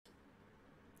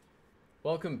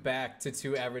Welcome back to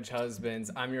Two Average Husbands.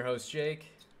 I'm your host,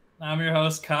 Jake. I'm your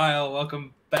host, Kyle.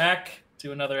 Welcome back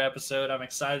to another episode. I'm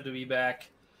excited to be back.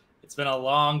 It's been a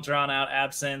long, drawn-out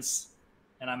absence,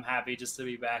 and I'm happy just to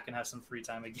be back and have some free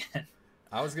time again.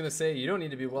 I was going to say, you don't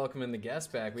need to be welcoming the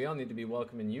guests back. We all need to be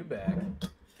welcoming you back.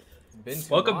 It's been too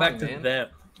Welcome long, back to man. them,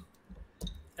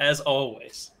 as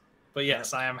always. But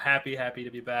yes, I am happy to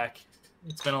be back.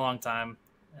 It's been a long time,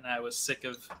 and I was sick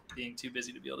of being too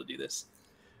busy to be able to do this.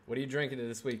 What are you drinking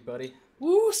this week, buddy?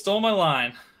 Woo, stole my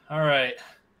line. All right.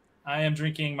 I am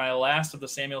drinking my last of the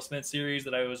Samuel Smith series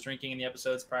that I was drinking in the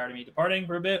episodes prior to me departing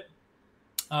for a bit.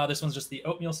 This one's just the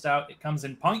oatmeal stout. It comes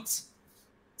in pints.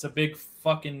 It's a big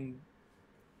fucking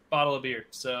bottle of beer.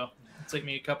 So it took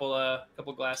me a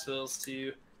couple glass fills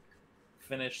to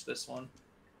finish this one.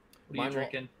 What are you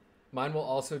drinking? Mine will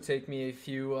also take me a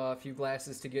few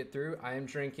glasses to get through. I am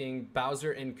drinking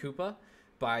Bowser and Koopa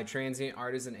by Transient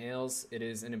Artisan Ales. It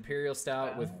is an imperial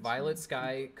stout with Violet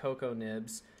Sky, cocoa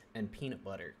nibs, and peanut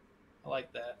butter. I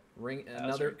like that.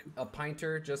 A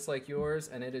pinter just like yours,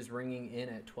 and it is ringing in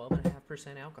at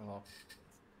 12.5% alcohol.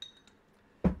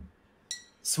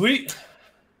 Sweet.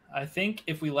 I think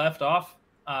if we left off,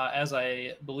 as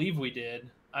I believe we did,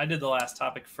 I did the last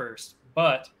topic first.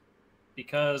 But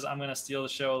because I'm going to steal the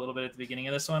show a little bit at the beginning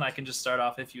of this one, I can just start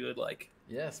off if you would like.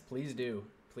 Yes, please do.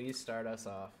 Please start us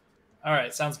off. All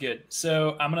right, sounds good.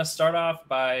 So I'm going to start off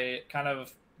by kind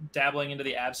of dabbling into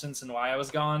the absence and why I was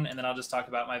gone, and then I'll just talk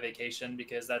about my vacation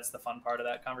because that's the fun part of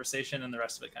that conversation, and the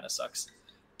rest of it kind of sucks.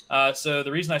 So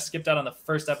the reason I skipped out on the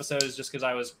first episode is just because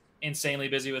I was insanely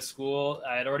busy with school.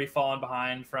 I had already fallen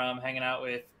behind from hanging out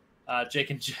with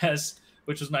Jake and Jess,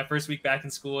 which was my first week back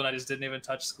in school, and I just didn't even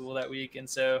touch school that week. And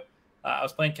so I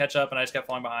was playing catch up, and I just kept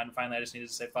falling behind. And finally, I just needed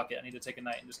to say, fuck it, I need to take a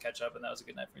night and just catch up, and that was a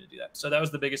good night for me to do that. So that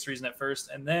was the biggest reason at first.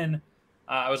 And then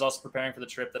I was also preparing for the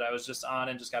trip that I was just on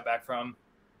and just got back from,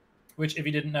 which, if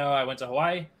you didn't know, I went to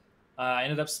Hawaii. I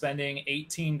ended up spending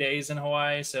 18 days in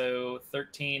Hawaii, so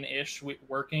 13-ish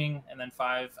working, and then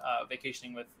 5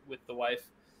 vacationing with the wife.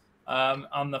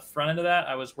 On the front end of that,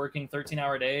 I was working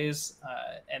 13-hour days,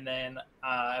 and then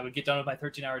I would get done with my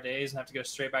 13-hour days and have to go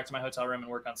straight back to my hotel room and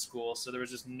work on school. So there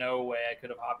was just no way I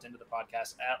could have hopped into the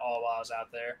podcast at all while I was out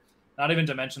there. Not even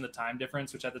to mention the time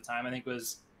difference, which at the time I think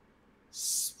was...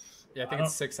 Yeah, I think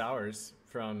it's 6 hours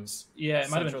from it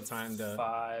might have been time to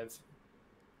 5.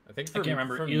 I think I can't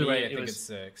remember. For Either me, way, I think it's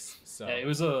 6. So yeah, it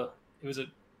was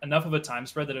enough of a time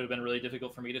spread that it would have been really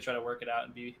difficult for me to try to work it out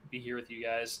and be here with you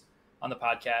guys on the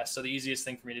podcast. So the easiest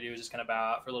thing for me to do was just kind of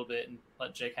bow out for a little bit and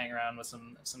let Jake hang around with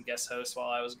some guest hosts while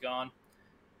I was gone.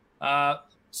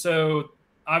 So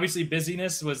obviously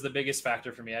busyness was the biggest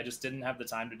factor for me. I just didn't have the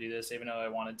time to do this, even though I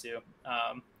wanted to.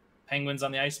 Penguins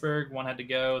on the iceberg, one had to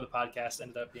go. The podcast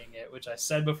ended up being it, which I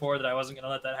said before that I wasn't going to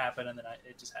let that happen, and then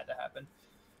it just had to happen.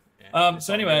 yeah,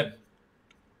 So anyway,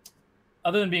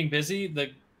 other than being busy,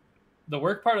 the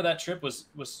work part of that trip was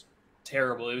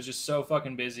terrible. It was just so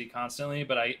fucking busy constantly,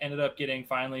 but I ended up getting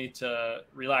finally to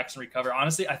relax and recover.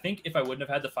 Honestly, I think if I wouldn't have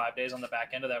had the 5 days on the back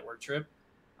end of that work trip,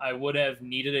 I would have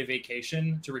needed a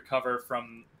vacation to recover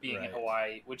from being in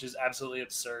Hawaii, which is absolutely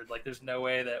absurd. Like, there's no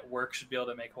way that work should be able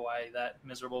to make Hawaii that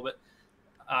miserable, but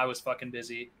I was fucking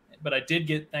busy. But I did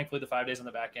get, thankfully, the 5 days on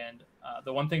the back end.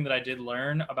 The one thing that I did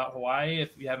learn about Hawaii,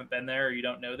 if you haven't been there or you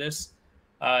don't know this,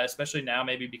 especially now,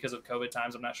 maybe because of COVID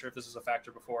times, I'm not sure if this was a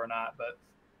factor before or not, but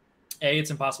it's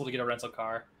impossible to get a rental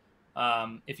car.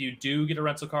 If you do get a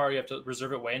rental car, you have to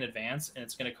reserve it way in advance, and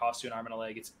it's going to cost you an arm and a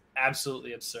leg. It's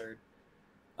absolutely absurd.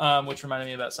 Which reminded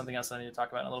me about something else I need to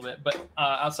talk about in a little bit. But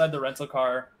outside the rental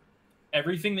car,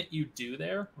 everything that you do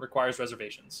there requires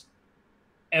reservations.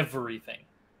 Everything.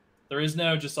 There is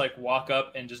no just like walk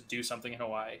up and just do something in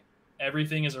Hawaii.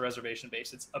 Everything is a reservation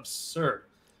base. It's absurd.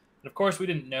 And of course, we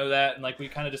didn't know that. And like we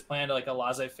kind of just planned like a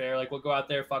laissez-faire. Like we'll go out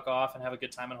there, fuck off, and have a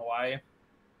good time in Hawaii. And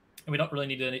we don't really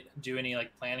need to do any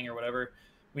like planning or whatever.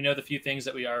 We know the few things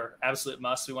that we are absolute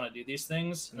must. We want to do these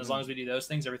things. And as long as we do those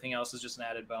things, everything else is just an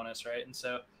added bonus, right? And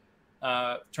so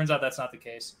turns out that's not the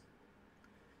case.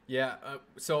 Yeah.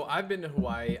 So I've been to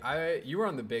Hawaii. You were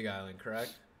on the Big Island,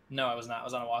 correct? No, I was not. I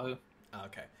was on Oahu.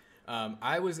 Okay.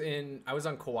 I was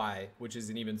on Kauai, which is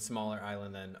an even smaller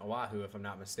island than Oahu, if I'm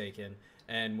not mistaken.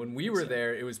 And when we were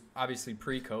there, it was obviously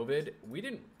pre-COVID. We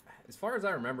didn't, as far as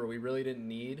I remember, we really didn't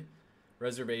need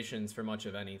reservations for much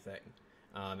of anything.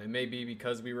 It may be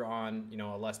because we were on,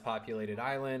 a less populated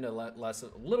island, a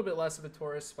little bit less of a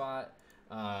tourist spot.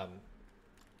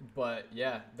 But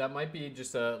yeah, that might be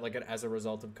just as a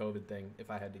result of COVID thing, if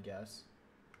I had to guess.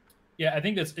 Yeah, I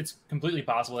think it's completely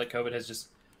possible that COVID has just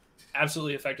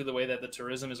absolutely affected the way that the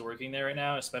tourism is working there right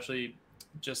now, especially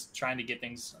just trying to get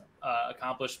things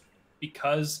accomplished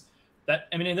because that,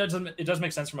 I mean, it does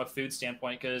make sense from a food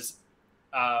standpoint because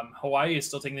Hawaii is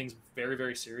still taking things very,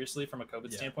 very seriously from a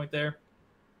COVID standpoint there,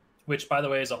 which, by the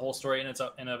way, is a whole story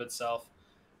in of itself.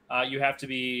 You have to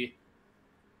be,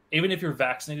 even if you're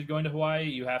vaccinated going to Hawaii,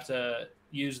 you have to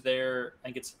use their, I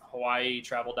think it's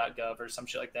hawaiitravel.gov or some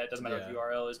shit like that. It doesn't matter what the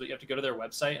URL is, but you have to go to their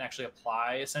website and actually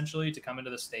apply essentially to come into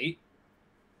the state.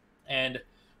 And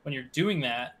when you're doing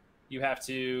that, you have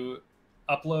to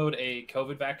upload a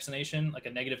COVID vaccination, like a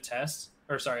negative test,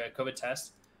 a COVID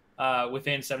test,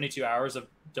 within 72 hours of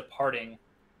departing.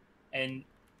 And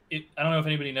I don't know if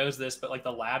anybody knows this, but like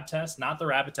the lab test, not the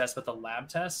rapid test, but the lab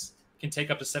tests can take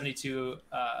up to 72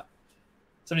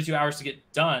 hours to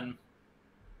get done.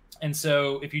 And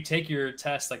so if you take your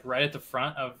test like right at the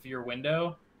front of your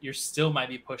window, you still might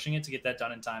be pushing it to get that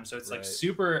done in time. So it's like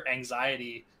super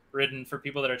anxiety ridden for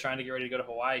people that are trying to get ready to go to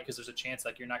Hawaii, because there's a chance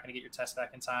like you're not going to get your test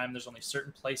back in time. There's only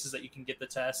certain places that you can get the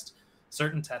test,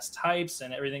 certain test types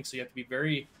and everything. So you have to be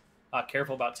very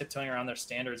careful about tiptoeing around their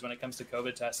standards when it comes to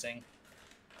COVID testing.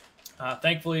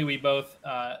 Thankfully, we both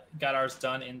got ours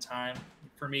done in time.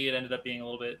 For me, it ended up being a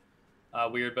little bit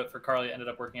weird, but for Carly, it ended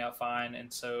up working out fine.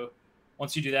 And so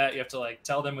once you do that, you have to like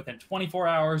tell them within 24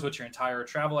 hours what your entire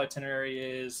travel itinerary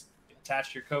is,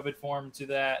 attach your COVID form to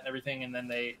that and everything, and then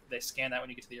they scan that when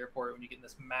you get to the airport, when you get in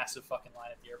this massive fucking line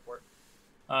at the airport.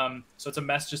 So it's a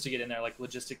mess just to get in there. Like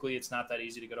logistically, it's not that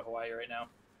easy to go to Hawaii right now.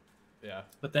 Yeah.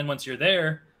 But then once you're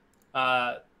there,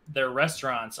 their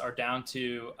restaurants are down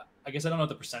to, I guess I don't know what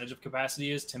the percentage of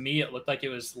capacity is. To me, it looked like it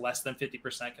was less than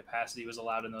 50% capacity was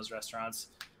allowed in those restaurants.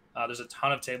 There's a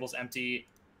ton of tables empty.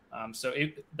 So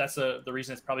that's the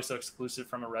reason it's probably so exclusive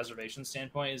from a reservation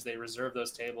standpoint is they reserve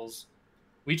those tables.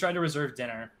 We tried to reserve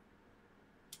dinner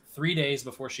 3 days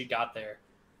before she got there,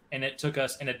 and it took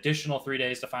us an additional 3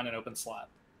 days to find an open slot.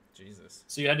 Jesus.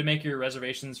 So you had to make your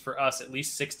reservations for us at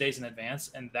least 6 days in advance,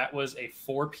 and that was a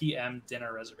 4 p.m.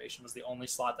 dinner reservation was the only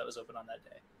slot that was open on that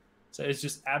day. So it's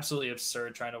just absolutely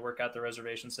absurd trying to work out the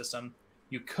reservation system.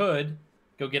 You could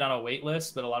go get on a wait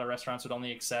list, but a lot of restaurants would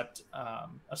only accept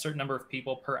a certain number of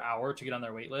people per hour to get on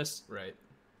their wait list. Right.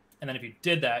 And then if you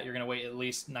did that, you're going to wait at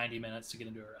least 90 minutes to get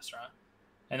into a restaurant.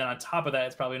 And then on top of that,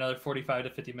 it's probably another 45 to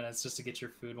 50 minutes just to get your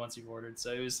food once you've ordered.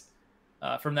 So it was,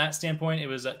 from that standpoint, it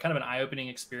was kind of an eye-opening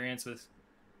experience with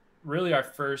really our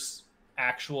first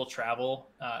actual travel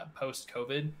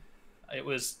post-COVID. It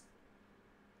was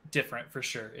different for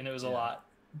sure, and it was a lot.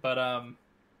 But I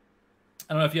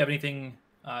don't know if you have anything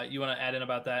you want to add in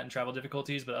about that and travel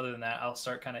difficulties, but other than that, I'll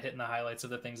start kind of hitting the highlights of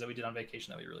the things that we did on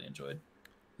vacation that we really enjoyed.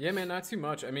 Yeah, man, not too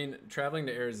much. I mean, traveling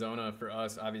to Arizona for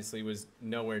us obviously was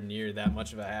nowhere near that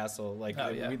much of a hassle. Like,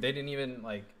 they didn't even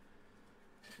like.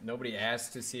 Nobody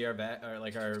asked to see our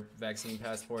vaccine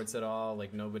passports at all.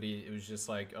 Like nobody. It was just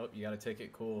like, oh, you got a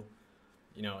ticket, cool.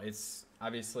 You know, it's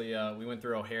obviously we went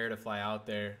through O'Hare to fly out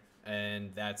there,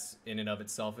 and that's in and of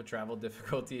itself a travel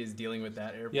difficulty is dealing with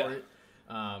that airport.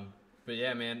 Yeah. But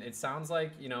yeah, man, it sounds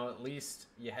like at least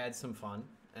you had some fun.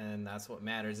 And that's what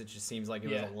matters. It just seems like it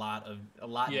was a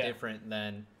lot different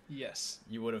than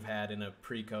you would have had in a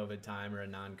pre-COVID time or a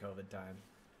non-COVID time.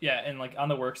 Yeah, and like on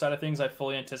the work side of things, I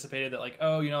fully anticipated that like,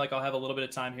 I'll have a little bit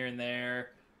of time here and there.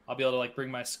 I'll be able to like bring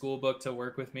my school book to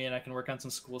work with me, and I can work on some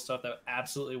school stuff. That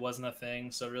absolutely wasn't a thing.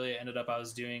 So really, it ended up I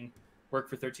was doing work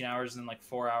for 13 hours and then like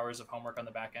 4 hours of homework on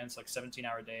the back end. So like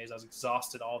 17-hour days. I was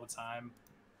exhausted all the time.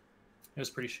 It was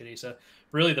pretty shitty. So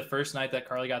really, the first night that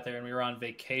Carly got there and we were on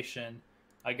vacation,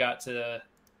 I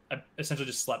essentially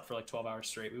just slept for like 12 hours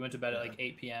straight. We went to bed at like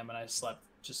 8 p.m. and I slept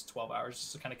just 12 hours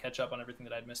just to kind of catch up on everything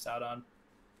that I'd missed out on.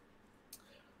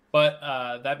 But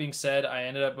that being said, I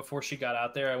ended up, before she got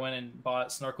out there, I went and bought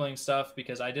snorkeling stuff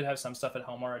because I did have some stuff at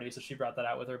home already. So she brought that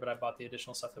out with her, but I bought the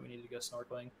additional stuff that we needed to go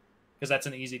snorkeling because that's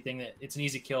an easy thing. It's an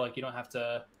easy kill. Like you don't have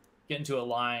to get into a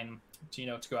line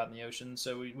to go out in the ocean.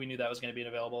 So we knew that was going to be an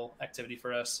available activity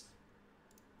for us.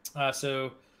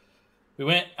 So we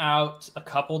went out a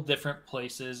couple different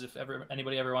places. If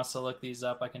anybody ever wants to look these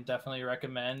up, I can definitely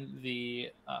recommend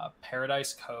the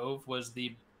Paradise Cove was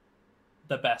the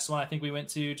best one I think we went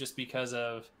to just because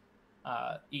of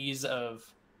ease of.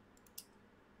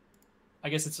 I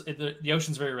guess the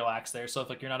ocean's very relaxed there. So if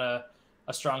like you're not a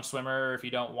strong swimmer, or if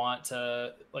you don't want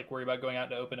to like worry about going out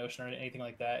to open ocean or anything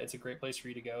like that, it's a great place for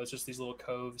you to go. It's just these little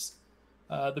coves.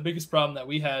 The biggest problem that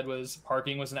we had was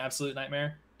parking was an absolute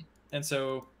nightmare, and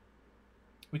so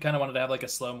we kind of wanted to have like a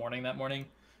slow morning that morning,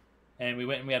 and we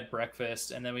went and we had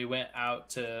breakfast, and then we went out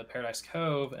to Paradise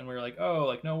Cove, and we were like, oh,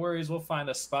 like no worries, we'll find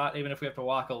a spot even if we have to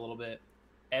walk a little bit.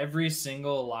 Every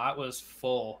single lot was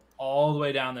full all the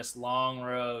way down this long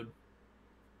road,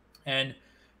 and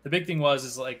the big thing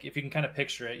is like if you can kind of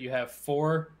picture it, you have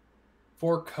 4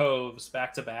 4 coves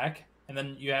back to back, and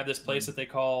then you have this place that they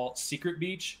call Secret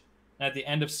Beach. And at the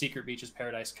end of Secret Beach is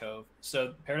Paradise Cove.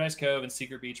 So Paradise Cove and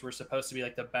Secret Beach were supposed to be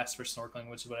like the best for snorkeling,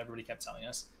 which is what everybody kept telling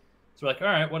us. So we're like, all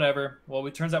right, whatever. Well,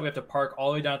 it turns out we have to park all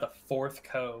the way down at the 4th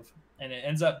cove, and it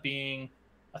ends up being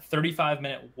a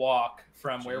 35-minute walk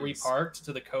from where we parked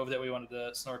to the cove that we wanted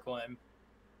to snorkel in.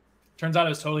 Turns out it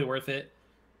was totally worth it.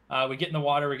 We get in the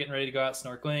water, we're getting ready to go out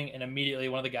snorkeling, and immediately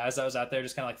one of the guys that was out there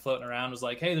just kind of like floating around was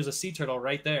like, hey, there's a sea turtle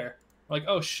right there. We're like,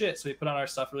 oh shit. So we put on our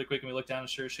stuff really quick and we looked down and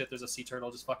sure as shit, there's a sea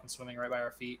turtle just fucking swimming right by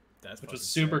our feet, which was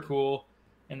super cool.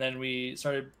 And then we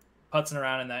started putzing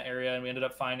around in that area, and we ended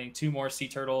up finding 2 more sea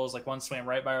turtles. Like one swam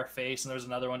right by our face, and there was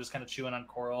another one just kind of chewing on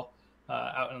coral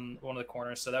out in one of the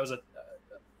corners. So that was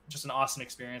just an awesome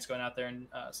experience going out there and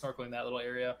snorkeling that little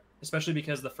area, especially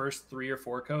because the first 3 or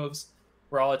 4 coves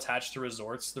were all attached to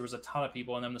resorts. There was a ton of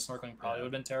people in them. The snorkeling probably would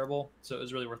have been terrible. So it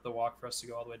was really worth the walk for us to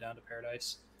go all the way down to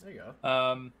Paradise. There you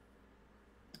go.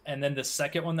 And then the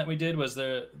second one that we did was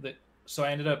so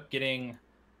I ended up getting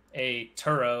a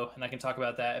Turo, and I can talk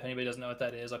about that. If anybody doesn't know what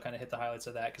that is, I'll kind of hit the highlights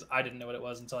of that because I didn't know what it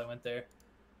was until I went there.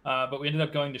 But we ended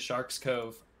up going to Sharks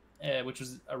Cove, which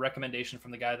was a recommendation from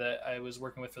the guy that I was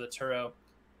working with for the Turo.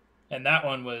 And that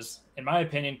one was, in my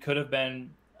opinion, could have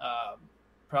been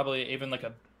probably even like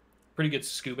a pretty good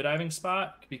scuba diving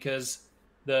spot because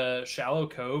the shallow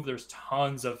cove, there's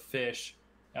tons of fish,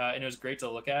 and it was great to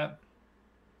look at.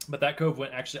 But that cove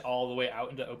went actually all the way out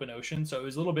into open ocean, so it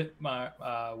was a little bit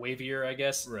wavier, I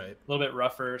guess. Right. A little bit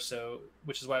rougher, so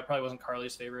which is why it probably wasn't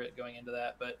Carly's favorite going into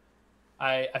that. But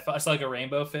I saw like a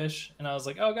rainbow fish, and I was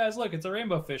like, "Oh, guys, look, it's a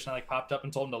rainbow fish!" And I like popped up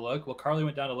and told him to look. Well, Carly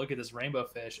went down to look at this rainbow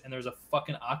fish, and there's a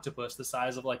fucking octopus the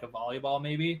size of like a volleyball,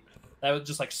 maybe. That was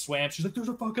just like swam. She's like, "There's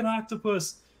a fucking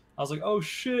octopus!" I was like, "Oh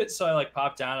shit!" So I like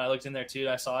popped down. And I looked in there too. And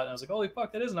I saw it, and I was like, "Holy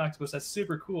fuck, that is an octopus! That's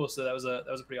super cool!" So that was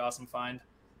a pretty awesome find.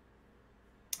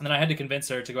 And then I had to convince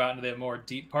her to go out into the more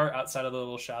deep part outside of the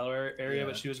little shallower area,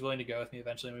 but she was willing to go with me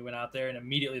eventually. And we went out there, and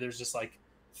immediately there's just like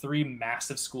 3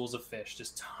 massive schools of fish,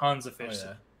 just tons of fish.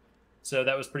 So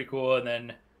that was pretty cool. And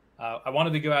then I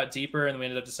wanted to go out deeper, and we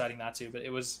ended up deciding not to. But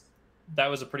that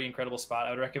was a pretty incredible spot.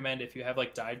 I would recommend if you have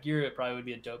like dive gear, it probably would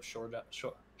be a dope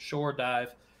shore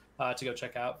dive to go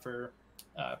check out for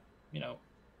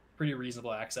pretty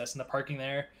reasonable access. And the parking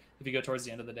there, if you go towards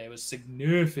the end of the day, was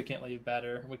significantly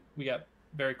better. We got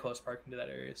very close parking to that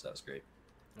area, so that was great.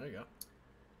 There you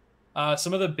go.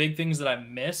 Some of the big things that I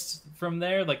missed from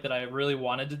there, like that I really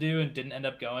wanted to do and didn't end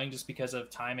up going just because of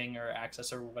timing or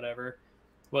access or whatever,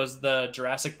 was the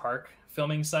Jurassic Park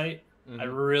filming site. I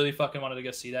really fucking wanted to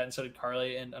go see that, and so did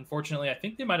Carly. And unfortunately, I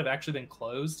think they might have actually been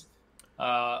closed,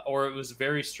 or it was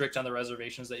very strict on the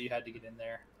reservations that you had to get in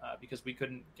there because we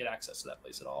couldn't get access to that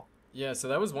place at all. Yeah, so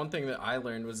that was one thing that I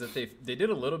learned was that they did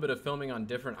a little bit of filming on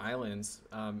different islands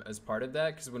as part of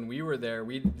that. Because when we were there,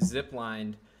 we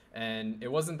zip-lined, and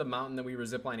it wasn't the mountain that we were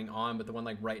zip-lining on, but the one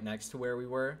like right next to where we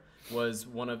were was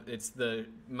it's the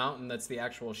mountain that's the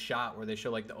actual shot where they show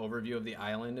like the overview of the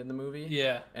island in the movie.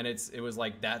 Yeah. And it was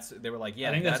like they were like, yeah,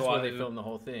 I think that's where they filmed the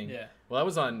whole thing. Yeah. Well, that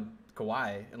was on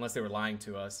Kauai, unless they were lying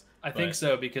to us. I think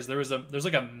so, because there's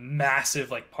like a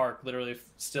massive like park literally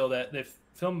still that they've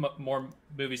filmed more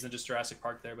movies than just Jurassic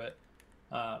Park there, but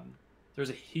there's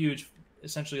a huge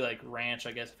essentially like ranch,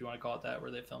 I guess if you want to call it that, where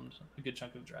they filmed a good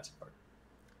chunk of Jurassic Park.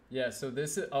 Yeah, so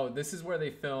this is where they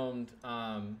filmed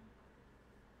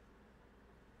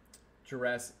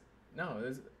Jurassic.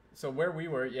 No, so where we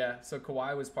were, yeah. So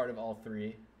Kauai was part of all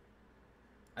 3.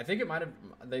 I think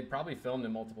they probably filmed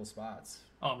in multiple spots.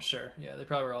 Oh, I'm sure. Yeah, they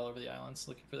probably were all over the islands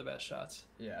looking for the best shots.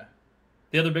 Yeah.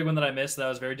 The other big one that I missed that I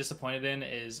was very disappointed in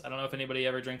is, I don't know if anybody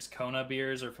ever drinks Kona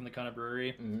beers or from the Kona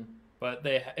Brewery, but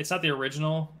it's not the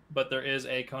original, but there is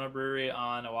a Kona Brewery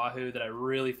on Oahu that I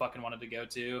really fucking wanted to go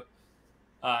to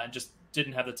and just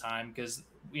didn't have the time because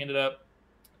we ended up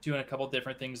doing a couple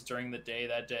different things during the day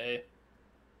that day,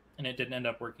 and it didn't end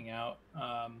up working out.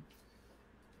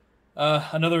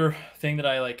 Another thing that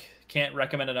I like can't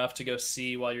recommend enough to go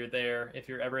see while you're there, if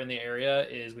you're ever in the area,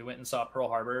 is we went and saw Pearl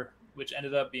Harbor, which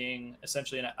ended up being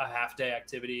essentially a half-day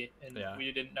activity, and we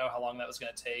didn't know how long that was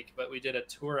going to take, but we did a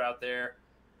tour out there,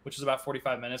 which was about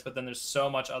 45 minutes, but then there's so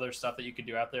much other stuff that you could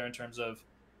do out there in terms of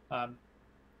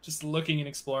just looking and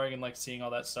exploring and like seeing all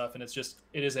that stuff, and it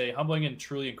is a humbling and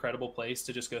truly incredible place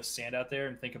to just go stand out there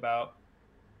and think about,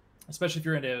 especially if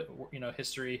you're into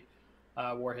history,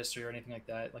 war history or anything like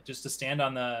that, like just to stand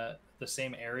on the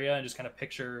same area and just kind of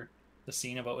picture the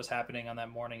scene of what was happening on that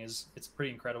morning it's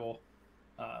pretty incredible.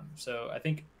 So I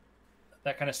think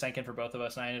that kind of sank in for both of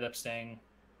us, and I ended up staying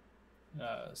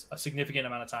a significant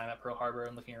amount of time at Pearl Harbor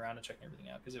and looking around and checking everything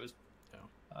out because it was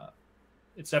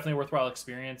it's definitely a worthwhile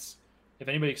experience. if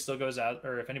anybody still goes out,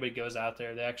 or if anybody goes out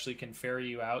there, they actually can ferry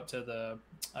you out to the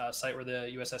site where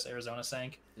the USS Arizona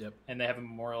sank. Yep. And they have a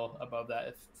memorial above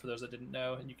that, for those that didn't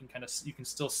know, and you can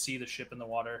still see the ship in the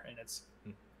water, and it's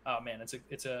oh man,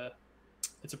 it's a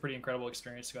pretty incredible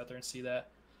experience to go out there and see that.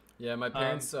 Yeah, my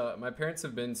parents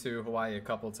have been to Hawaii a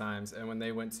couple times, and when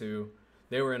they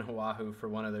were in Oahu for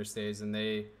one of their stays, and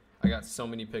I got so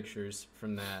many pictures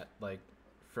from that, like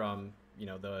from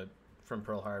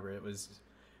Pearl Harbor.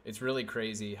 It's really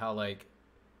crazy how like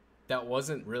that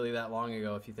wasn't really that long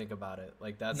ago if you think about it.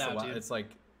 Like that's it's like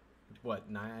what,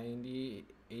 90,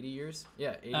 80 years?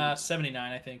 Yeah, 80.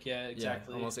 79 I think. Yeah,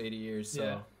 exactly. Yeah, almost 80 years.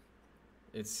 So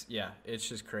it's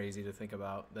just crazy to think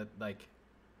about that. Like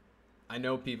I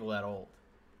know people that old.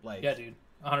 Like yeah, dude,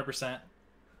 100%.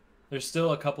 There's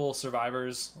still a couple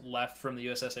survivors left from the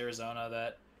USS Arizona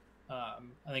that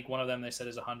I think one of them they said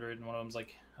is 100, and one of them's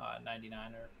like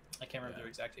 99, or I can't remember their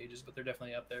exact ages, but they're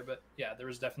definitely up there. But yeah, there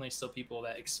was definitely still people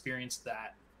that experienced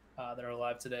that that are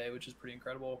alive today, which is pretty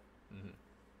incredible. Mm-hmm.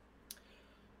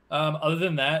 Other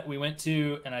than that, we went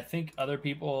to, and I think other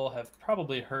people have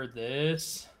probably heard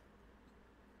this.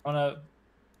 I want to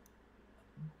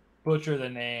butcher the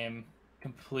name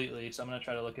completely, so I'm going to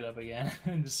try to look it up again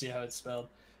and just see how it's spelled.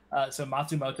 So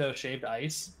Matsumoto Shaved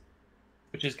Ice,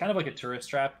 which is kind of like a tourist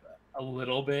trap a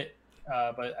little bit,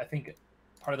 but I think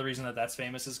part of the reason that that's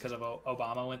famous is because of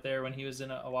Obama went there when he was in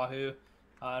Oahu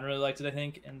and really liked it, I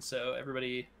think. And so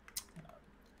everybody,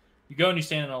 you go and you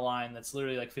stand in a line that's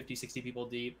literally like 50, 60 people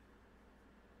deep.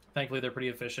 Thankfully, they're pretty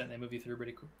efficient. They move you through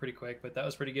pretty quick, but that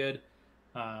was pretty good.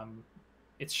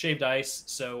 It's shaved ice.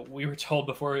 So we were told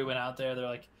before we went out there, they're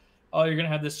like, oh, you're going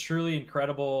to have this truly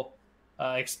incredible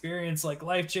experience, like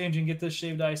life-changing. Get this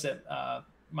shaved ice at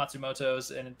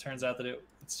Matsumoto's, and it turns out that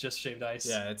it's just shaved ice.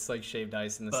 Yeah, it's like shaved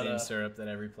ice in the same syrup that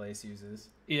every place uses.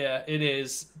 Yeah, it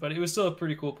is, but it was still a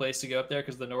pretty cool place to go up there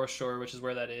because the North Shore, which is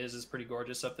where that is pretty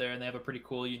gorgeous up there, and they have a pretty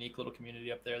cool, unique little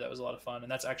community up there. That was a lot of fun,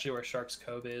 and that's actually where Sharks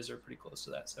Cove is, or pretty close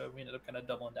to that. So we ended up kind of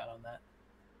doubling down on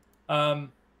that.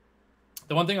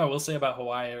 The one thing I will say about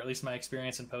Hawaii, or at least my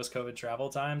experience in post-COVID travel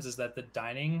times, is that the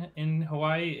dining in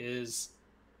Hawaii is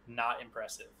not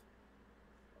impressive.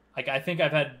 Like I think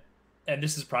I've had, and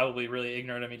this is probably really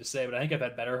ignorant of me to say, but I think I've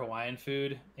had better Hawaiian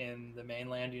food in the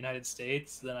mainland United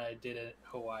States than I did at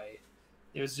Hawaii.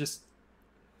 It was just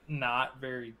not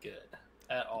very good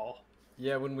at all.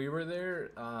 Yeah, when we were there,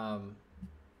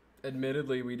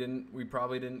 admittedly, we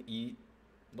probably didn't eat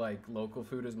like local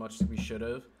food as much as we should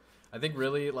have. I think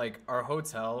really like our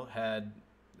hotel had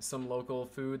some local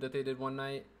food that they did one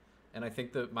night. And I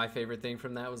think that my favorite thing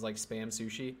from that was like Spam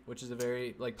Sushi, which is a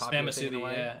very like popular thing in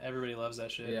Hawaii. Yeah, everybody loves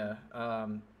that shit. Yeah.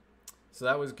 So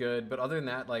that was good. But other than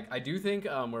that, like I do think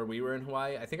where we were in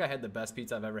Hawaii, I think I had the best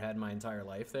pizza I've ever had in my entire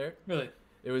life there. Really?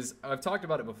 It was, I've talked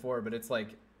about it before, but it's like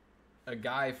a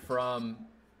guy from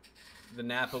the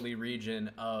Napoli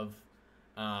region of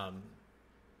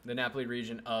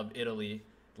Italy,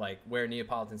 like where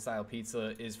Neapolitan style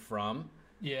pizza is from.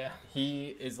 Yeah.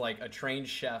 He is like a trained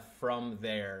chef from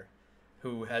there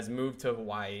who has moved to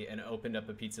Hawaii and opened up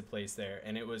a pizza place there.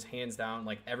 And it was hands down,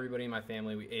 like everybody in my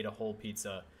family, we ate a whole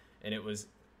pizza. And it was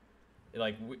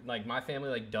like my family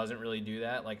like doesn't really do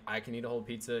that. Like I can eat a whole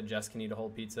pizza, Jess can eat a whole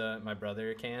pizza, my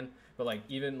brother can. But like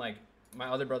even like my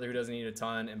other brother who doesn't eat a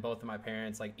ton, and both of my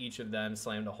parents, like each of them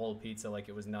slammed a whole pizza like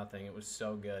it was nothing. It was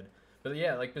so good. But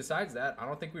yeah, like besides that, I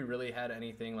don't think we really had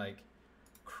anything like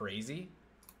crazy.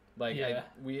 Like yeah.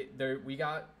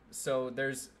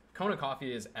 There's Kona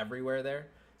coffee is everywhere there.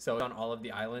 So it's on all of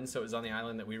the islands. So it was on the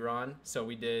island that we were on. So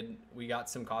we got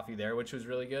some coffee there, which was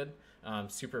really good.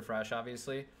 Super fresh,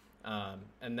 obviously.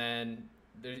 And then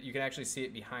you can actually see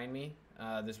it behind me.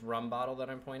 This rum bottle that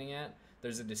I'm pointing at.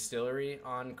 There's a distillery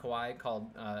on Kauai called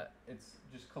it's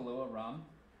just Koloa Rum,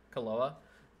 Koloa,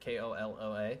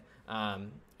 Koloa.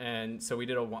 And so we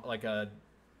did a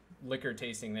liquor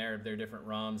tasting there of their different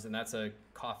rums, and that's a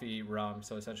coffee rum,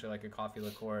 so essentially like a coffee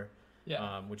liqueur.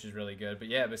 Yeah. Which is really good. But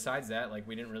yeah, besides that, like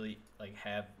we didn't really like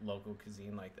have local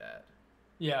cuisine like that.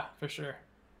 Yeah, for sure.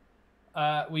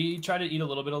 We tried to eat a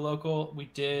little bit of local. We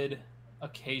did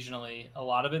occasionally, a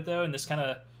lot of it though, and this kind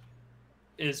of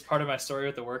is part of my story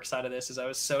with the work side of this, is I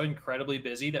was so incredibly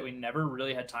busy that we never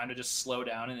really had time to just slow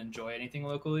down and enjoy anything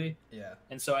locally. Yeah.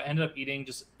 And so I ended up eating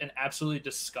just an absolutely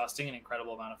disgusting and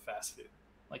incredible amount of fast food.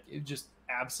 Like it was just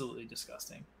absolutely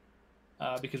disgusting.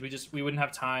 Because we wouldn't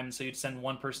have time, so you'd send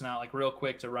one person out like real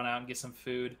quick to run out and get some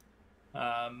food,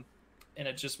 and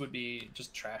it just would be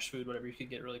just trash food, whatever you could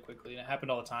get really quickly, and it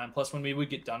happened all the time. Plus, when we would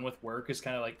get done with work, it's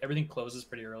kind of like everything closes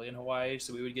pretty early in Hawaii,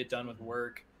 so we would get done with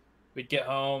work, we'd get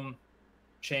home,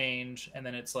 change, and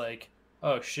then it's like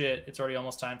oh shit, it's already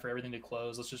almost time for everything to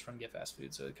close. Let's just run and get fast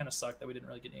food. So it kind of sucked that we didn't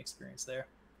really get any experience there.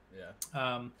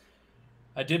 Yeah.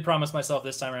 I did promise myself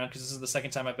this time around, because this is the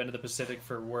second time I've been to the Pacific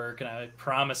for work, and I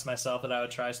promised myself that I would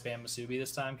try Spam Musubi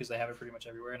this time because they have it pretty much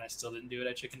everywhere, and I still didn't do it.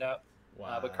 I chickened out.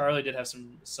 Wow. But Carly did have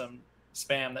some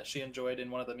Spam that she enjoyed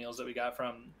in one of the meals that we got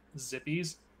from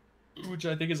Zippy's, which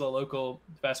I think is a local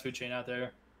fast food chain out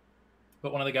there.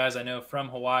 But one of the guys I know from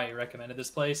Hawaii recommended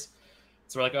this place.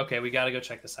 So we're like, okay, we got to go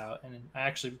check this out. And I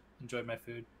actually enjoyed my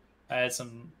food. I had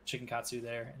some chicken katsu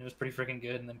there, and it was pretty freaking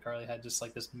good. And then Carly had just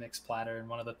like this mixed platter, and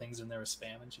one of the things in there was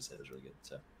Spam, and she said it was really good.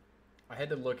 So I had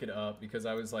to look it up because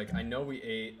I was like, I know we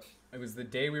ate. It was the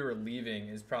day we were leaving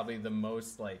is probably the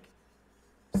most like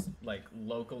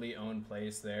locally owned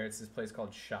place there. It's this place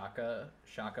called Shaka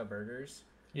Burgers.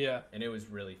 yeah, And it was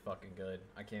really fucking good.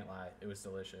 I can't lie. It was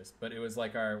delicious. But it was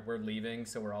like we're leaving,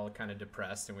 so we're all kind of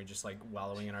depressed, and we're just like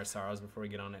wallowing in our sorrows before we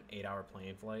get on an 8-hour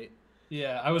plane flight.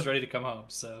 yeah, I was ready to come home.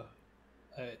 So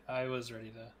I was ready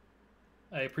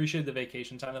to. I appreciated the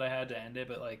vacation time that I had to end it,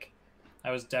 but like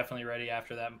I was definitely ready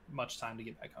after that much time to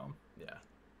get back home. Yeah,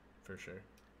 for sure.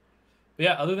 But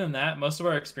yeah, other than that, most of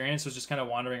our experience was just kind of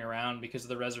wandering around because of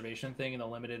the reservation thing and the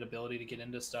limited ability to get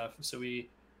into stuff. So we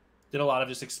did a lot of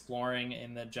just exploring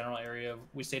in the general area.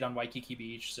 We stayed on Waikiki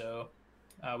Beach, so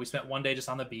we spent one day just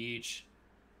on the beach,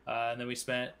 and then we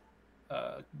spent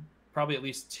probably at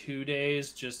least 2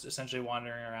 days just essentially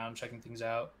wandering around, checking things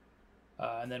out.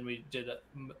 And then we did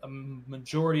a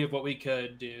majority of what we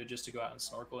could do just to go out and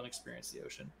snorkel and experience the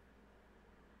ocean.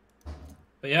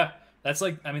 But yeah, that's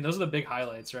like, I mean, those are the big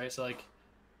highlights, right? So like,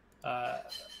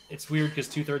 it's weird because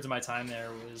 2/3 of my time there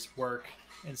was work.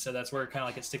 And so that's where kind of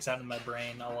like it sticks out in my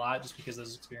brain a lot, just because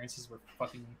those experiences were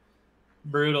fucking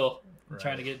brutal. Right.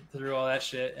 Trying to get through all that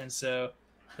shit. And so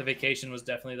the vacation was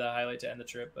definitely the highlight to end the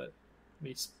trip, but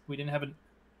we didn't have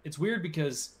it's weird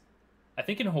because I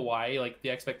think in Hawaii, like the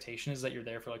expectation is that you're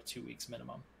there for like 2 weeks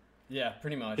minimum. Yeah,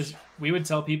 pretty much. Because we would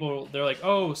tell people, they're like,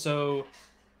 oh, so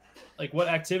like what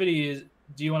activities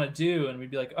do you want to do? And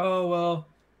we'd be like, oh, well,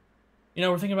 you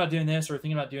know, we're thinking about doing this or we're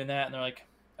thinking about doing that. And they're like,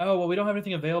 oh, well, we don't have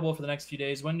anything available for the next few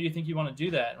days. When do you think you want to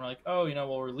do that? And we're like, oh, you know,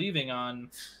 well, we're leaving on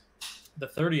the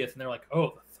 30th. And they're like,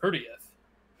 oh, the 30th.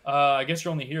 I guess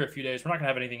you're only here a few days. We're not going to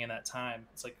have anything in that time.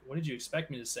 It's like, what did you expect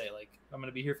me to say? Like, I'm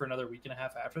going to be here for another week and a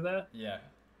half after that? Yeah.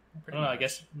 I don't know. I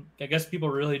guess people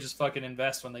really just fucking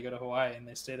invest when they go to Hawaii and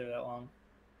they stay there that long.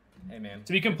 Hey, man.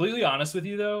 To be completely honest with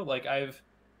you, though, like I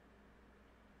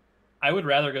would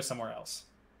rather go somewhere else.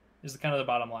 Is kind of the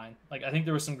bottom line. Like, I think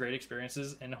there was some great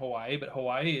experiences in Hawaii, but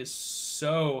Hawaii is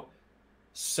so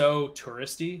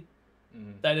touristy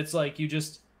that it's like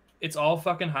it's all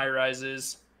fucking high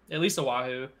rises. At least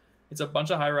Oahu, it's a bunch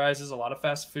of high rises, a lot of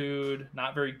fast food,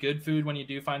 not very good food when you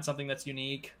do find something that's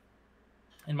unique,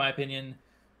 in my opinion.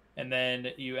 And then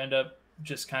you end up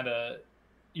just kind of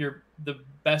the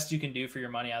best you can do for your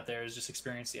money out there is just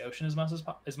experience the ocean as much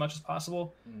as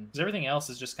possible, because everything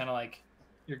else is just kind of like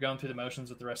you're going through the motions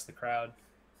with the rest of the crowd,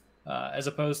 as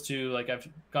opposed to like I've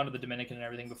gone to the Dominican and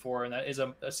everything before, and that is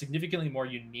a significantly more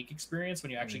unique experience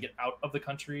when you actually get out of the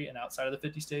country and outside of the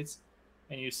 50 states,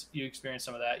 and you experience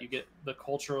some of that. You get the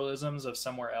culturalisms of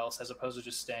somewhere else as opposed to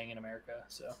just staying in America.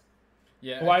 So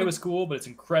yeah, Hawaii was cool, but it's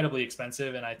incredibly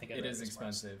expensive, and I think it is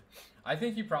expensive. I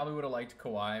think you probably would have liked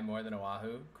Kauai more than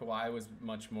Oahu. Kauai was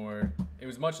much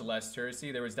less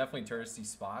touristy. There was definitely touristy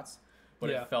spots,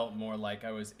 but it felt more like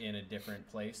I was in a different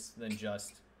place than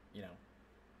just, you know.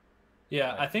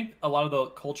 Yeah, I think a lot of the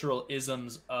cultural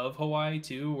isms of Hawaii,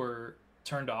 too, were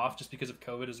turned off just because of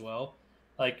COVID as well.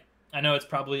 Like, I know it's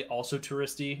probably also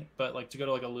touristy, but like to go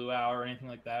to like a luau or anything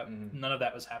like that, none of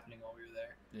that was happening while we were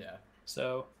there. Yeah.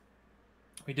 So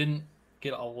we didn't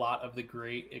get a lot of the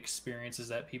great experiences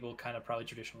that people kind of probably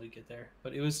traditionally get there,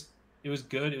 but it was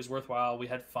good. It was worthwhile. We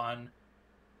had fun.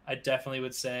 I definitely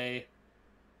would say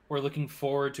we're looking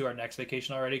forward to our next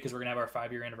vacation already, because we're going to have our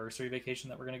 5-year anniversary vacation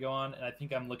that we're going to go on. And I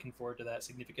think I'm looking forward to that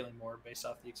significantly more based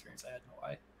off the experience I had in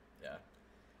Hawaii. Yeah.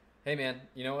 Hey man,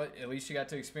 you know what? At least you got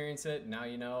to experience it. Now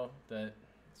you know that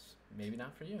it's maybe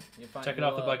not for you. Check it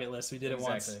off the bucket list. We did it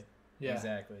once. Yeah.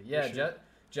 Exactly. Yeah. Sure.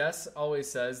 Jess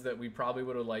always says that we probably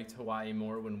would have liked Hawaii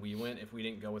more when we went if we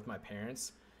didn't go with my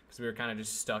parents, because we were kind of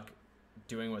just stuck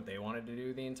doing what they wanted to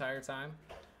do the entire time.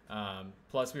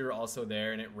 Plus, we were also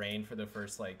there, and it rained for the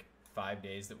first like 5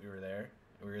 days that we were there.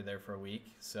 We were there for a week,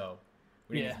 so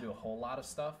we didn't get to do a whole lot of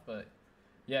stuff. But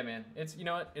yeah, man, it's, you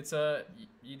know what? It's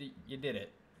you did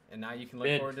it, and now you can look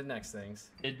forward to the next things.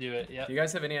 Did do it? Yeah. Do you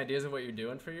guys have any ideas of what you're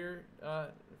doing for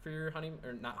your honeymoon,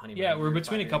 or not honeymoon? Yeah, we're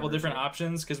between a couple different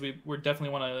options, because we definitely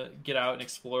want to get out and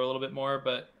explore a little bit more.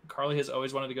 But Carly has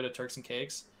always wanted to go to Turks and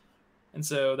Caicos, And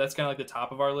so that's kind of like the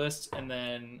top of our list. And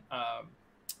then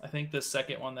I think the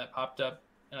second one that popped up,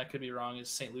 and I could be wrong, is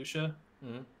St. Lucia.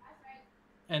 Mm-hmm.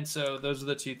 And so those are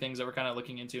the two things that we're kind of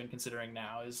looking into and considering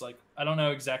now. Is like, I don't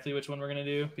know exactly which one we're going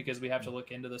to do because we have to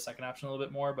look into the second option a little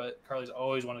bit more, but Carly's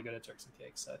always wanted to go to Turks and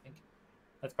Caicos. So I think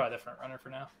that's probably the front runner for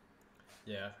now.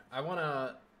 Yeah.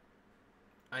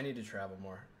 I need to travel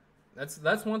more.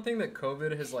 That's one thing that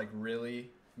COVID has like really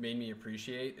made me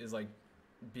appreciate is like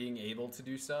being able to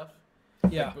do stuff.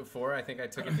 Yeah. Like before, I think I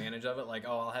took advantage of it. Like,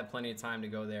 oh, I'll have plenty of time to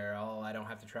go there. Oh, I don't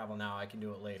have to travel now. I can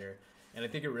do it later. And I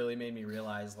think it really made me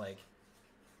realize, like,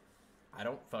 I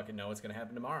don't fucking know what's going to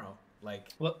happen tomorrow. Like,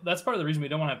 well, that's part of the reason we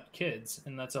don't want to have kids,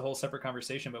 and that's a whole separate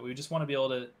conversation. But we just want to be able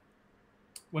to,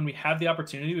 when we have the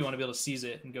opportunity, we want to be able to seize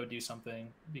it and go do something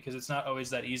because it's not always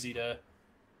that easy to,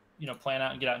 plan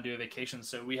out and get out and do a vacation.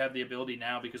 So we have the ability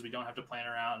now because we don't have to plan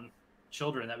around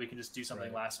children that we can just do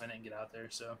something last minute and get out there.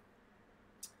 So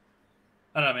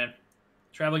I don't know, man.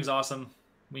 Traveling's awesome.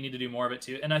 We need to do more of it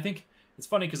too. And I think it's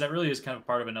funny because that really is kind of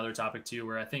part of another topic too,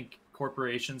 where I think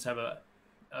corporations have a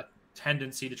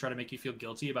tendency to try to make you feel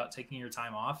guilty about taking your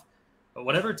time off. But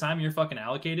whatever time you're fucking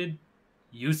allocated,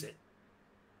 use it.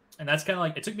 And that's kind of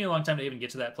like, it took me a long time to even get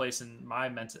to that place in my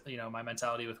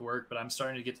mentality with work, but I'm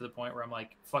starting to get to the point where I'm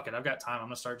like, fuck it, I've got time. I'm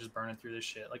going to start just burning through this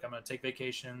shit. Like, I'm going to take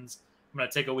vacations. I'm going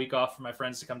to take a week off for my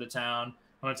friends to come to town.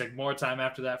 I'm going to take more time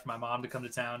after that for my mom to come to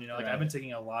town. I've been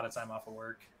taking a lot of time off of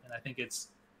work, and I think it's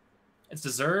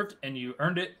deserved and you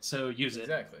earned it. So use it.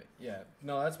 Exactly. Yeah.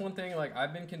 No, that's one thing like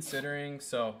I've been considering.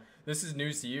 So this is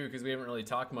news to you because we haven't really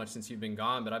talked much since you've been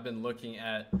gone, but I've been looking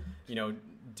at,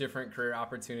 different career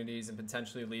opportunities and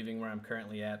potentially leaving where I'm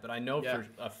currently at. But I know for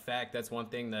a fact that's one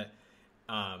thing that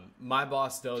my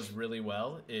boss does really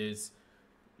well is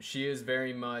she is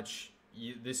very much,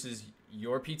 this is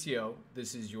your PTO.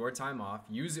 This is your time off.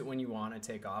 Use it when you want to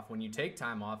take off. When you take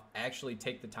time off, actually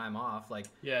take the time off. Like,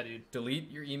 yeah, dude.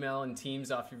 Delete your email and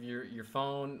Teams off of your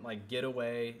phone. Like, get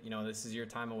away. This is your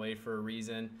time away for a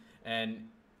reason. And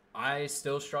I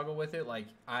still struggle with it. Like,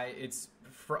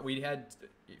 we had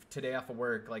today off of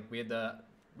work. Like, we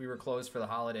were closed for the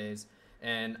holidays,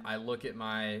 and I look at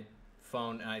my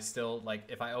phone and I still, like,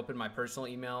 if I open my personal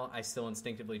email, I still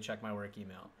instinctively check my work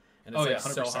email. And it's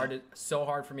so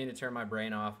hard for me to turn my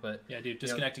brain off. But yeah, dude,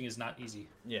 disconnecting is not easy.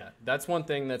 Yeah, that's one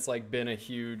thing that's like been a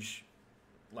huge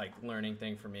like learning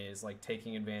thing for me is like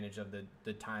taking advantage of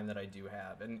the time that I do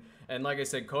have. And like I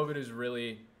said, COVID has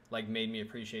really like made me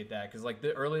appreciate that because like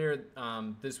earlier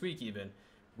this week even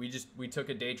we took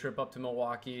a day trip up to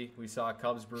Milwaukee. We saw a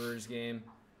Cubs Brewers game.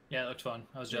 Yeah, it looked fun.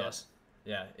 I was jealous.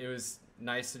 Yeah, it was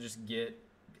nice to just get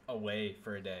away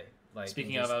for a day. Like,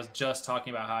 speaking of, I was just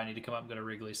talking about how I need to come up and go to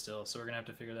Wrigley still, so we're gonna have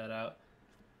to figure that out.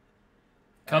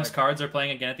 Cubs Cards are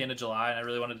playing again at the end of July, and I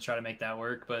really wanted to try to make that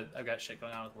work, but I've got shit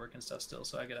going on with work and stuff still,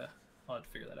 so I'll have to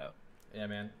figure that out. Yeah,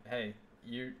 man. Hey,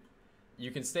 you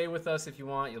can stay with us if you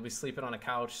want. You'll be sleeping on a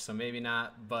couch, so maybe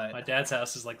not. But my dad's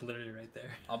house is like literally right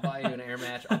there. I'll buy you an air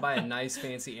mattress. I'll buy a nice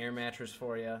fancy air mattress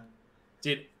for you,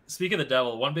 dude. Speak of the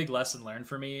devil, one big lesson learned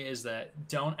for me is that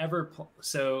don't ever.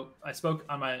 So I spoke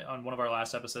on one of our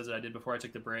last episodes that I did before I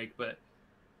took the break, but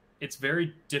it's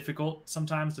very difficult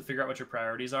sometimes to figure out what your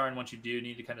priorities are, and once you do, you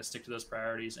need to kind of stick to those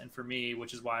priorities. And for me,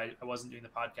 which is why I wasn't doing the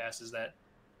podcast, is that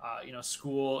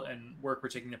school and work were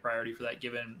taking the priority for that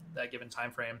given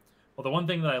time frame. Well, the one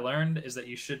thing that I learned is that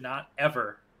you should not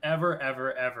ever,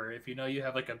 if you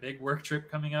have like a big work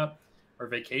trip coming up or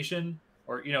vacation.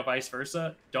 Or, vice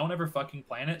versa, don't ever fucking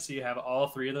plan it so you have all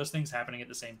three of those things happening at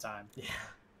the same time. Yeah.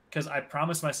 Because I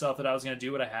promised myself that I was going to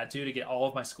do what I had to get all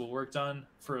of my schoolwork done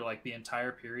for, like, the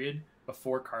entire period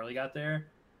before Carly got there.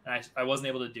 And I wasn't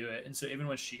able to do it. And so even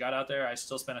when she got out there, I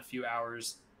still spent a few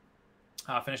hours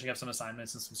finishing up some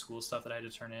assignments and some school stuff that I had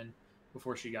to turn in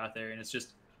before she got there. And it's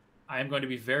just, I am going to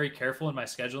be very careful in my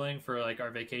scheduling for, like, our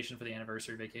vacation, for the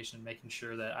anniversary vacation, making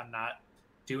sure that I'm not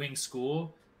doing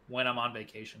school when I'm on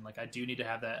vacation. Like, I do need to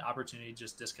have that opportunity to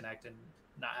just disconnect and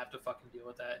not have to fucking deal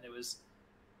with that.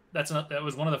 And that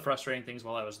was one of the frustrating things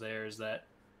while I was there, is that,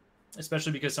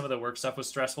 especially because some of the work stuff was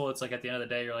stressful, it's like at the end of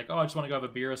the day, you're like, oh, I just want to go have a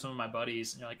beer with some of my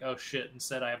buddies. And you're like, oh shit,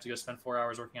 instead I have to go spend 4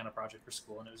 hours working on a project for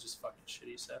school. And it was just fucking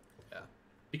shitty. So yeah,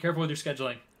 be careful with your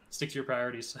scheduling. Stick to your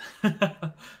priorities.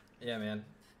 Yeah, man.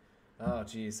 Oh,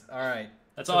 geez. All right.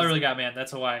 That's all I really got, man.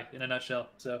 That's Hawaii in a nutshell.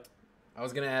 So I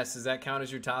was going to ask, does that count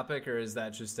as your topic, or is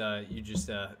that just you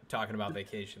talking about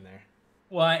vacation there?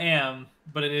 Well, I am,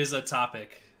 but it is a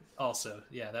topic also.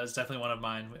 Yeah, that was definitely one of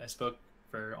mine. I spoke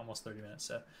for almost 30 minutes,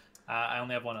 so I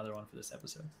only have one other one for this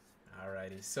episode.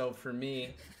 Alrighty. So for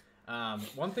me,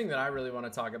 one thing that I really want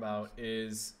to talk about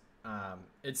is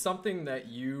it's something that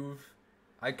you've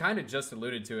I kind of just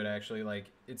alluded to it actually. Like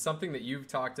it's something that you've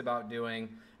talked about doing,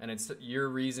 and it's your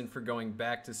reason for going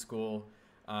back to school.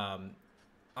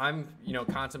 I'm,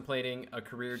 contemplating a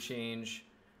career change,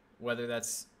 whether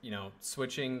that's,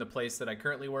 switching the place that I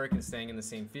currently work and staying in the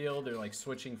same field, or like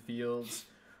switching fields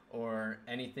or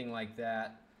anything like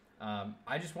that.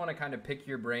 I just want to kind of pick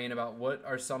your brain about what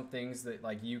are some things that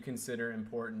like you consider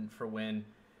important for when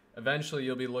eventually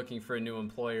you'll be looking for a new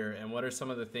employer, and what are some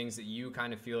of the things that you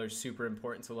kind of feel are super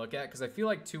important to look at? Because I feel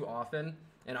like too often,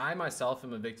 and I myself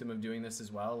am a victim of doing this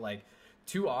as well, like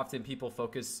too often people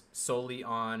focus solely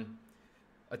on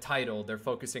a title, they're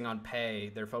focusing on pay,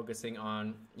 they're focusing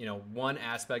on, one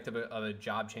aspect of a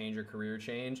job change or career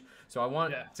change. So I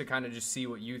want to kind of just see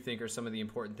what you think are some of the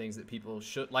important things that people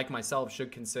should, like myself,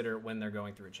 should consider when they're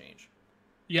going through a change.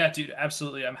 Yeah, dude,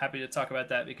 absolutely. I'm happy to talk about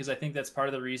that because I think that's part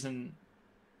of the reason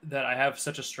that I have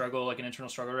such a struggle, like an internal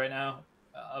struggle right now,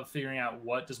 of figuring out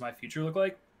what does my future look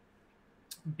like,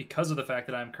 because of the fact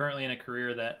that I'm currently in a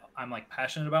career that I'm like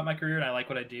passionate about my career and I like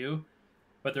what I do,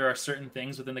 but there are certain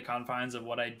things within the confines of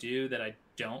what I do that I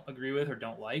don't agree with or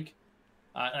don't like.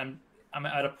 I'm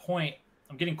at a point,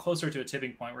 I'm getting closer to a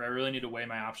tipping point where I really need to weigh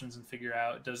my options and figure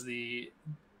out, does the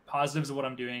positives of what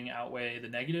I'm doing outweigh the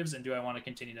negatives, and do I want to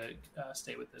continue to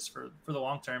stay with this for the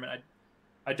long term? And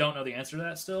I don't know the answer to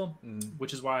that still,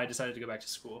 which is why I decided to go back to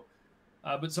school.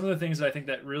 But some of the things that I think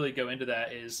that really go into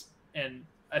that is, and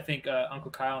I think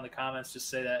Uncle Kyle in the comments just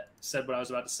said what I was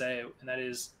about to say, and that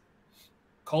is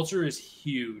culture is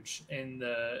huge in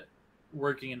the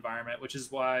working environment, which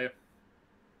is why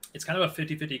it's kind of a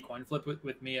 50-50 coin flip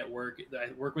with me at work.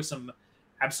 I work with some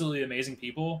absolutely amazing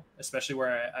people, especially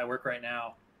where I work right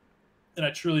now. And I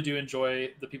truly do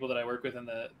enjoy the people that I work with and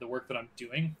the work that I'm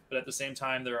doing. But at the same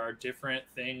time, there are different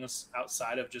things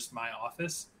outside of just my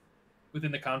office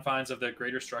within the confines of the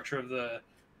greater structure of the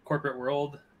corporate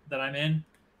world that I'm in.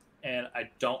 And I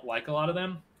don't like a lot of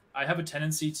them. I have a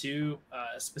tendency to,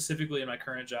 specifically in my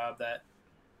current job, that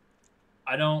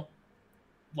I don't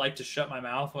like to shut my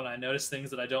mouth when I notice things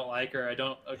that I don't like or I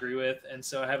don't agree with. And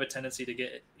so I have a tendency to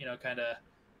get, kind of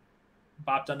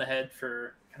bopped on the head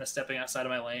for kind of stepping outside of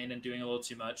my lane and doing a little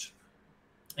too much.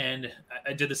 And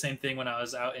I did the same thing when I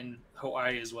was out in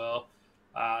Hawaii as well.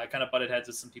 I kind of butted heads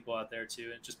with some people out there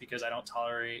too. And just because I don't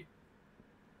tolerate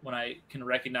when I can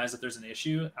recognize that there's an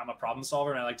issue, I'm a problem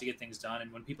solver and I like to get things done.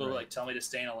 And when people like tell me to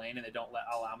stay in a lane and they don't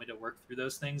allow me to work through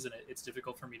those things, and it's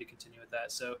difficult for me to continue with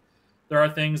that. So there are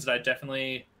things that I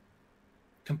definitely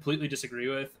completely disagree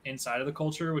with inside of the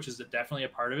culture, which is definitely a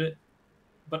part of it.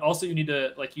 But also you need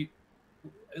to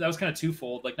that was kind of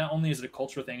twofold. Like not only is it a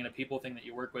cultural thing and a people thing that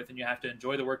you work with, and you have to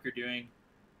enjoy the work you're doing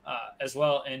as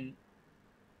well. And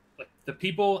like the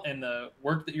people and the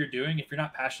work that you're doing, if you're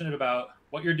not passionate about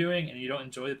what you're doing and you don't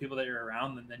enjoy the people that you're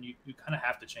around, then you kind of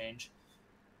have to change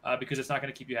because it's not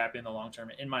going to keep you happy in the long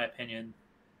term, in my opinion.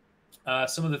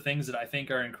 Some of the things that I think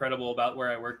are incredible about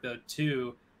where I work though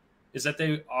too is that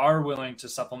they are willing to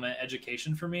supplement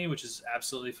education for me, which is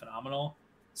absolutely phenomenal.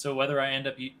 So whether I end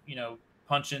up,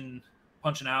 punching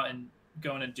out and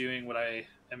going and doing what I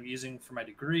am using for my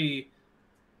degree,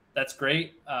 that's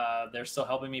great. They're still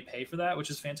helping me pay for that, which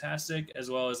is fantastic, as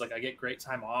well as like I get great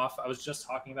time off. I was just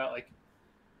talking about like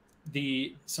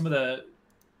some of the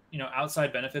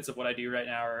outside benefits of what I do right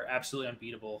now are absolutely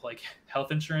unbeatable. Like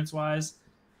health insurance wise,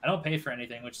 I don't pay for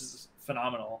anything, which is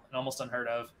phenomenal and almost unheard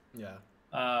of.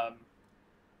 Yeah.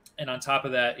 And on top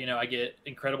of that, I get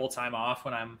incredible time off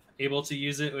when I'm able to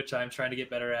use it, which I'm trying to get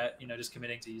better at, just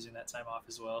committing to using that time off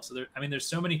as well. So there's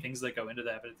so many things that go into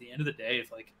that, but at the end of the day,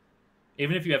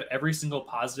 even if you have every single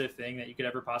positive thing that you could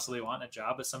ever possibly want in a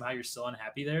job, but somehow you're still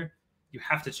unhappy there, you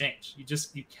have to change.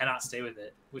 You cannot stay with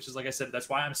it, which is, like I said, that's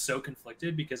why I'm so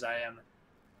conflicted, because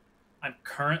I'm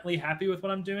currently happy with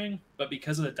what I'm doing, but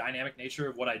because of the dynamic nature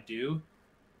of what I do,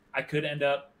 I could end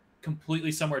up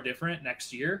completely somewhere different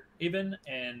next year even,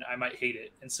 and I might hate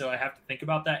it. And so I have to think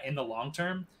about that in the long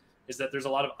term, is that there's a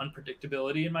lot of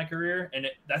unpredictability in my career. And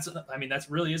that's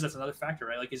another factor,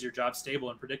 right? Like, is your job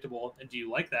stable and predictable? And do you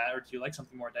like that? Or do you like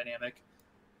something more dynamic?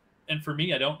 And for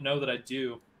me, I don't know that I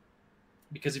do,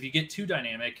 because if you get too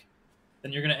dynamic,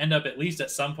 then you're going to end up at least at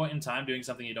some point in time doing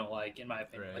something you don't like, in my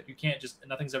opinion. Right. Like you can't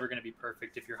nothing's ever going to be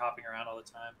perfect if you're hopping around all the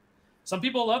time. Some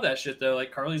people love that shit though.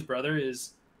 Like Carly's brother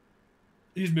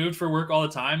he's moved for work all the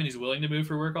time, and he's willing to move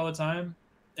for work all the time.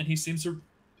 And he seems to,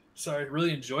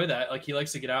 really enjoy that. Like he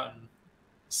likes to get out and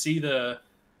see at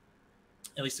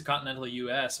least the continental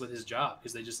US with his job,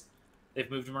 because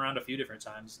they've moved him around a few different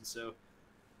times. And so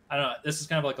I don't know, this is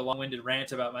kind of like a long-winded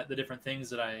rant about the different things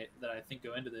that I think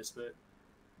go into this, but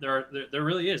there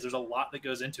really is. There's a lot that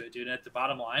goes into it, dude. And at the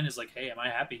bottom line is like, hey, am I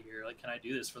happy here? Like, can I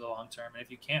do this for the long term? And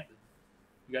if you can't, then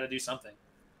you got to do something.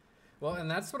 Well, and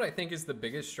that's what I think is the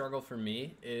biggest struggle for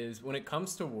me is when it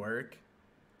comes to work.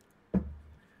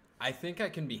 I think I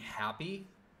can be happy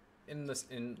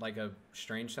in like a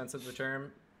strange sense of the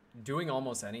term, doing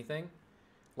almost anything.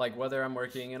 Like whether I'm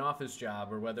working an office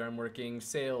job or whether I'm working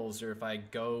sales or if I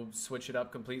go switch it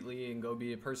up completely and go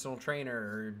be a personal trainer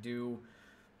or do,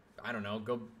 I don't know,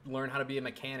 go learn how to be a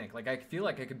mechanic. Like I feel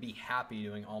like I could be happy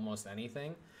doing almost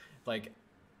anything. Like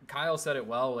Kyle said it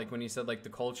well, like when he said like the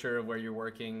culture of where you're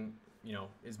working, you know,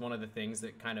 is one of the things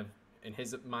that kind of in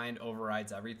his mind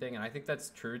overrides everything. And I think that's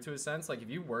true to a sense. Like if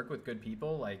you work with good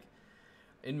people, like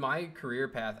in my career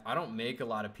path, I don't make a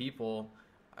lot of people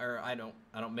or I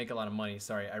don't make a lot of money.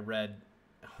 Sorry, I read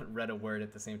a word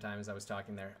at the same time as I was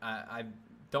talking there. I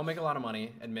don't make a lot of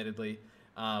money, admittedly,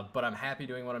 but I'm happy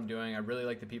doing what I'm doing. I really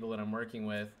like the people that I'm working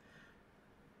with.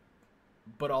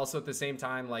 But also at the same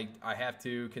time, like I have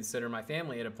to consider my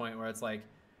family at a point where it's like,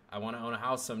 I want to own a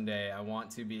house someday. I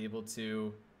want to be able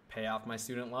to pay off my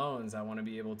student loans. I want to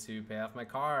be able to pay off my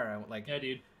car. Yeah,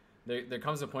 dude. There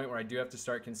comes a point where I do have to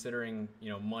start considering, you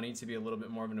know, money to be a little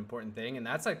bit more of an important thing. And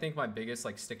that's, I think, my biggest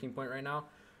like sticking point right now.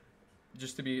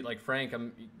 Just to be like frank,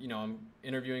 I'm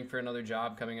interviewing for another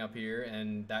job coming up here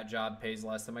and that job pays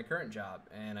less than my current job.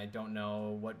 And I don't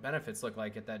know what benefits look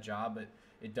like at that job, but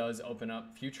it does open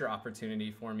up future opportunity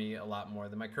for me a lot more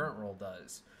than my current role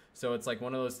does. So it's like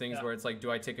one of those things where it's like,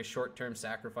 do I take a short-term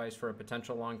sacrifice for a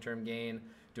potential long-term gain?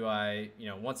 Do I,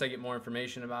 once I get more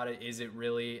information about it, is it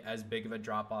really as big of a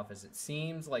drop-off as it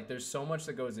seems? Like there's so much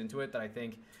that goes into it that I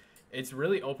think it's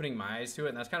really opening my eyes to it.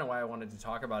 And that's kind of why I wanted to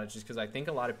talk about it, just because I think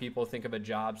a lot of people think of a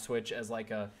job switch as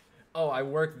like I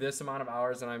work this amount of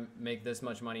hours and I make this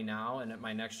much money now. And at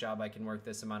my next job, I can work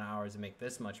this amount of hours and make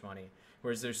this much money.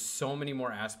 Whereas there's so many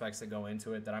more aspects that go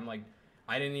into it that I'm like,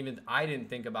 I didn't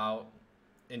think about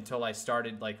until I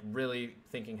started like really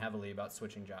thinking heavily about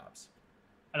switching jobs.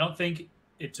 I don't think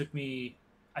it took me,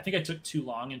 I think I took too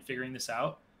long in figuring this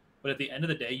out. But at the end of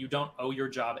the day, you don't owe your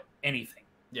job anything.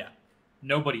 Yeah.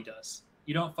 Nobody does.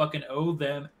 You don't fucking owe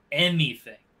them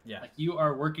anything. Yeah. Like you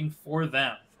are working for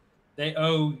them. They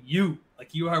owe you.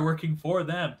 Like you are working for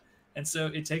them. And so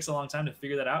it takes a long time to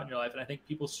figure that out in your life. And I think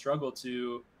people struggle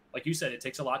to, like you said, it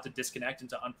takes a lot to disconnect and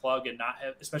to unplug and not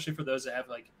have, especially for those that have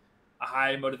like a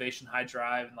high motivation, high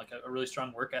drive, and like a really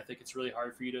strong work ethic. It's really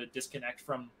hard for you to disconnect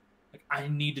from like, I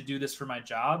need to do this for my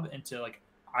job and to like,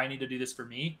 I need to do this for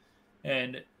me.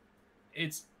 And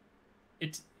it's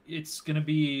going to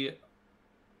be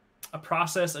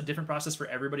a different process for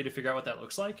everybody to figure out what that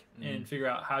looks like and figure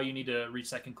out how you need to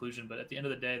reach that conclusion. But at the end of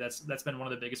the day, that's been one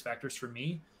of the biggest factors for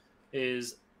me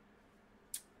is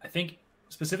I think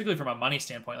specifically from a money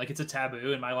standpoint, like it's a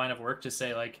taboo in my line of work to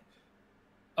say like,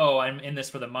 oh, I'm in this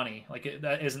for the money. Like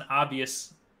that is an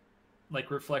obvious like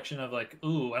reflection of like,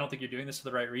 ooh, I don't think you're doing this for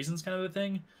the right reasons kind of a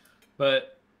thing.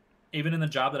 But even in the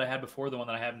job that I had before the one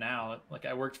that I have now, like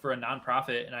I worked for a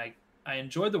nonprofit and I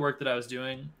enjoyed the work that I was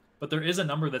doing, but there is a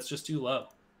number that's just too low.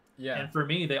 Yeah. And for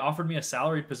me, they offered me a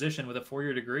salaried position with a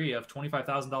 4-year degree of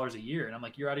 $25,000 a year. And I'm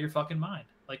like, you're out of your fucking mind.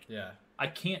 Like, yeah, I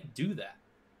can't do that.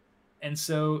 And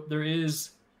so there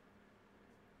is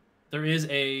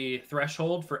a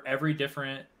threshold for every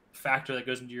different factor that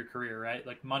goes into your career, right?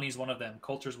 Like money's one of them,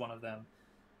 culture's one of them,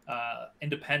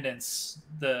 independence,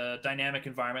 the dynamic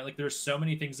environment. Like there's so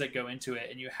many things that go into it,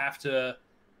 and you have to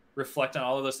reflect on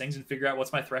all of those things and figure out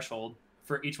what's my threshold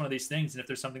for each one of these things. And if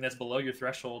there's something that's below your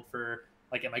threshold for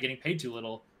like, am I getting paid too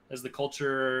little? Is the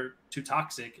culture too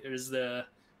toxic? Is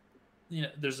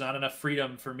there's not enough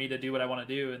freedom for me to do what I want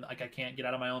to do, and like I can't get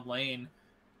out of my own lane.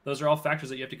 Those are all factors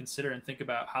that you have to consider and think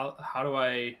about how do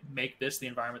I make this the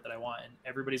environment that I want? And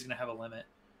everybody's going to have a limit.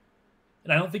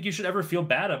 And I don't think you should ever feel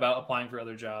bad about applying for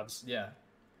other jobs. Yeah.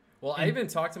 Well, I even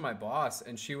talked to my boss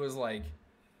and she was like,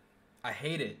 I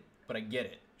hate it, but I get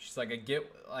it. She's like,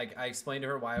 I explained to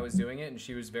her why I was doing it, and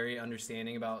she was very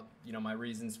understanding about, my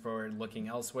reasons for looking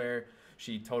elsewhere.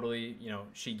 She totally,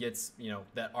 she gets,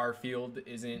 that our field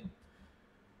isn't,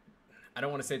 I don't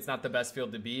want to say it's not the best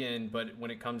field to be in, but when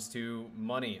it comes to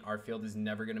money, our field is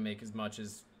never going to make as much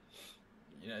as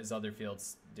other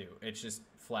fields do. It's just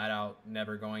flat out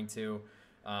never going to,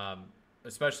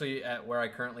 especially at where I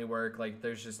currently work. Like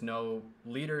there's just no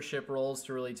leadership roles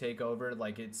to really take over.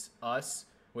 Like it's us,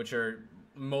 which are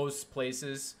most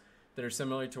places that are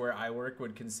similar to where I work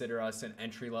would consider us an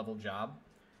entry-level job.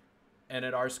 And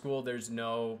at our school, there's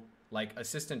no like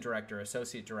assistant director,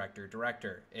 associate director,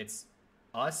 director. It's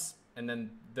us and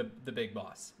then the big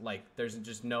boss. Like there's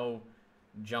just no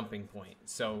jumping point.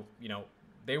 So,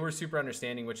 they were super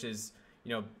understanding, which is,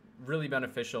 really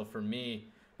beneficial for me.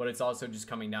 But it's also just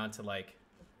coming down to like,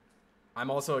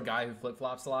 I'm also a guy who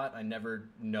flip-flops a lot. I never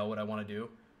know what I want to do.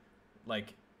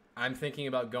 Like, I'm thinking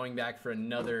about going back for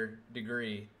another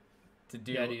degree to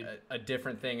do a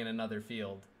different thing in another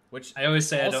field. Which I always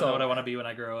say, also, I don't know what I want to be when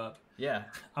I grow up. Yeah.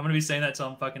 I'm going to be saying that till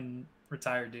I'm fucking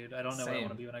retired, dude. I don't know what I want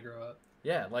to be when I grow up.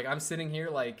 Yeah, like I'm sitting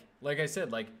here like I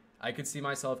said, like I could see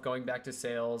myself going back to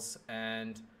sales,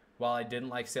 and while I didn't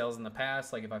like sales in the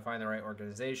past, like if I find the right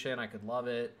organization, I could love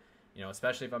it,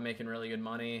 especially if I'm making really good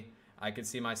money. I could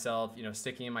see myself,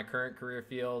 sticking in my current career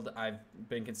field. I've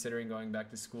been considering going back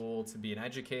to school to be an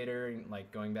educator, and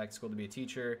like going back to school to be a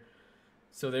teacher.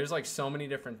 So there's like so many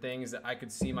different things that I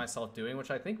could see myself doing,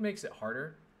 which I think makes it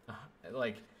harder.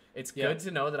 Like it's good to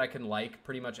know that I can like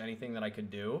pretty much anything that I could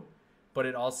do, but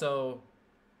it also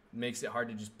makes it hard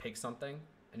to just pick something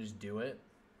and just do it.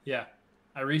 Yeah.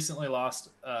 I recently lost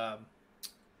a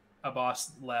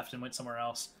boss left and went somewhere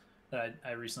else. That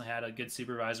I recently had a good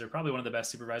supervisor, probably one of the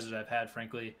best supervisors I've had,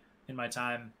 frankly, in my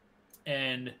time.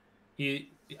 And I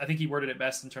think he worded it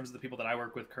best in terms of the people that I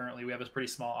work with currently. We have a pretty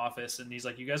small office, and he's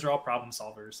like, you guys are all problem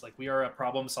solvers. Like, we are a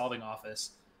problem solving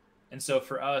office. And so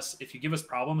for us, if you give us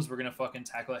problems, we're going to fucking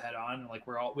tackle it head on. Like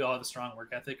we all have a strong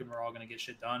work ethic, and we're all going to get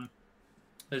shit done.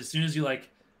 But as soon as you like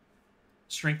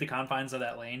shrink the confines of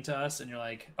that lane to us, and you're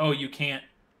like, oh, you can't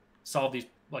solve these,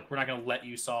 like we're not going to let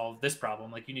you solve this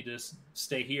problem, like you need to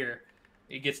stay here,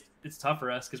 it's tough for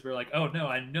us because we're like, oh no,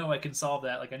 I know I can solve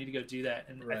that, like I need to go do that.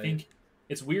 And right. I think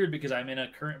it's weird because I'm in a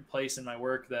current place in my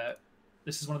work that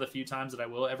this is one of the few times that I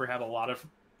will ever have a lot of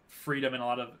freedom and a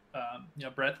lot of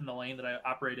breadth in the lane that I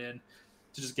operate in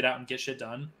to just get out and get shit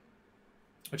done,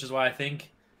 which is why I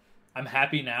think I'm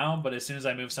happy now, but as soon as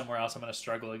I move somewhere else, I'm going to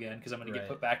struggle again because I'm going to get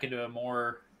put back into a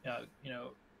more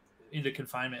into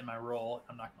confinement in my role.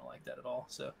 I'm not going to like that at all.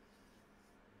 So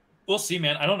we'll see,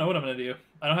 man. I don't know what I'm going to do.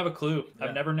 I don't have a clue. Yeah.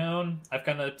 I've never known. I've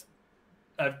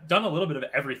done a little bit of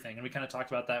everything, and we kind of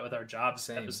talked about that with our jobs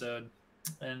episode.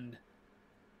 And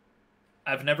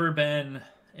I've never been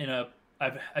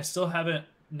I still haven't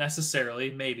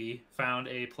necessarily maybe found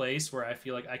a place where I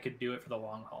feel like I could do it for the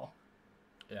long haul.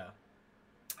 Yeah.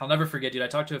 I'll never forget, dude. I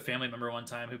talked to a family member one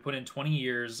time who put in 20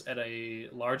 years at a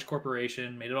large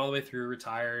corporation, made it all the way through,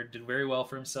 retired, did very well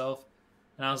for himself.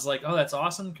 And I was like, oh, that's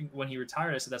awesome. When he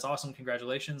retired, I said, that's awesome.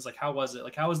 Congratulations. Like, how was it?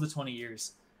 Like, how was the 20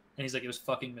 years? And he's like, it was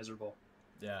fucking miserable.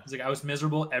 Yeah. He's like, I was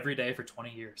miserable every day for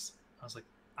 20 years. I was like,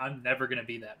 I'm never going to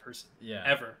be that person. Yeah.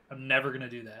 Ever. I'm never going to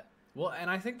do that. Well, and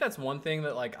I think that's one thing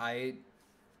that, like, I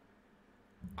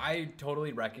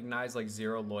totally recognize, like,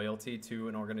 zero loyalty to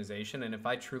an organization. And if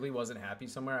I truly wasn't happy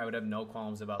somewhere, I would have no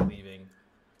qualms about leaving.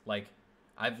 Like,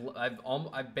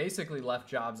 I've basically left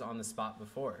jobs on the spot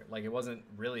before. Like, it wasn't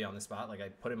really on the spot. Like, I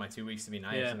put in my 2 weeks to be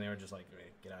nice, and they were just like, hey,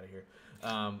 get out of here.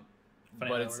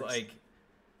 But it's like,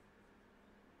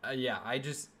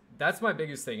 that's my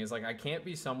biggest thing is, like, I can't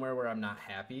be somewhere where I'm not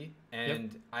happy.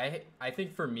 And I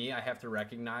think for me, I have to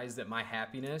recognize that my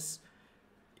happiness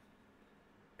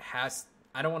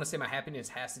I don't want to say my happiness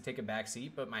has to take a back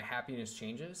seat, but my happiness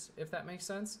changes, if that makes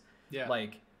sense. Yeah.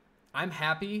 Like, I'm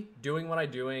happy doing what I'm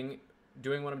doing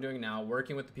now,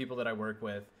 working with the people that I work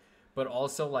with, but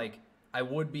also, like, I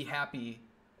would be happy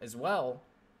as well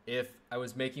if I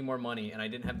was making more money and I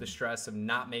didn't have the stress of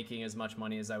not making as much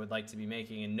money as I would like to be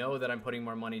making, and know that I'm putting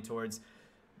more money towards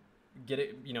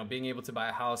being able to buy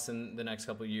a house in the next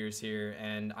couple of years here.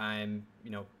 And I'm,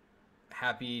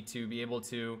 happy to be able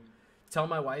to tell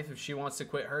my wife if she wants to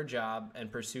quit her job and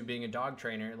pursue being a dog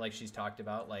trainer, like she's talked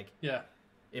about. Like, yeah,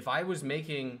 if I was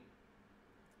making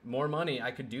more money, I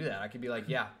could do that. I could be like,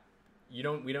 yeah, we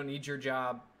don't need your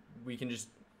job. We can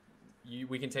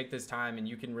we can take this time and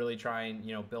you can really try and,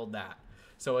 build that.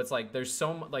 So it's like, there's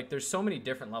so many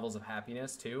different levels of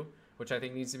happiness too, which I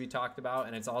think needs to be talked about.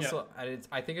 And it's also,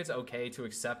 I think it's okay to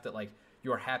accept that, like,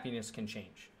 your happiness can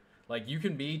change. Like, you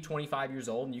can be 25 years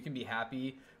old and you can be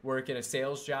happy working a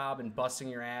sales job and busting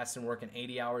your ass and working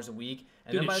 80 hours a week.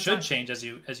 And dude, it should change as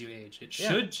you age. It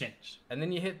should change. And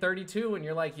then you hit 32 and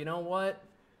you're like, you know what?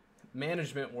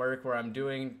 Management work where I'm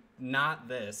doing not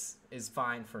this is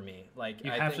fine for me. Like,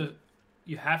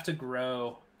 you have to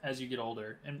grow as you get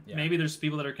older. And maybe there's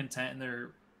people that are content in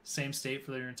their same state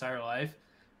for their entire life.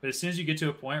 But as soon as you get to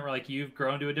a point where, like, you've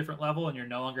grown to a different level and you're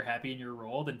no longer happy in your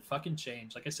role, then fucking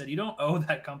change. Like I said, you don't owe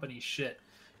that company shit.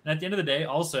 And at the end of the day,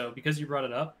 also, because you brought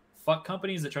it up, fuck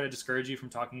companies that try to discourage you from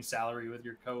talking salary with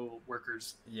your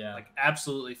co-workers. Yeah. Like,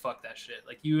 absolutely fuck that shit.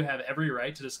 Like, you have every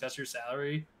right to discuss your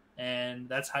salary, and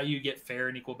that's how you get fair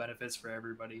and equal benefits for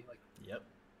everybody. Like, yep.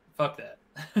 Fuck that.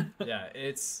 Yeah,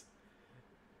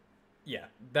 Yeah,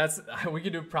 that's we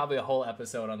could do probably a whole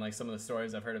episode on like some of the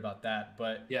stories I've heard about that.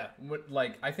 But Yeah.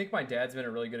 like I think my dad's been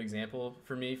a really good example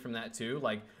for me from that too.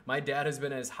 Like my dad has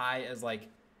been as high as like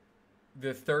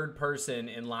the third person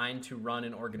in line to run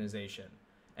an organization,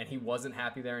 and he wasn't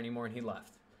happy there anymore, and he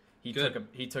left. Good.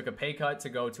 He took a pay cut to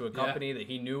go to a company that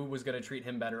he knew was going to treat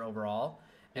him better overall,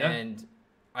 and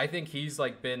I think he's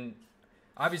like been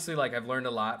obviously like I've learned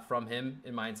a lot from him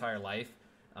in my entire life.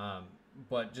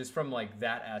 But just from like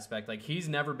that aspect, like he's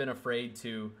never been afraid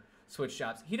to switch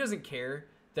jobs. He doesn't care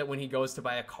that when he goes to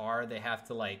buy a car, they have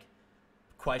to like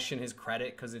question his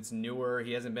credit because it's newer.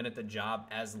 He hasn't been at the job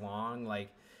as long. Like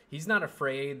he's not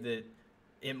afraid that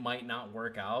it might not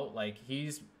work out. Like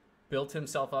he's built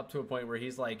himself up to a point where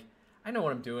he's like, I know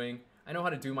what I'm doing. I know how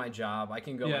to do my job. I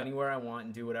can go anywhere I want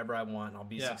and do whatever I want, and I'll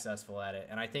be successful at it.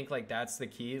 And I think like that's the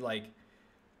key. Like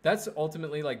that's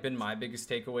ultimately like been my biggest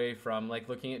takeaway from like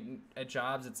looking at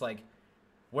jobs. It's like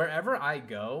wherever I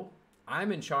go,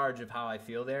 I'm in charge of how I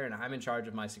feel there, and I'm in charge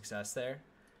of my success there.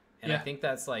 And I think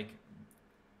that's like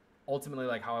ultimately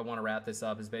like how I want to wrap this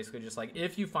up is basically just like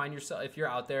if you find yourself, if you're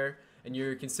out there and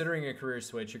you're considering a career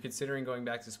switch, you're considering going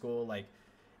back to school, like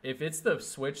if it's the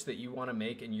switch that you want to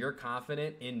make and you're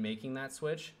confident in making that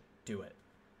switch, do it.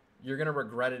 You're going to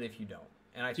regret it if you don't.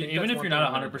 And I think even if you're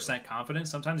not 100% confident,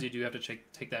 sometimes you do have to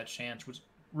take that chance, which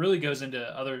really goes into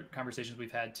other conversations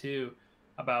we've had too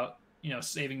about, you know,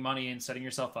 saving money and setting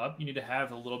yourself up. You need to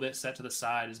have a little bit set to the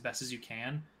side as best as you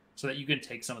can so that you can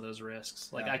take some of those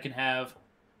risks. Like I can have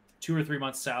 2 or 3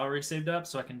 months salary saved up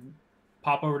so I can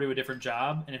pop over to a different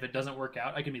job. And if it doesn't work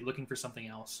out, I can be looking for something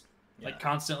else, like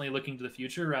constantly looking to the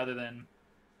future rather than,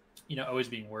 you know, always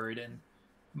being worried. And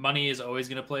money is always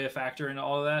going to play a factor in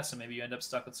all of that. So maybe you end up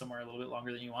stuck with somewhere a little bit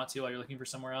longer than you want to while you're looking for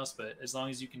somewhere else. But as long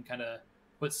as you can kind of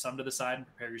put some to the side and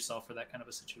prepare yourself for that kind of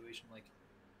a situation, like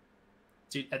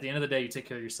dude, at the end of the day, you take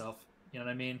care of yourself. You know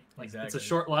what I mean? Like It's a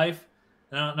short life.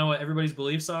 And I don't know what everybody's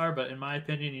beliefs are, but in my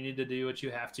opinion, you need to do what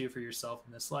you have to for yourself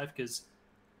in this life. Cause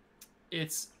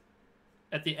it's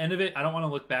at the end of it, I don't want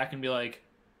to look back and be like,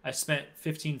 I spent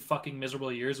 15 fucking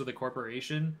miserable years with a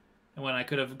corporation and when I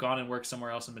could have gone and worked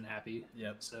somewhere else and been happy.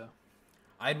 Yep. So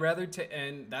I'd rather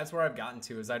and that's where I've gotten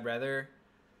to is I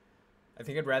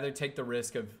think I'd rather take the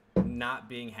risk of not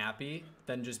being happy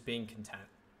than just being content.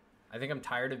 I think I'm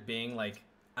tired of being like,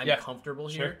 I'm comfortable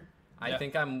here. I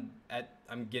think I'm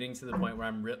getting to the point where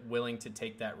I'm willing to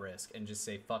take that risk and just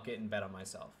say, fuck it and bet on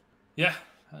myself. Yeah.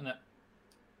 And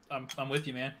I'm with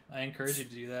you, man. I encourage you to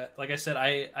do that. Like I said,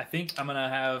 I think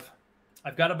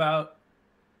I've got about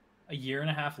a year and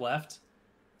a half left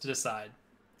to decide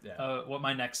what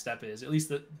my next step is, at least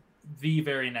the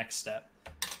very next step.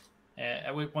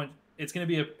 At which point it's going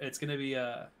to be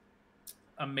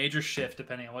a major shift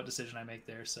depending on what decision I make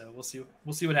there. So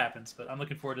we'll see what happens, but I'm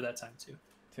looking forward to that time too.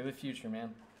 To the future,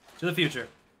 man. To the future.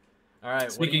 All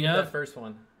right. Speaking of the first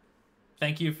one,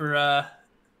 thank you for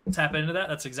tapping into that.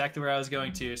 That's exactly where I was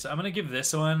going to. So I'm going to give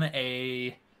this one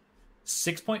a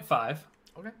 6.5.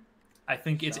 Okay. I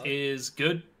think it is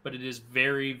good, but it is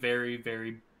very, very,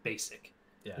 very basic.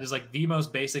 Yeah. It is like the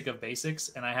most basic of basics,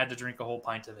 and I had to drink a whole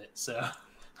pint of it. So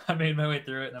I made my way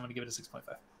through it, and I'm going to give it a 6.5.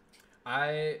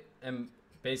 I am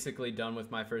basically done with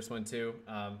my first one, too.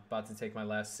 About to take my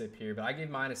last sip here, but I gave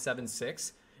mine a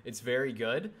 7.6. It's very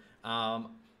good. I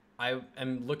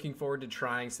am looking forward to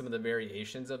trying some of the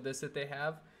variations of this that they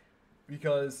have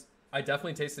because I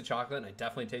definitely taste the chocolate and I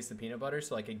definitely taste the peanut butter,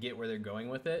 so I could get where they're going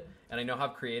with it. And I know how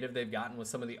creative they've gotten with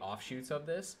some of the offshoots of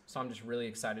this, so I'm just really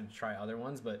excited to try other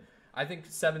ones. But I think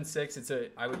 7.6.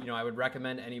 I would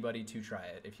recommend anybody to try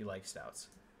it if you like stouts.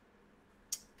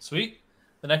 Sweet.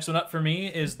 The next one up for me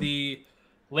is the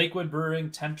Lakewood Brewing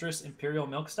Temptress Imperial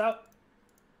Milk Stout.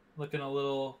 Looking a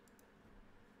little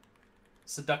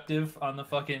seductive on the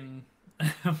fucking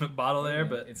bottle there,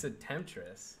 but it's a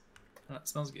Temptress. That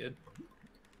smells good.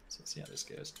 So let's see how this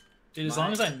goes. Dude, as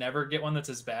long as I never get one that's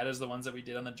as bad as the ones that we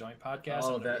did on the joint podcast,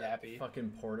 I'm gonna be happy.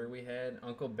 Fucking porter we had,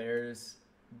 Uncle Bear's.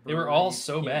 They were all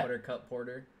so bad. Butter cup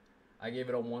porter. I gave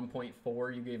it a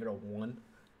 1.4. You gave it a 1.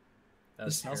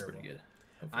 This smells pretty good.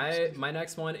 My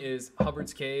next one is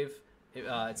Hubbard's Cave.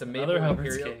 It's a maple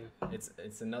imperial.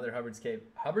 It's another Hubbard's Cave.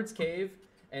 Hubbard's Cave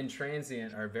and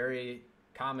Transient are very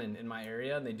common in my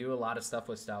area, and they do a lot of stuff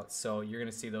with stouts. So you're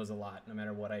gonna see those a lot, no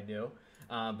matter what I do.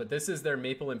 But this is their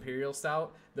maple imperial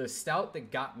stout. The stout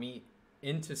that got me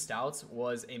into stouts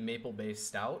was a maple-based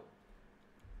stout.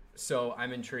 So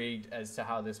I'm intrigued as to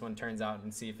how this one turns out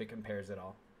and see if it compares at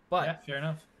all. But yeah, fair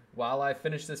enough. While I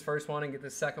finish this first one and get the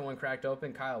second one cracked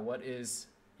open, Kyle, what is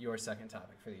your second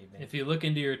topic for the evening? If you look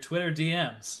into your Twitter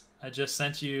DMs, I just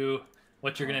sent you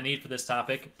what you're going to need for this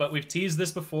topic. But we've teased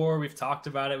this before. We've talked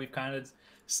about it. We've kind of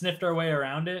sniffed our way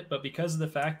around it. But because of the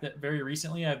fact that very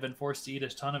recently I've been forced to eat a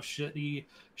ton of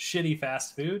shitty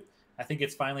fast food, I think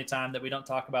it's finally time that we don't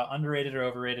talk about underrated or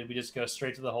overrated. We just go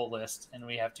straight to the whole list, and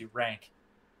we have to rank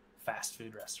fast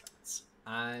food restaurants.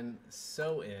 I'm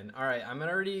so in. All right, I'm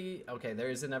already... Okay, there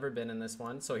is a never been in this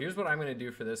one. So here's what I'm going to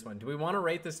do for this one. Do we want to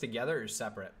rate this together or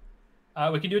separate?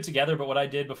 We can do it together, but what I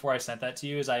did before I sent that to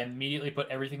you is I immediately put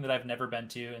everything that I've never been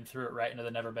to and threw it right into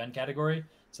the never been category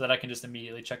so that I can just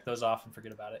immediately check those off and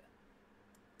forget about it.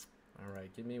 All right,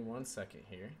 give me 1 second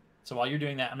here. So while you're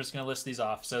doing that, I'm just going to list these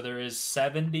off. So there is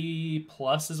 70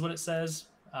 plus is what it says,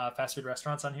 fast food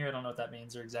restaurants on here. I don't know what that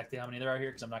means or exactly how many there are here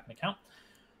because I'm not going to count.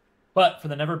 But for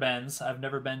the never beens, I've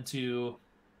never been to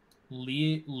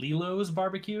Lilo's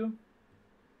Barbecue,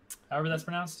 however that's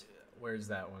pronounced. Where's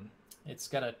that one? It's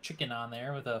got a chicken on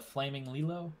there with a flaming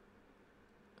Lilo.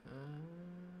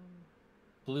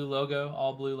 Blue logo,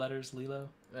 all blue letters, Lilo.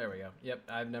 There we go. Yep,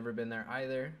 I've never been there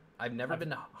either. I've never been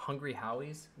to Hungry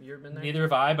Howie's. Have you ever been there? Neither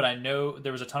have I, but I know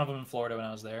there was a ton of them in Florida when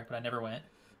I was there, but I never went.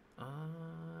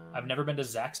 I've never been to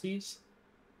Zaxby's.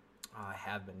 Oh, I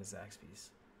have been to Zaxby's.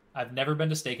 I've never been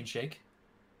to Steak and Shake.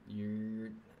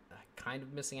 You're kind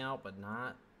of missing out, but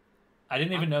not. I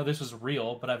didn't even know this was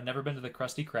real, but I've never been to the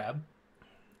Krusty Krab.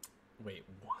 Wait,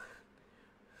 what?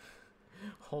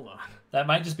 Hold on. That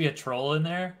might just be a troll in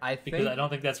there because I don't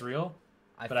think that's real.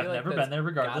 But I've like never been there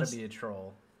regardless. Gotta be a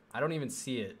troll. I don't even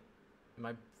see it.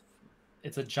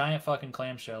 It's a giant fucking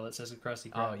clamshell that says a Krusty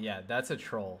Krab. Oh, yeah, that's a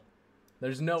troll.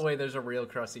 There's no way there's a real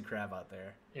Krusty Krab out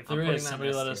there. If there is,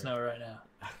 somebody let us know right now.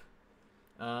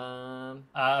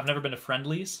 I've never been to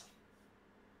Friendly's.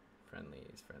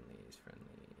 Friendly's.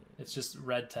 It's just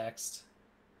red text.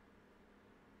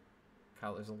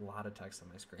 Kyle, there's a lot of text on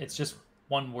my screen. It's just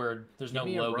one word. There's no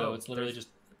logo. It's literally just...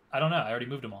 I don't know. I already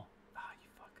moved them all. Ah, you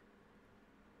fuck.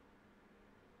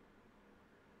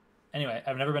 Anyway,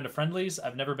 I've never been to Friendly's.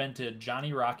 I've never been to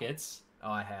Johnny Rockets.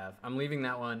 Oh, I have. I'm leaving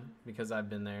that one because I've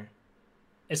been there.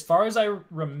 As far as I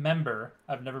remember,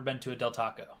 I've never been to a Del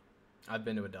Taco. I've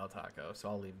been to a Del Taco, so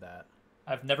I'll leave that.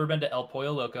 I've never been to El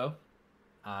Pollo Loco.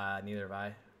 Neither have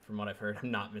I. From what I've heard,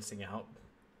 I'm not missing out.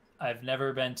 I've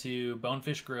never been to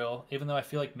Bonefish Grill, even though I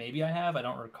feel like maybe I have. I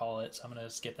don't recall it, so I'm going to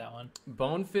skip that one.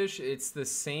 Bonefish, it's the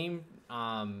same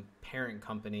parent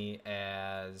company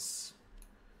as...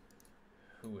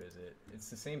 Who is it? It's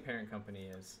the same parent company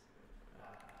as...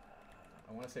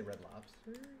 I want to say Red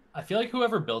Lobster? I feel like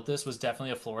whoever built this was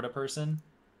definitely a Florida person,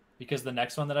 because the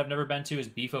next one that I've never been to is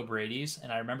Beef O'Brady's,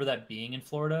 and I remember that being in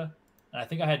Florida, and I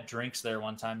think I had drinks there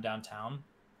one time downtown,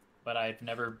 but I've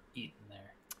never eaten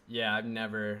there. Yeah, I've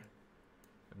never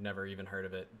even heard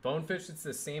of it. Bonefish, it's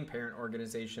the same parent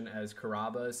organization as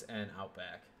Carrabba's and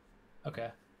Outback. Okay.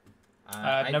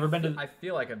 I've never been to... I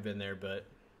feel like I've been there, but...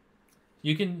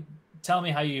 You can tell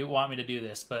me how you want me to do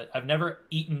this, but I've never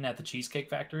eaten at the Cheesecake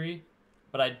Factory,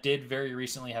 but I did very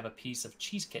recently have a piece of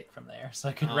cheesecake from there, so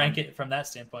I could rank it from that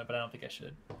standpoint, but I don't think I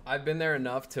should. I've been there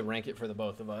enough to rank it for the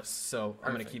both of us, so Perfect.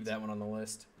 I'm going to keep that one on the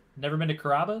list. Never been to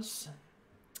Carrabba's?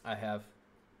 I have.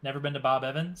 Never been to Bob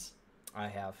Evans? I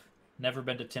have. Never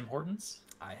been to Tim Hortons?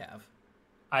 I have.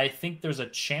 I think there's a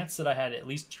chance that I had at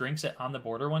least drinks at On the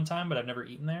Border one time, but I've never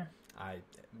eaten there.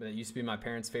 But it used to be my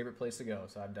parents' favorite place to go,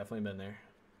 so I've definitely been there.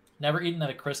 Never eaten at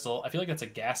a Crystal. I feel like that's a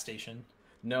gas station.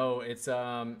 No, it's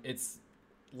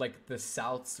like the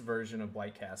South's version of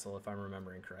White Castle, if I'm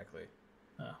remembering correctly.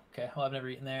 Oh, okay. Well, I've never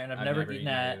eaten there, and I've never eaten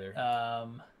at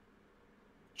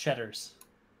Cheddar's.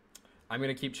 I'm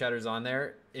gonna keep Cheddar's on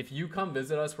there. If you come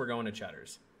visit us, we're going to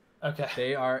Cheddar's.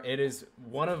 Okay. It is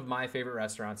one of my favorite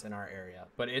restaurants in our area,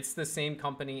 but it's the same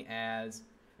company as...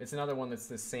 It's another one that's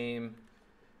the same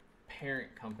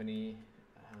parent company.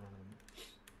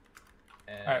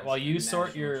 All right. While you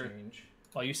sort your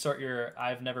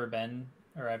I've never been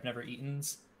or I've never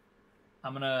eaten's,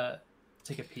 I'm gonna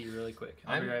take a pee really quick.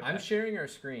 I'm sharing our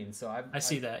screen, so I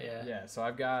see that. Yeah. Yeah. So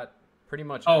I've got pretty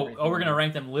much. We're gonna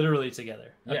rank them literally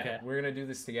together. Yeah, okay. We're gonna do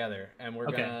this together, and we're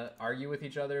gonna argue with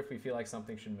each other if we feel like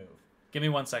something should move. Give me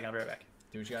 1 second. I'll be right back.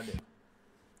 Do what you gotta do.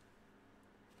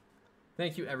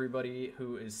 Thank you, everybody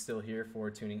who is still here for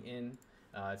tuning in.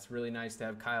 It's really nice to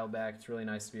have Kyle back. It's really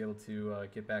nice to be able to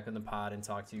get back on the pod and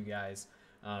talk to you guys.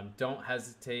 Don't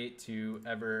hesitate to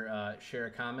ever share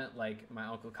a comment like my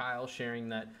Uncle Kyle sharing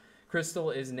that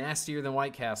Crystal is nastier than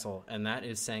White Castle, and that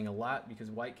is saying a lot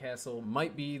because White Castle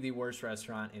might be the worst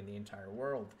restaurant in the entire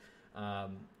world.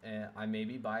 And I may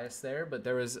be biased there, but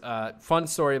there was a fun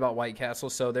story about White Castle.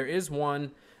 So there is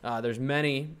one. There's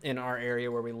many in our area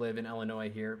where we live in Illinois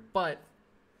here, but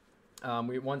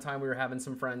one time we were having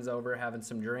some friends over, having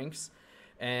some drinks,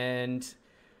 And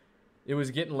it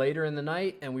was getting later in the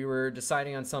night, and we were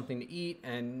deciding on something to eat,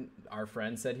 and our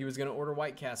friend said he was going to order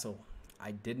White Castle.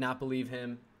 I did not believe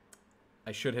him.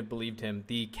 I should have believed him.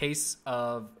 The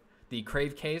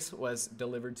Crave case was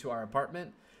delivered to our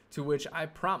apartment, to which I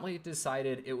promptly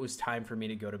decided it was time for me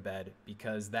to go to bed,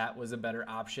 because that was a better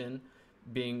option,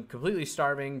 being completely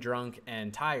starving, drunk,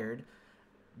 and tired,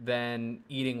 than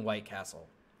eating White Castle.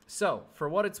 So, for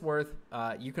what it's worth,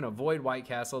 you can avoid White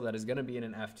Castle. That is going to be in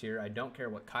an F tier. I don't care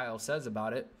what Kyle says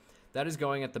about it. That is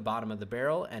going at the bottom of the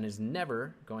barrel and is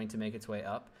never going to make its way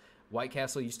up. White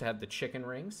Castle used to have the chicken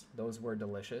rings. Those were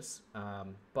delicious.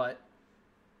 But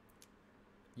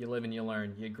you live and you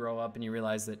learn. You grow up and you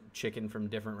realize that chicken from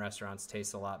different restaurants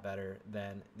tastes a lot better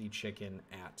than the chicken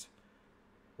at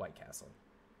White Castle.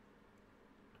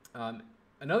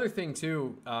 Another thing,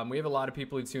 too, we have a lot of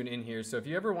people who tune in here. So if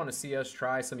you ever want to see us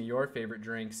try some of your favorite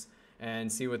drinks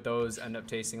and see what those end up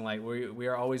tasting like, we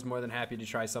are always more than happy to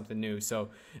try something new. So,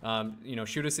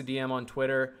 shoot us a DM on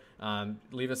Twitter,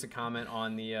 leave us a comment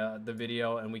on the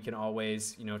video, and we can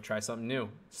always, try something new.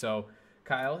 So,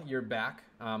 Kyle, you're back.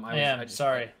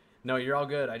 Sorry. No, you're all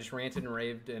good. I just ranted and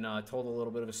raved and told a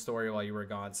little bit of a story while you were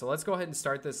gone. So let's go ahead and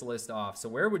start this list off. So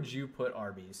where would you put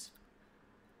Arby's?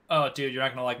 Oh, dude, you're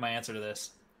not going to like my answer to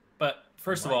this. But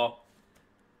first of all,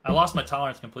 I lost my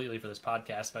tolerance completely for this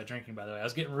podcast by drinking, by the way. I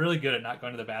was getting really good at not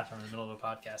going to the bathroom in the middle of a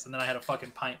podcast, and then I had a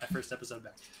fucking pint my first episode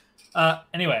back.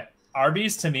 Anyway,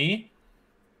 Arby's to me,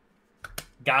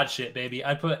 God shit, baby.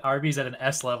 I put Arby's at an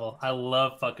S level. I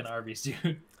love fucking Arby's,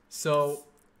 dude. So,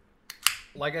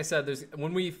 like I said,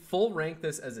 when we full rank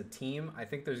this as a team, I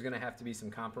think there's going to have to be some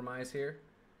compromise here.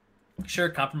 Sure,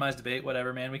 compromise, debate,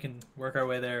 whatever, man. We can work our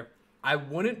way there. I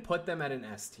wouldn't put them at an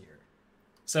S tier.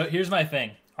 So here's my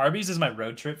thing. Arby's is my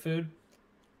road trip food.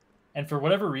 And for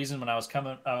whatever reason, when I was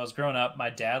growing up,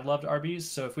 my dad loved Arby's.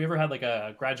 So if we ever had like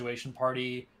a graduation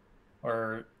party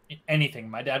or anything,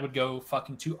 my dad would go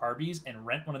fucking to Arby's and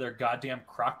rent one of their goddamn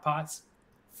crock pots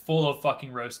full of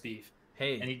fucking roast beef.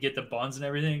 Hey. And he'd get the buns and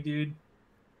everything, dude.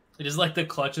 It is like the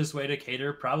clutchest way to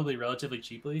cater, probably relatively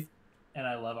cheaply. And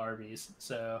I love Arby's.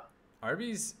 So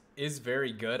Arby's is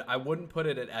very good. I wouldn't put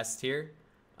it at S tier.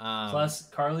 Plus,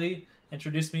 Carly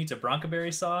introduced me to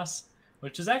Broncoberry sauce,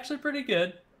 which is actually pretty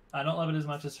good. I don't love it as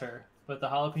much as her, but the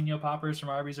jalapeno poppers from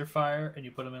Arby's are fire, and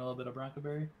you put them in a little bit of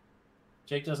Broncoberry.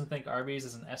 Jake doesn't think Arby's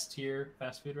is an S tier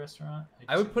fast food restaurant.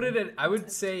 I would put it at. I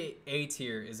would say A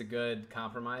tier is a good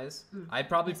compromise. I'd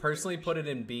probably personally put it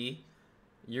in B.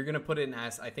 You're gonna put it in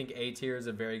S. I think A tier is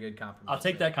a very good compromise. I'll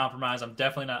take that compromise. I'm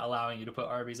definitely not allowing you to put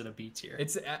Arby's at a B tier.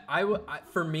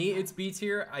 For me, it's B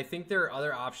tier. I think there are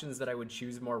other options that I would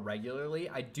choose more regularly.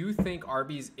 I do think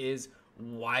Arby's is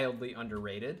wildly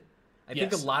underrated. I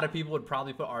think a lot of people would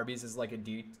probably put Arby's as like a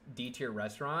D tier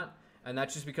restaurant, and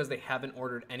that's just because they haven't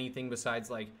ordered anything besides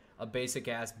like a basic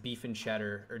ass beef and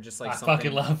cheddar or just like something. I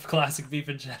fucking love classic beef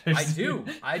and cheddar. I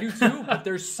do too, but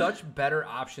there's such better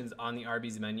options on the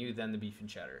Arby's menu than the beef and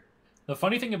cheddar. The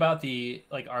funny thing about the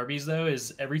like Arby's though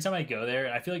is every time I go there,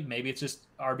 and I feel like maybe it's just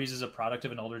Arby's is a product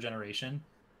of an older generation,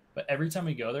 but every time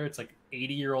we go there, it's like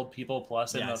 80-year-old people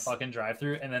plus in the fucking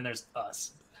drive-thru, and then there's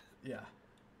us. Yeah.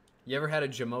 You ever had a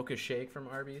Jamocha shake from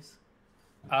Arby's?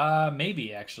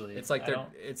 Maybe actually. It's like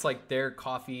their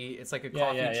coffee. It's like a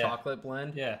coffee chocolate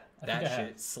blend. Yeah, that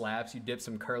shit slaps. You dip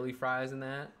some curly fries in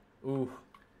that. Ooh.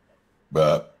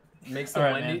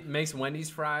 Makes Wendy's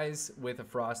fries with a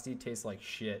Frosty taste like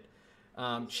shit.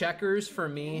 Checkers for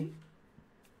me.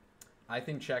 I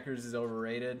think Checkers is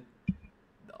overrated.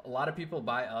 A lot of people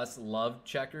by us love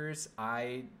Checkers.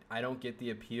 I don't get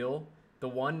the appeal. The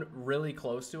one really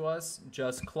close to us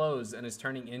just closed and is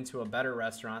turning into a better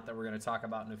restaurant that we're going to talk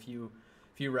about in a few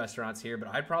restaurants here. But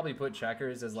I'd probably put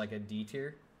Checkers as like a D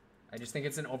tier. I just think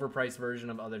it's an overpriced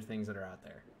version of other things that are out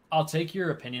there. I'll take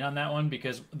your opinion on that one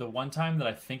because the one time that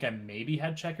I think I maybe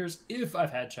had Checkers, if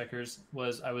I've had Checkers,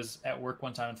 was I was at work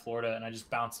one time in Florida and I just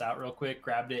bounced out real quick,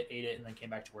 grabbed it, ate it, and then came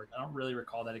back to work. I don't really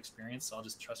recall that experience, so I'll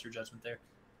just trust your judgment there.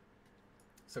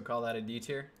 So call that a D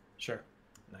tier? Sure.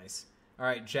 Nice. All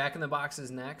right, Jack in the Box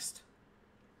is next.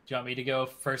 Do you want me to go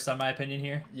first on my opinion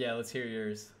here? Yeah, let's hear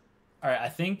yours. All right, I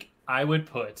think I would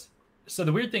put... So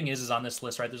the weird thing is on this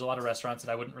list, right, there's a lot of restaurants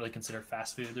that I wouldn't really consider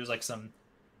fast food. There's like some...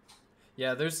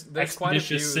 Yeah, there's quite a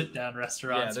few sit-down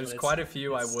restaurants. Yeah, there's quite a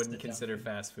few I wouldn't consider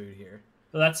fast food here.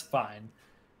 So that's fine.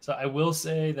 So I will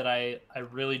say that I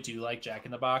really do like Jack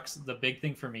in the Box. The big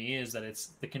thing for me is that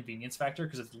it's the convenience factor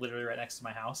because it's literally right next to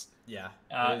my house. Yeah,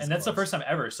 and that's the first time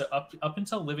ever. So up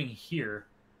until living here,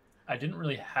 I didn't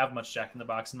really have much Jack in the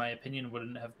Box. In my opinion,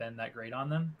 wouldn't have been that great on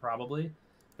them, probably.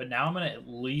 But now I'm going to at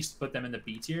least put them in the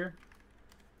B tier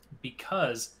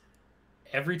because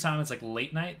every time it's like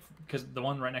late night, because the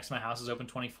one right next to my house is open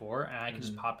 24, and I can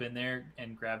just pop in there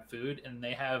and grab food, and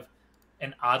they have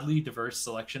an oddly diverse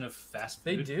selection of fast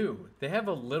food. They do. They have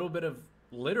a little bit of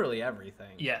literally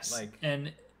everything. Yes, like,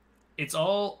 and it's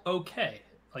all okay.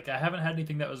 Like, I haven't had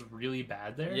anything that was really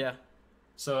bad there. Yeah.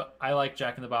 So I like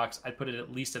Jack in the Box. I'd put it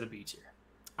at least at a B tier.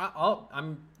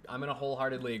 I'm gonna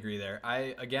wholeheartedly agree there.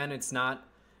 It's not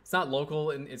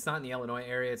local, and it's not in the Illinois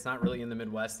area. It's not really in the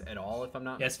Midwest at all, if I'm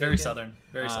not. Yeah, it's mistaken. very southern.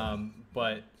 Very southern.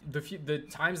 But the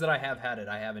times that I have had it,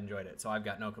 I have enjoyed it. So I've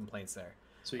got no complaints there.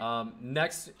 Sweet.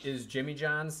 Next is Jimmy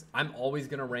John's. I'm always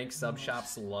gonna rank sub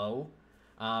shops low.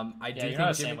 You're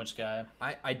not a sandwich guy.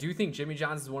 I do think Jimmy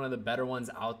John's is one of the better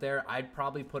ones out there. I'd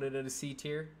probably put it at a C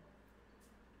tier.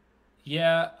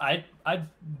 Yeah, I'd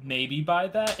maybe buy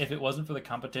that if it wasn't for the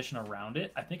competition around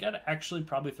it. I think I'd actually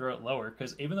probably throw it lower,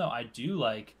 because even though I do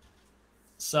like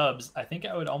subs, I think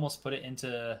I would almost put it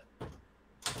into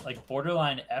like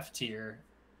borderline F tier,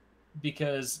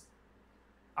 because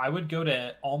I would go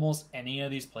to almost any of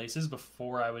these places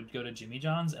before I would go to Jimmy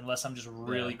John's, unless I'm just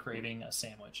really craving a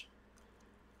sandwich.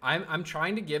 I'm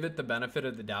trying to give it the benefit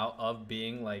of the doubt of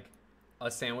being like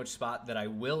a sandwich spot that I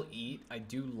will eat. I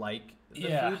do like the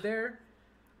food there.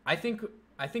 I think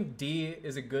D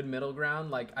is a good middle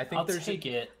ground. Like, I think I'll take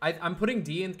it. I'm putting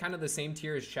D in kind of the same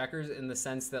tier as Checkers, in the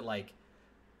sense that, like,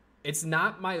 it's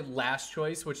not my last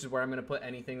choice, which is where I'm going to put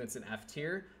anything that's an F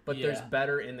tier, but there's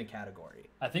better in the category.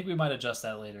 I think we might adjust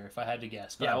that later if I had to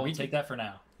guess, but I will take that for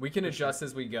now. We can adjust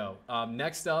as we go.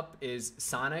 Next up is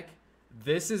Sonic.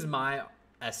 This is my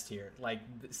S tier. Like,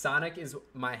 Sonic is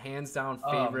my hands down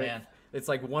favorite. Oh, man. It's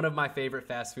like one of my favorite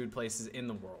fast food places in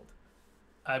the world.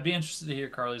 I'd be interested to hear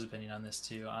Carly's opinion on this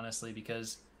too, honestly,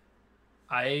 because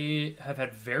I have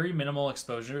had very minimal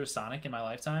exposure to Sonic in my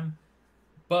lifetime.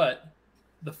 But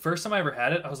the first time I ever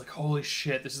had it, I was like, holy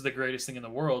shit, this is the greatest thing in the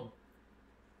world.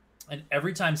 And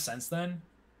every time since then,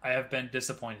 I have been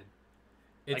disappointed.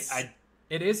 It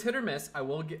is hit or miss. I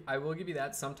will give you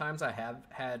that. Sometimes I have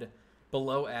had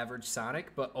below average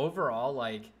Sonic, but overall,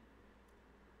 like,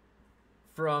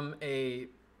 from a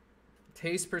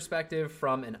taste perspective,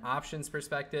 from an options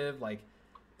perspective, like,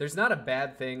 there's not a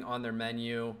bad thing on their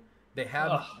menu. They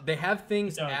have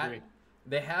things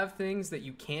they have things that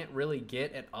you can't really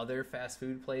get at other fast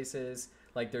food places.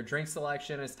 Like, their drink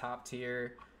selection is top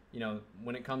tier. You know,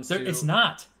 when it comes to it's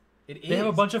not. It is. They have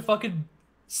a bunch of fucking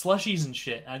slushies and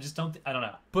shit. I just don't. I don't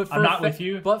know. But I'm not with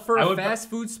you. But for a fast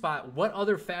food spot, what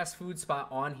other fast food spot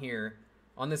on here,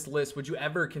 on this list, would you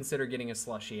ever consider getting a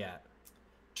slushie at?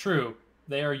 True.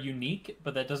 They are unique,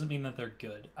 but that doesn't mean that they're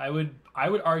good. I would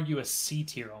argue a C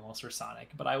tier almost for Sonic,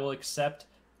 but I will accept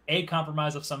a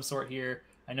compromise of some sort here.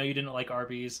 I know you didn't like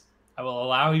Arby's. I will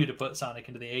allow you to put Sonic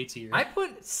into the A tier. I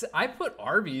put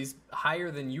Arby's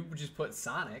higher than you just put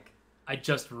Sonic. I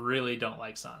just really don't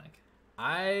like Sonic.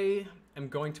 I am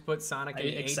going to put Sonic in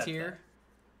A tier.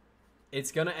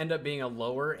 It's going to end up being a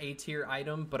lower A tier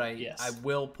item, but I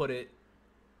will put it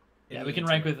in we can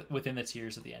rank within the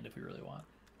tiers at the end if we really want.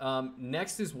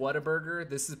 Next is Whataburger.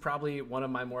 This is probably one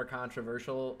of my more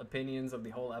controversial opinions of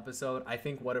the whole episode. I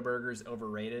think Whataburger is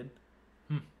overrated.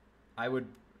 I would,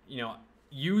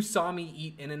 you saw me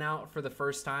eat In-N-Out for the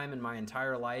first time in my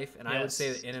entire life, and I would say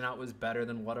that In-N-Out was better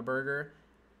than Whataburger.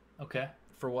 Okay.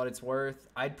 For what it's worth,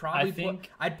 I'd put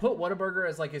Whataburger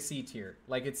as like a C tier.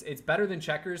 Like, it's better than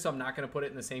Checkers, so I'm not going to put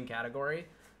it in the same category.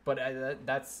 But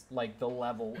that's like the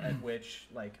level at which,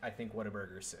 like, I think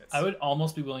Whataburger sits. I would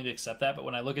almost be willing to accept that, but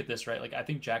when I look at this, right, like, I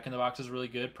think Jack in the Box is really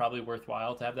good, probably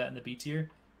worthwhile to have that in the B tier.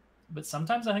 But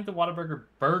sometimes I think the Whataburger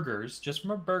burgers, just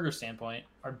from a burger standpoint,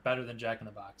 are better than Jack in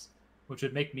the Box, which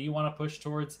would make me want to push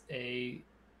towards a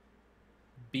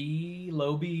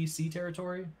low B, C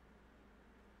territory.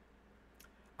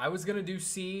 I was gonna do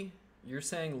C. You're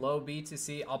saying low B to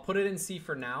C. I'll put it in C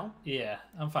for now. Yeah,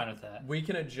 I'm fine with that. We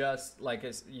can adjust. Like,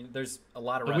 there's a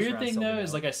lot of the weird thing though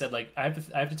is, like I said, like I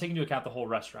have to take into account the whole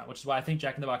restaurant, which is why I think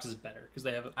Jack in the Box is better, because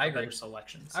they have a better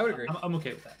selection. So I would agree. I'm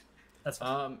okay with that. That's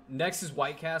fine. Next is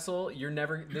White Castle.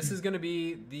 This is gonna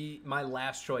be my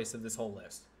last choice of this whole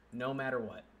list, no matter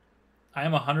what. I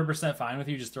am 100% fine with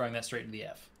you just throwing that straight into the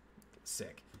F.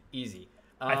 Sick, easy.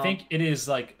 I think it is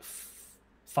like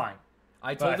fine.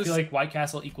 I feel like White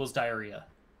Castle equals diarrhea.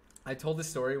 I told this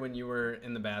story when you were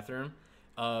in the bathroom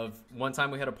of one time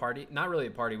we had a party. Not really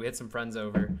a party. We had some friends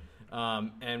over,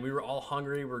 and we were all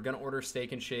hungry. We were going to order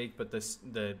Steak and Shake, but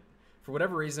for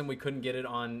whatever reason, we couldn't get it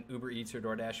on Uber Eats or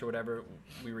DoorDash or whatever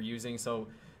we were using. So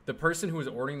the person who was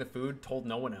ordering the food told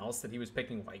no one else that he was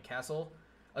picking White Castle.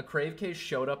 A Crave case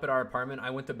showed up at our apartment.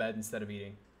 I went to bed instead of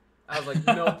eating. I was like,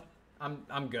 nope,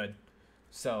 I'm good.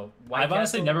 So White I've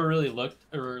honestly Castle, never really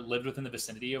looked or lived within the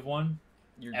vicinity of one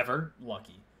you're ever.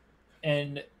 lucky.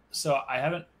 And so I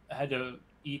haven't had to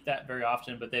eat that very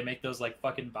often, but they make those like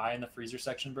fucking buy in the freezer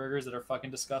section burgers that are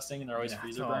fucking disgusting and they're always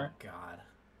freezer burnt. Oh God.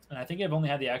 And I think I've only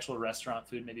had the actual restaurant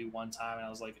food maybe one time, and I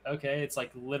was like, okay, it's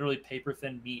like literally paper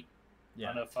thin meat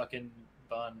on a fucking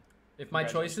bun. If my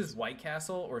choice is White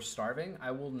Castle or starving,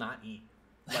 I will not eat.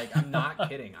 Like, I'm not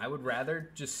kidding. I would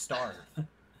rather just starve.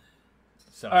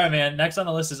 So. All right, man. Next on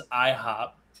the list is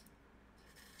IHOP.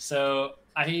 So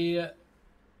I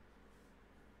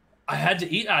had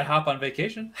to eat IHOP on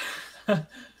vacation.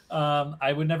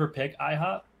 I would never pick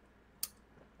IHOP.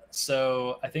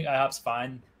 So I think IHOP's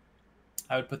fine.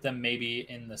 I would put them maybe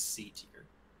in the C tier.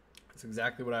 That's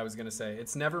exactly what I was gonna say.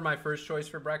 It's never my first choice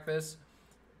for breakfast.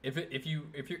 If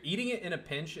you're eating it in a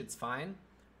pinch, it's fine.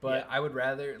 But I would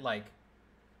rather pick.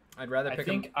 I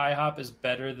think IHOP is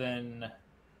better than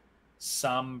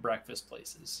some breakfast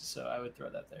places, so I would throw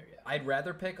that there. Yeah, I'd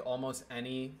rather pick almost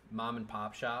any mom and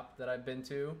pop shop that I've been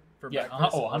to for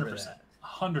breakfast. Oh, 100%.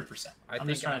 100%. I'm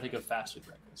just trying to think of fast food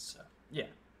breakfast. So. Yeah.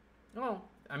 Well,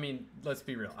 I mean, let's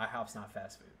be real. IHOP's not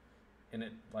fast food. And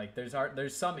it like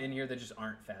there's some in here that just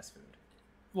aren't fast food.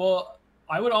 Well,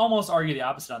 I would almost argue the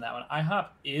opposite on that one. IHOP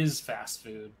is fast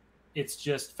food. It's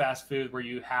just fast food where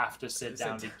you have to sit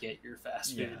down to get your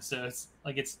fast food. Yeah. So it's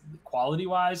like it's quality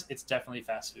wise, it's definitely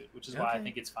fast food, which is why I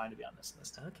think it's fine to be on this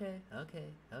list. Okay.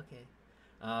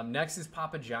 Next is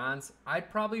Papa John's. I'd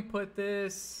probably put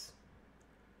this.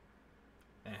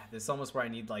 This is almost where I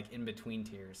need like in between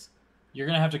tiers. You're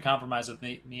going to have to compromise with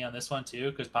me on this one,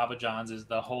 too, because Papa John's is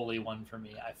the holy one for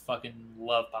me. I fucking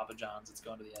love Papa John's. It's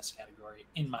going to the S category,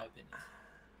 in my opinion.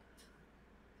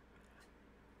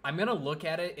 I'm going to look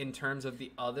at it in terms of the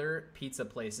other pizza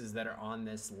places that are on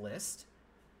this list.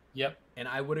 Yep. And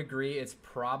I would agree it's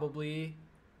probably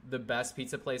the best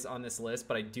pizza place on this list,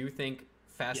 but I do think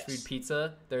fast food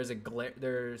pizza, there's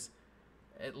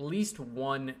at least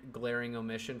one glaring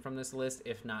omission from this list,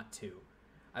 if not two.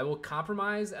 I will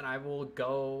compromise and I will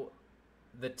go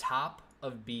the top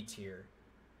of B tier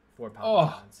for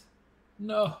Papa John's.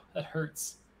 No, that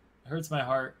hurts. It hurts my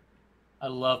heart. I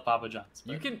love Papa John's.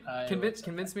 You can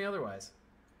convince me otherwise.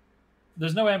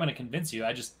 There's no way I'm going to convince you.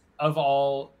 Of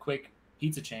all quick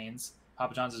pizza chains,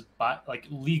 Papa John's is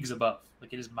leagues above.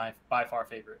 Like it is my by far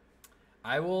favorite.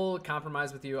 I will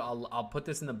compromise with you. I'll put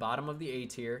this in the bottom of the A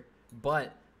tier,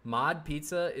 but Mod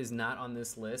Pizza is not on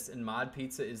this list, and Mod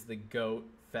Pizza is the GOAT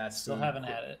fast food. Still haven't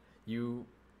had it.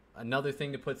 Another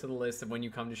thing to put to the list of when you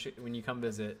come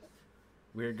visit.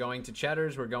 We're going to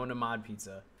Cheddar's. We're going to Mod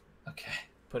Pizza. Okay.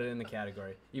 Put it in the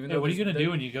category. What are you gonna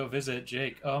do when you go visit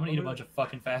Jake? Oh, I'm gonna eat a bunch of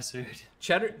fucking fast food.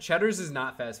 Cheddar's is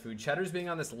not fast food. Cheddar's being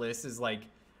on this list is like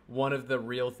one of the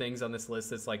real things on this list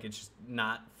that's like it's just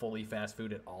not fully fast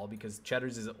food at all because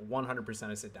Cheddar's is 100%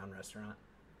 a sit-down restaurant.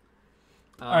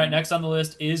 All right, next on the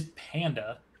list is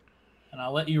Panda, and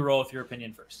I'll let you roll with your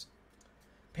opinion first.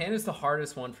 Panda's the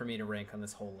hardest one for me to rank on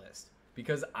this whole list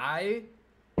because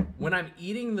when I'm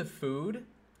eating the food,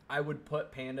 I would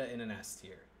put Panda in an S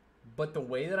tier. But the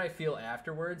way that I feel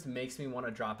afterwards makes me want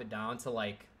to drop it down to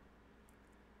like,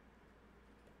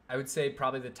 I would say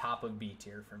probably the top of B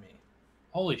tier for me.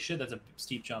 Holy shit, that's a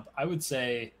steep jump. I would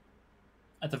say,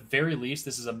 at the very least,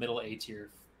 this is a middle A tier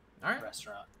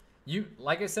restaurant.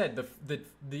 Like I said,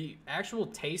 the actual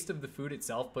taste of the food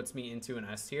itself puts me into an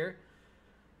S tier.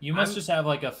 You must just have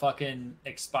like a fucking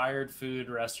expired food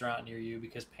restaurant near you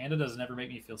because Panda doesn't ever make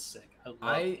me feel sick. I love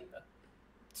Panda.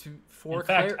 In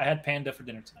fact, I had Panda for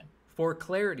dinner tonight. For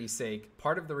clarity's sake,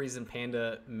 part of the reason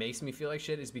Panda makes me feel like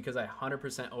shit is because I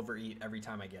 100% overeat every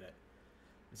time I get it.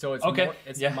 So it's okay.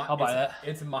 I'll buy that.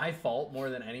 It's my fault more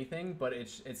than anything, but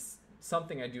it's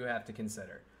something I do have to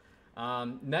consider.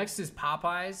 Next is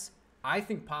Popeyes. I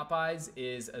think Popeyes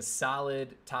is a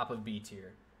solid top of B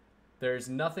tier. There's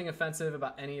nothing offensive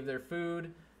about any of their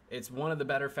food. It's one of the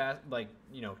better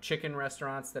chicken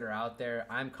restaurants that are out there.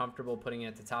 I'm comfortable putting it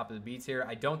at the top of the B tier.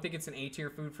 I don't think it's an A tier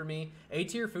food for me. A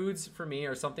tier foods for me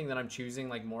are something that I'm choosing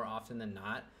like more often than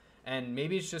not. And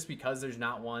maybe it's just because there's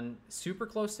not one super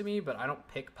close to me, but I don't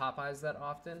pick Popeyes that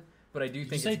often. But I do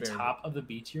think it's very top of the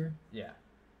B tier? Yeah.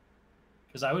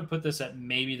 Because I would put this at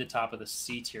maybe the top of the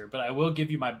C tier, but I will give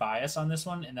you my bias on this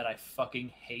one in that I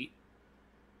fucking hate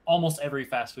almost every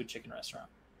fast food chicken restaurant.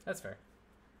 That's fair.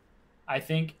 I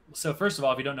think so. First of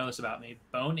all, if you don't know this about me,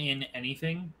 bone-in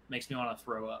anything makes me want to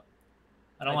throw up.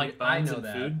 I don't like bones in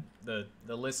food.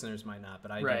 The listeners might not, but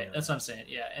I right. Do that's what I'm saying.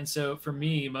 Yeah, and so for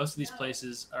me, most of these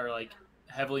places are like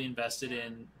heavily invested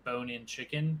in bone-in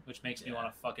chicken, which makes me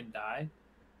want to fucking die.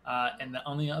 And the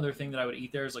only other thing that I would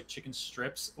eat there is like chicken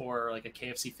strips or like a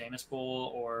KFC Famous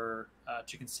Bowl or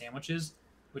chicken sandwiches,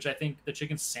 which I think the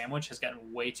chicken sandwich has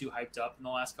gotten way too hyped up in the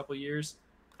last couple of years.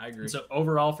 I agree. And so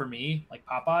overall for me, like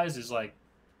Popeyes is like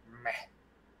meh.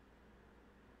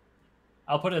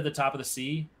 I'll put it at the top of the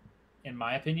C, in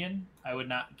my opinion. I would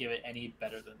not give it any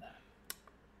better than that.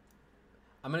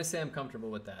 I'm gonna say I'm comfortable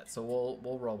with that, so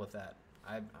we'll roll with that.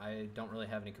 I don't really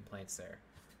have any complaints there.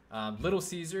 Little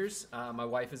Caesars, my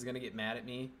wife is gonna get mad at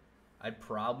me. I'd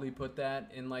probably put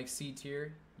that in like C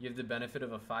tier. You have the benefit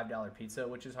of a $5 pizza,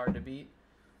 which is hard to beat,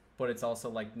 but it's also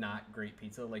like not great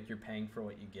pizza. Like you're paying for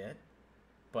what you get.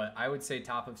 But I would say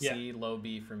top of C, low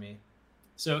B for me.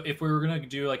 So if we were gonna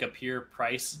do like a pure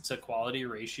price to quality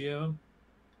ratio,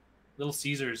 Little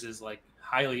Caesars is like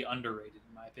highly underrated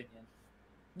in my opinion.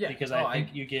 Yeah, because I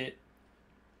think you get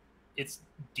it's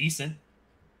decent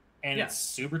and it's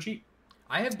super cheap.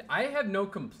 I have no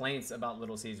complaints about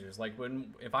Little Caesars. Like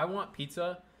if I want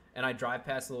pizza and I drive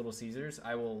past the Little Caesars,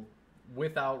 I will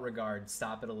without regard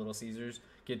stop at a Little Caesars,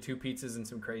 get 2 pizzas and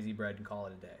some crazy bread and call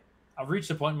it a day. I've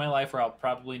reached a point in my life where I'll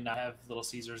probably not have Little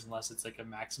Caesars unless it's like a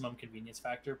maximum convenience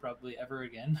factor probably ever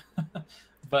again.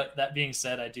 But that being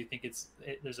said, I do think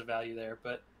there's a value there,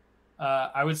 but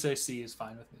I would say C is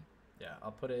fine with me. Yeah,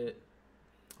 I'll put it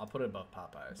above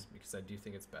Popeyes because I do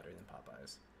think it's better than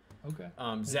Popeyes. Okay.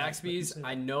 Zaxby's,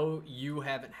 I know you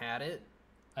haven't had it.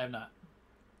 I have not.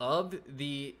 Of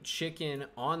the chicken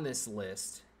on this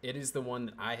list, it is the one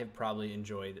that I have probably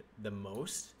enjoyed the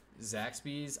most.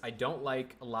 Zaxby's, I don't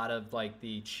like a lot of like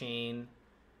the chain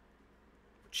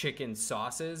chicken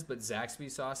sauces, but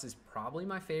Zaxby's sauce is probably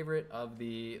my favorite of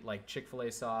the like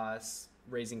Chick-fil-A sauce,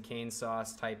 Raising Cane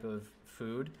sauce type of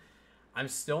food. I'm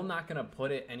still not going to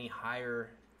put it any higher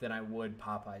than I would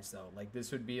Popeyes though. Like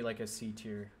this would be like a C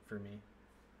tier for me.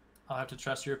 I'll have to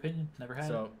trust your opinion. Never had it.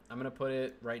 So I'm going to put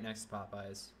it right next to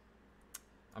Popeyes.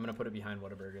 I'm going to put it behind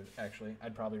Whataburger actually.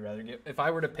 I'd probably rather if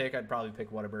I were to pick, I'd probably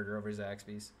pick Whataburger over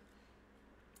Zaxby's.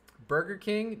 Burger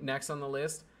King next on the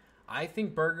list. I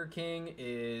think Burger King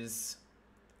is,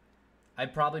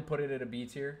 I'd probably put it at a B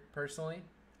tier personally.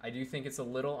 I do think it's a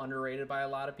little underrated by a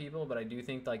lot of people, but I do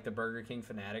think like the Burger King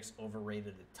fanatics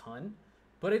overrated a ton.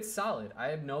 But it's solid. I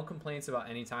have no complaints about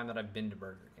any time that I've been to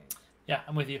Burger King. Yeah,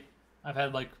 I'm with you. I've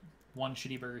had like one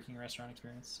shitty Burger King restaurant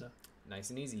experience, so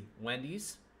nice and easy.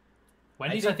 Wendy's,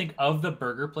 I think of the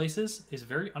burger places is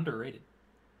very underrated.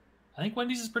 I think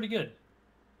Wendy's is pretty good.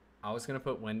 I was gonna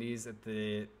put Wendy's at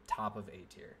the top of A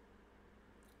tier.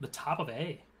 The top of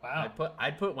A. Wow.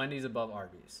 I'd put Wendy's above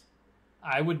Arby's.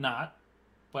 I would not,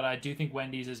 but I do think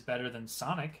Wendy's is better than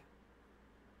Sonic.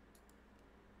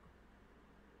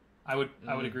 I would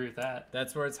agree with that.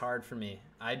 That's where it's hard for me.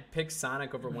 I'd pick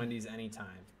Sonic over Wendy's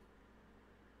anytime.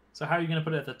 So how are you going to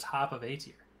put it at the top of A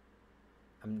tier?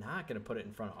 I'm not going to put it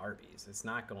in front of Arby's. It's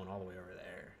not going all the way over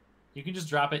there. You can just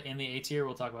drop it in the A tier.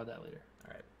 We'll talk about that later.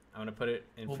 All right. I'm going to put it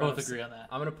in front of... We'll both agree on that.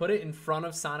 I'm going to put it in front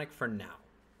of Sonic for now.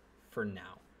 For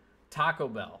now. Taco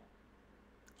Bell.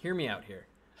 Hear me out here.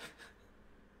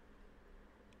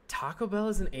 Taco Bell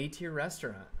is an A tier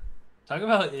restaurant. Taco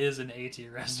Bell is an A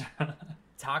tier restaurant.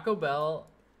 Taco Bell,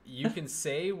 you can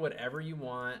say whatever you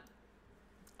want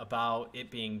about it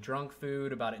being drunk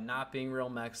food, about it not being real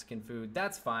Mexican food.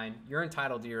 That's fine. You're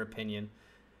entitled to your opinion.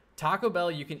 Taco Bell,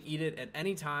 you can eat it at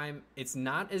any time. It's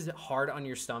not as hard on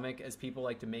your stomach as people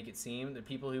like to make it seem. The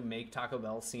people who make Taco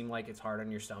Bell seem like it's hard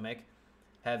on your stomach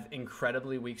have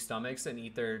incredibly weak stomachs and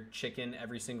eat their chicken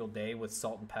every single day with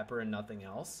salt and pepper and nothing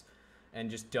else and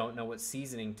just don't know what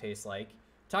seasoning tastes like.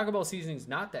 Taco Bell seasoning is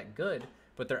not that good,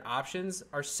 but their options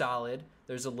are solid.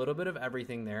 There's a little bit of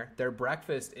everything there. Their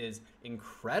breakfast is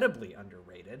incredibly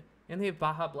underrated, and they have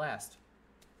Baja Blast.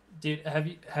 Dude, have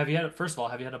you had, first of all,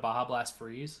 have you had a Baja Blast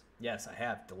freeze? Yes, I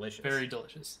have. Delicious. Very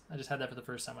delicious. I just had that for the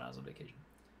first time when I was on vacation.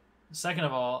 Second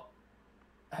of all,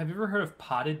 have you ever heard of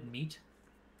potted meat?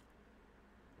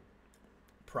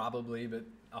 Probably, but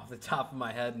off the top of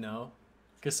my head, no.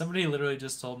 Because somebody literally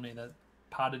just told me that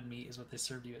potted meat is what they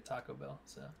served you at Taco Bell.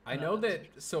 So I know that.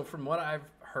 So from what I've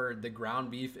heard, the ground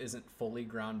beef isn't fully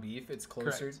ground beef. It's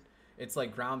closer. Correct. It's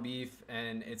like ground beef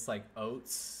and it's like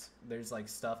oats. There's like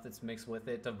stuff that's mixed with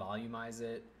it to volumize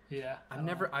it. Yeah. I'm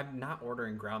not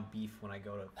ordering ground beef when I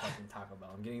go to fucking Taco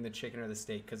Bell. I'm getting the chicken or the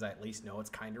steak because I at least know it's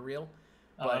kind of real.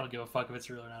 But I don't give a fuck if it's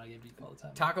real or not. I get beef all the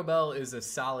time. Taco Bell is a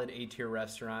solid A tier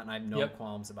restaurant, and I have no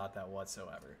qualms about that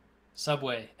whatsoever.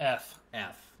 Subway, F.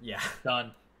 Yeah.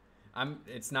 Done.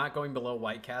 It's not going below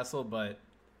White Castle, but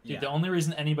dude, the only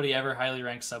reason anybody ever highly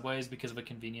ranks Subway is because of a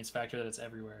convenience factor that it's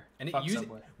everywhere. And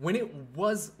Subway. When it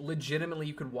was legitimately,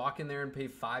 you could walk in there and pay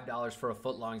 $5 for a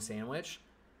foot-long sandwich.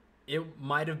 it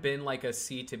might have been like a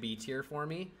C to B tier for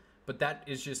me, but that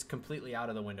is just completely out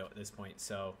of the window at this point.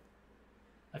 So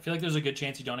I feel like there's a good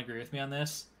chance you don't agree with me on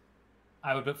this.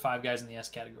 I would put Five Guys in the S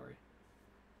category.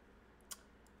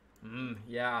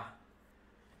 Yeah.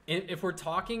 If we're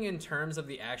talking in terms of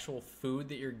the actual food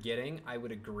that you're getting, I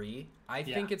would agree. I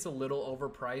think it's a little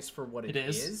overpriced for what it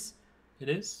is. It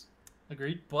is.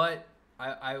 Agreed. But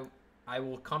I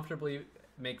will comfortably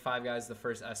make Five Guys the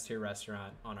first S tier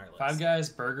restaurant on our list. Five Guys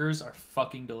burgers are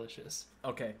fucking delicious.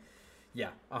 Okay. Yeah,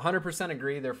 100%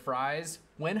 agree. Their fries,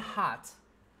 when hot,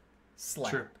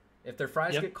 slap. True. If their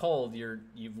fries get cold,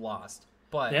 you've lost.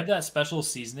 But they have that special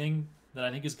seasoning that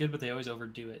I think is good, but they always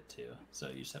overdo it too. So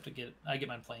you just have to I get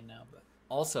mine plain now. But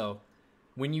also,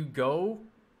 when you go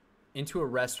into a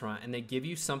restaurant and they give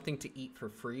you something to eat for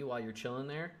free while you're chilling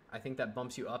there, I think that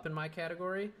bumps you up in my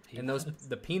category. Peanuts. And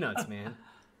the peanuts, man.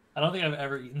 I don't think I've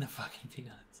ever eaten the fucking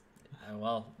peanuts.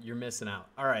 Well, you're missing out.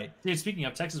 All right. Dude, speaking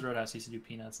of, Texas Roadhouse used to do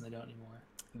peanuts, and they don't anymore.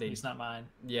 It's not mine.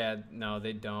 Yeah, no,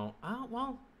 they don't. Oh,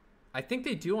 well, I think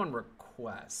they do on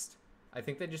request. I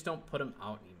think they just don't put them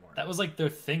out anymore. That was like their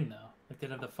thing, though. Like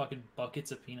they'd have the fucking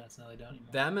buckets of peanuts. Now they don't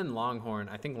anymore. Them and Longhorn.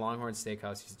 I think Longhorn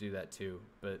Steakhouse used to do that too,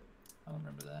 but I don't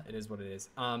remember that. It is what it is.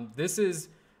 This is,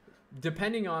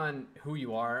 depending on who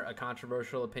you are, a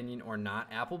controversial opinion or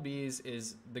not. Applebee's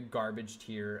is the garbage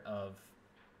tier of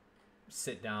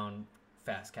sit-down,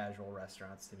 fast casual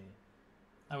restaurants to me.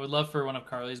 I would love for one of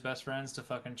Carly's best friends to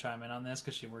fucking chime in on this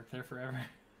because she worked there forever.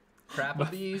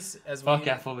 Crapplebee's, as fuck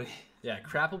Applebee. Yeah,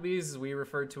 Crapplebee's, as we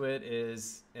refer to it,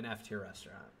 is an F tier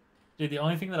restaurant. Dude, the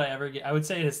only thing that I ever get, I would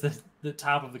say it's the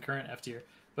top of the current F tier,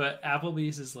 but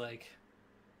Applebee's is like,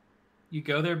 you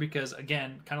go there because,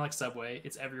 again, kind of like Subway,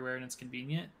 it's everywhere and it's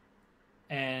convenient,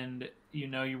 and you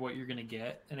know what you're gonna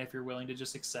get, and if you're willing to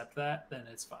just accept that, then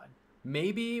it's fine.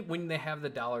 Maybe when they have the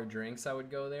dollar drinks, I would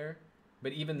go there.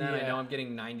 But even then, I know I'm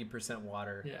getting 90%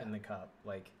 water in the cup.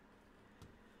 Like,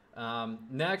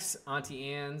 next,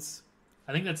 Auntie Anne's.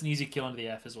 I think that's an easy kill into the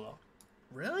F as well.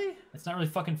 Really? It's not really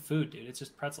fucking food, dude. It's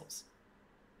just pretzels.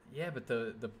 Yeah, but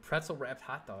the pretzel wrapped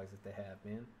hot dogs that they have,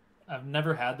 man. I've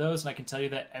never had those, and I can tell you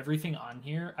that everything on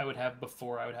here I would have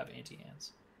before I would have Auntie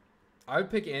Anne's. I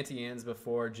would pick Auntie Anne's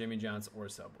before Jimmy John's or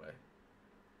Subway.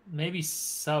 Maybe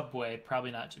Subway, probably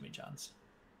not Jimmy John's.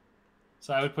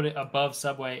 So I would put it above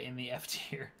Subway in the F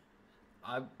tier.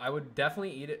 I would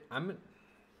definitely eat it.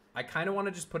 I kind of want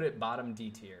to just put it bottom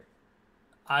D tier.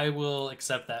 I will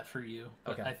accept that for you.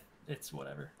 Okay. It's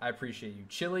whatever. I appreciate you.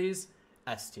 Chili's,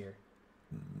 S tier.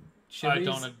 Chili's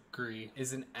I don't agree.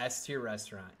 Is an S tier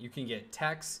restaurant. You can get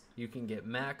Tex, you can get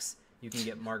Mex, you can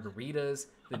get margaritas,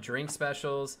 the drink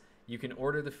specials. You can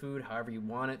order the food however you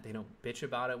want it. They don't bitch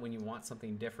about it when you want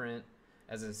something different.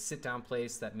 As a sit-down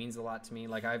place, that means a lot to me.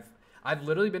 Like I've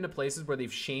literally been to places where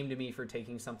they've shamed me for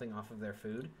taking something off of their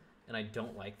food, and I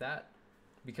don't like that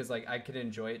because like I could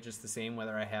enjoy it just the same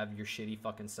whether I have your shitty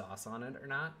fucking sauce on it or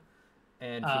not.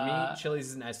 And for me, Chili's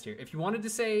is an S tier. If you wanted to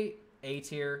say A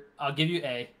tier, I'll give you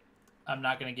A. I'm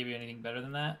not going to give you anything better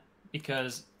than that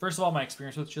because first of all, my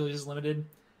experience with Chili's is limited.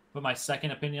 But my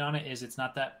second opinion on it is it's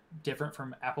not that different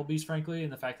from Applebee's, frankly,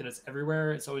 and the fact that it's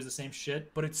everywhere. It's always the same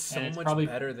shit. But it's much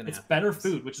better than It's Applebee's. Better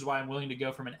food, which is why I'm willing to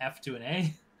go from an F to an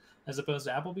A as opposed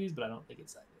to Applebee's, but I don't think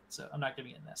it's that good. So I'm not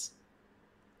giving it an S.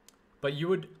 But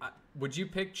would you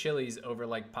pick Chili's over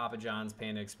like Papa John's,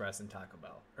 Panda Express, and Taco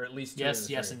Bell? Or at least yes,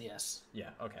 and yes.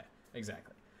 Yeah, okay.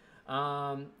 Exactly.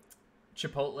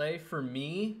 Chipotle, for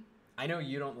me, I know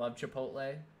you don't love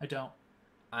Chipotle. I don't.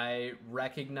 I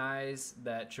recognize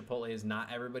that Chipotle is not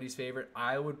everybody's favorite.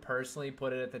 I would personally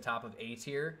put it at the top of A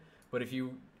tier, but if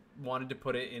you wanted to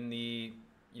put it in the,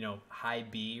 high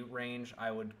B range,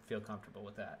 I would feel comfortable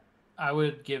with that. I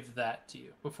would give that to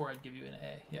you before I'd give you an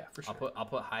A. Yeah, for sure.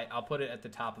 I'll put it at the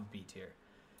top of B tier.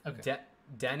 Okay.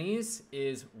 Denny's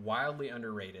is wildly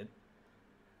underrated.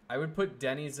 I would put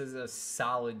Denny's as a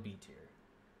solid B tier.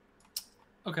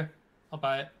 Okay, I'll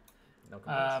buy it. No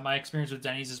complaints. My experience with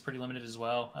Denny's is pretty limited as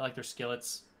well. I like their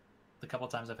skillets the couple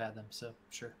times I've had them, so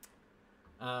sure.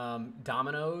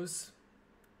 Domino's,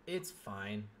 it's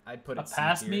fine. I'd put it C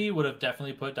past tier. me would have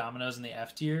definitely put Domino's in the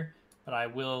F tier, but I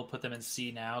will put them in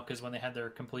C now because when they had their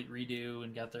complete redo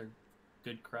and got their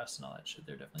good crust and all that shit,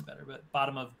 they're definitely better. But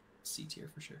bottom of C tier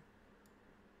for sure.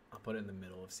 I'll put it in the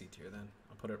middle of C tier then.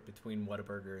 I'll put it between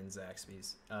Whataburger and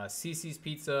Zaxby's. CC's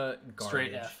Pizza, garbage.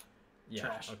 Straight F. Yeah.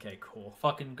 Trash. Okay. Cool.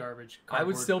 Fucking garbage. I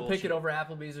would still bullshit. pick it over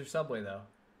Applebee's or Subway though.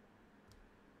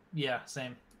 Yeah,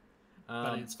 same.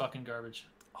 But it's fucking garbage.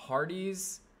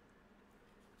 Hardee's.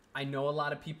 I know a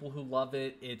lot of people who love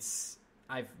it.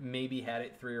 I've maybe had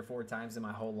it 3 or 4 times in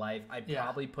my whole life. I'd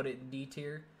probably put it in D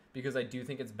tier because I do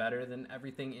think it's better than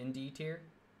everything in D tier.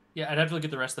 Yeah, I'd have to look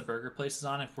at the rest of the burger places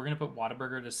on. If we're gonna put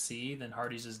Whataburger to C, then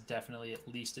Hardee's is definitely at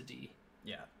least a D.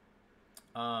 Yeah.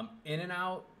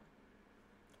 In-N-Out,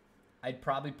 I'd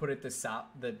probably put it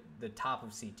the top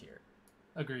of C tier.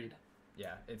 Agreed.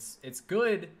 Yeah, it's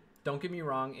good. Don't get me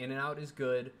wrong, In-N-Out is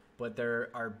good, but there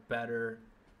are better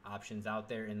options out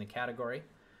there in the category.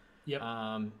 Yep.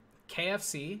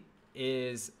 KFC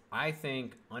is, I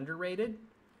think, underrated.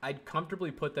 I'd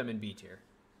comfortably put them in B tier.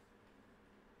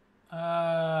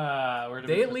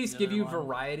 They at least give you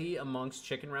variety amongst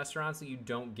chicken restaurants that you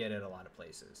don't get at a lot of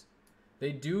places.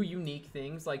 They do unique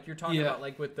things, like you're talking about,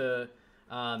 like with the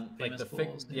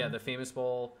the famous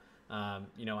bowl.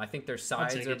 I think their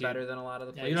sides are better than a lot of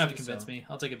the places. Yeah, you don't have to convince me.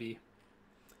 I'll take a B.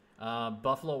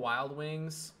 Buffalo Wild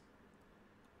Wings,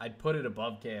 I'd put it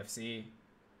above KFC.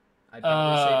 I'd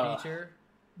probably say B tier.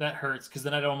 That hurts because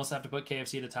then I'd almost have to put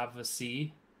KFC at the top of a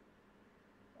C.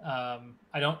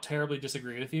 I don't terribly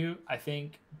disagree with you. I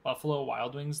think Buffalo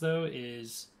Wild Wings, though,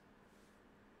 is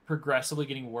progressively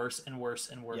getting worse and worse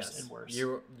and worse and worse.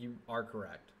 You are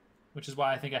correct. Which is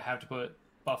why I think I have to put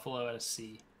Buffalo at a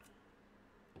C.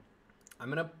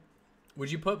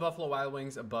 Would you put Buffalo Wild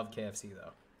Wings above KFC,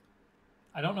 though?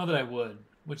 I don't know that I would,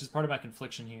 which is part of my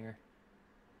confliction here.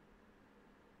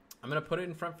 I'm going to put it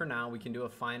in front for now. We can do a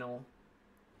final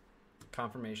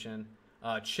confirmation.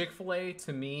 Chick-fil-A,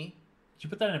 to me... Did you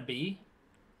put that in a B?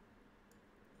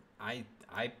 I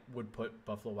would put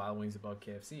Buffalo Wild Wings above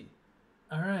KFC.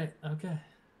 All right. Okay.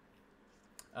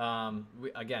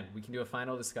 We can do a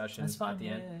final discussion. That's fine. At the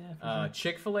Yeah, end. sure.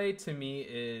 Chick-fil-A to me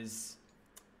is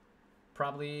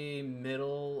probably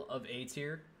middle of A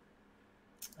tier.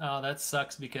 Oh, that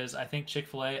sucks because I think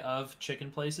Chick-fil-A of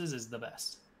chicken places is the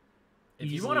best.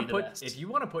 If you want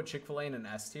to put Chick-fil-A in an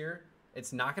S tier,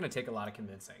 it's not going to take a lot of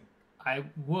convincing. I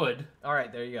would. All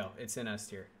right, there you go. It's in S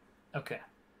tier. Okay.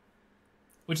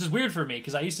 Which is weird for me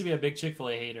because I used to be a big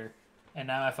Chick-fil-A hater, and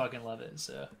now I fucking love it.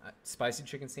 So spicy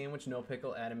chicken sandwich, no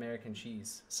pickle, add American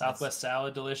cheese. Southwest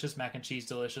salad, delicious. Mac and cheese,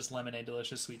 delicious. Lemonade,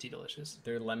 delicious. Sweet tea, delicious.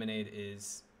 Their lemonade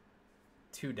is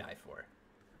to die for.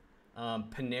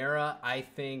 Panera, I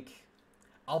think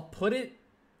I'll put it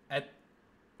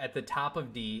at the top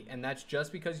of D, and that's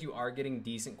just because you are getting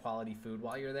decent quality food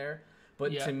while you're there.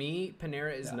 But to me,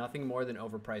 Panera is nothing more than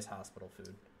overpriced hospital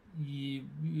food.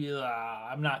 Yeah,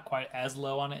 I'm not quite as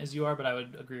low on it as you are, but I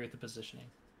would agree with the positioning.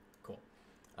 Cool.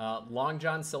 Long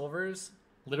John Silver's.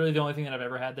 Literally the only thing that I've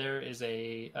ever had there is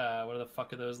a, what the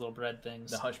fuck are those little bread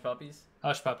things? The Hush Puppies?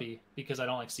 Hush Puppy, because I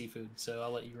don't like seafood, so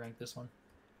I'll let you rank this one.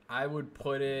 I'd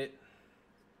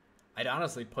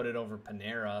honestly put it over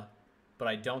Panera, but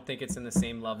I don't think it's in the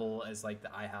same level as like the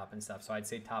IHOP and stuff, so I'd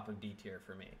say top of D tier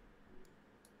for me.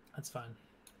 That's fine.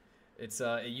 It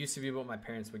used to be what my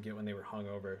parents would get when they were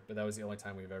hungover, but that was the only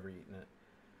time we've ever eaten it.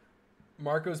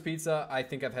 Marco's Pizza, I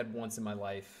think I've had once in my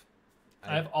life.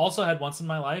 I've also had once in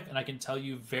my life, and I can tell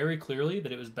you very clearly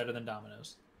that it was better than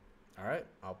Domino's. All right,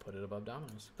 I'll put it above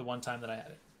Domino's. The one time that I had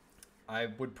it. I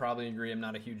would probably agree. I'm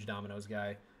not a huge Domino's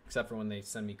guy, except for when they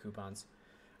send me coupons.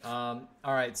 All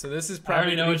right, so this is probably... I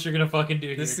already know what you're going to fucking do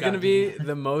here. This is going to be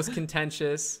the most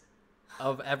contentious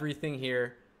of everything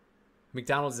here.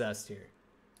 McDonald's S tier.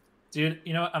 Dude,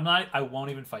 you know what? I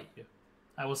won't even fight you.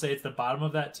 I will say it's the bottom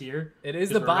of that tier. It is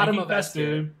the bottom of fast S tier.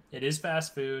 food. It is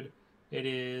fast food. It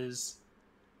is...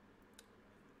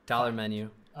 Dollar menu.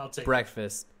 I'll take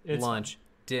breakfast, lunch,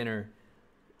 dinner,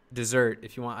 dessert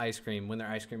if you want ice cream when their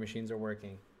ice cream machines are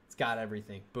working. It's got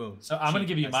everything. Boom. So I'm going to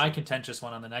give you my contentious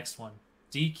one on the next one.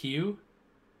 DQ,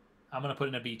 I'm going to put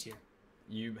in a B tier.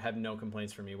 You have no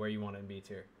complaints for me. Where you want it in B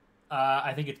tier?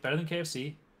 I think it's better than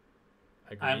KFC.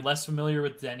 Agreed. I'm less familiar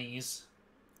with Denny's,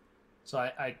 so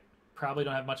I probably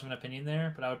don't have much of an opinion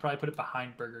there, but I would probably put it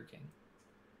behind Burger King.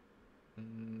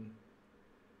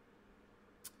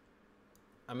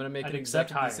 I'm going to make an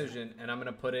executive decision, and I'm going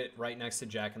to put it right next to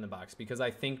Jack in the Box because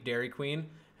I think Dairy Queen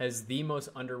has the most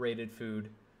underrated food,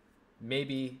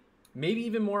 maybe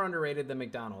even more underrated than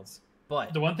McDonald's.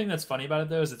 But the one thing that's funny about it,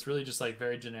 though, is it's really just like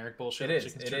very generic bullshit. It is.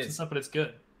 Chicken strips and stuff, but it's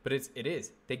good. But it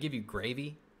is. They give you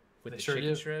gravy with the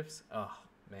chicken strips. Oh,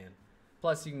 man.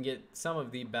 Plus, you can get some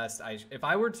of the best ice. If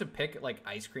I were to pick like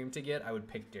ice cream to get, I would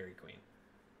pick Dairy Queen.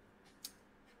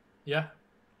 Yeah,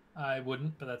 I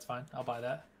wouldn't, but that's fine. I'll buy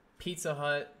that. Pizza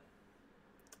Hut.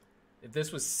 If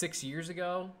this was 6 years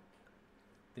ago,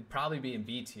 they'd probably be in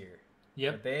B tier.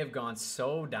 Yep. But they have gone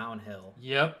so downhill.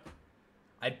 Yep.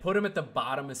 I'd put them at the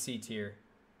bottom of C tier.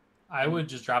 I would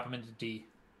just drop them into D.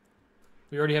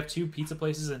 We already have 2 pizza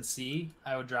places in C.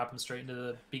 I would drop them straight into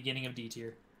the beginning of D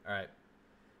tier. All right.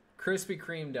 Krispy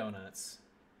Kreme donuts.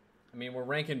 I mean, we're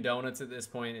ranking donuts at this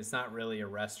point. It's not really a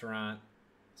restaurant.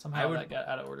 Somehow that got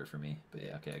out of order for me. But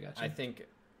yeah, okay, I got you.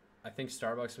 I think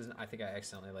Starbucks was. I think I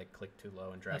accidentally like clicked too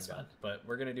low and dragged up. But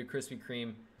we're gonna do Krispy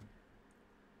Kreme.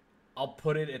 I'll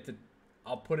put it at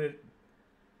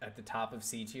the top of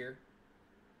C tier.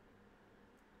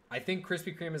 I think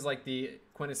Krispy Kreme is like the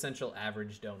quintessential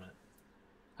average donut.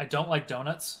 I don't like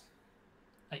donuts.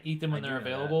 I eat them when they're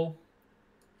available.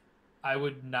 I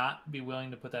would not be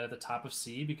willing to put that at the top of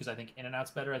C because I think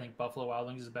In-N-Out's better. I think Buffalo Wild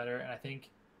Wings is better, and I think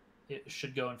it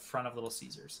should go in front of Little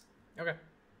Caesars. Okay.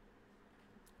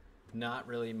 Not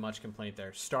really much complaint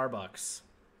there. Starbucks.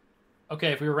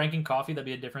 Okay, if we were ranking coffee, that'd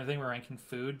be a different thing. We're ranking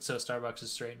food, so Starbucks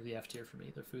is straight into the F tier for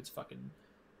me. Their food's fucking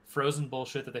frozen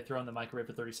bullshit that they throw in the microwave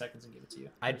for 30 seconds and give it to you.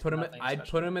 I'd put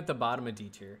them at the bottom of D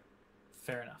tier.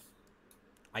 Fair enough.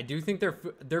 I do think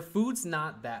their food's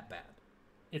not that bad.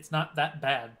 It's not that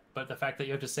bad, but the fact that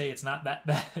you have to say it's not that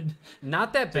bad.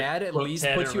 Not that bad at least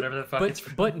puts you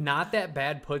but not that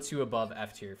bad puts you above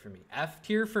F tier for me. F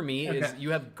tier for me is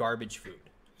you have garbage food.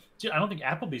 Dude, I don't think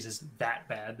Applebee's is that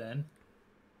bad then.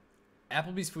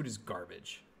 Applebee's food is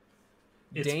garbage.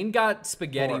 Dane got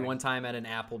spaghetti one time at an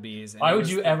Applebee's. Why would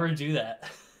you ever do that?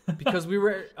 Because we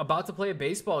were about to play a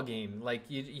baseball game. Like,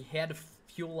 you had to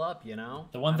fuel up, you know?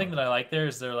 The one thing that I like there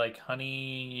is their, like,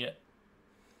 honey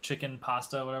chicken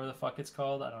pasta, whatever the fuck it's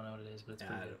called. I don't know what it is, but it's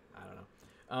pretty good. I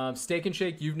don't know. Steak and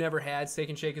Shake, you've never had. Steak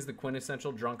and Shake is the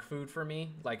quintessential drunk food for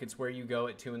me. Like, it's where you go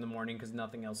at 2 in the morning because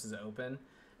nothing else is open.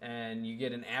 And you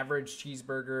get an average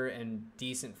cheeseburger and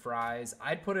decent fries.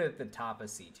 I'd put it at the top of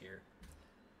C tier.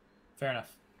 Fair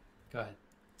enough. Go ahead.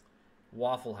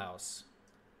 Waffle House.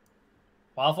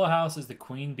 Waffle House is the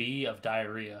queen bee of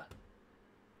diarrhea.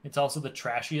 It's also the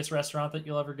trashiest restaurant that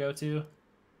you'll ever go to.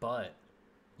 But,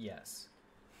 yes.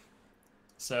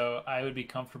 So I would be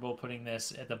comfortable putting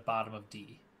this at the bottom of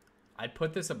D. I'd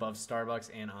put this above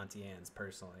Starbucks and Auntie Anne's,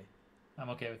 personally. I'm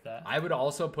okay with that. I would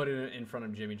also put it in front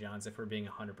of Jimmy John's if we're being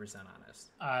 100%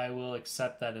 honest. I will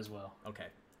accept that as well. Okay.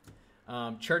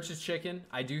 Church's Chicken.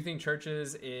 I do think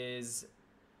Church's is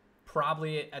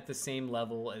probably at the same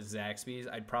level as Zaxby's.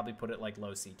 I'd probably put it like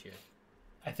low C tier.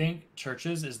 I think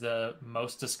Church's is the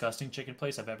most disgusting chicken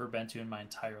place I've ever been to in my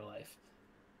entire life.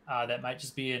 That might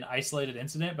just be an isolated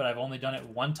incident, but I've only done it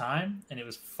one time, and it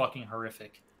was fucking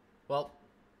horrific. Well,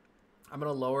 I'm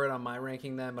going to lower it on my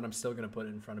ranking then, but I'm still going to put it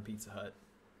in front of Pizza Hut.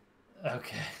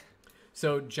 Okay.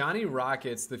 So Johnny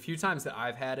Rockets, the few times that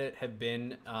I've had it have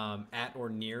been at or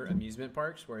near amusement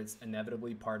parks where it's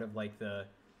inevitably part of like the,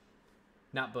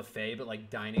 not buffet, but like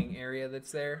dining area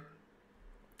that's there.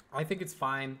 I think it's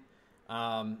fine.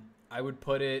 I would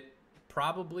put it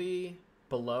probably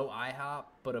below IHOP,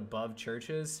 but above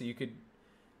Church's. So you could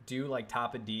do like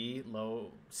top of D,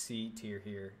 low C tier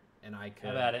here. And I could.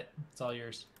 Have at it. It's all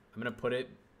yours. I'm going to put it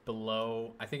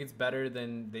below. I think it's better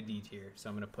than the D tier. So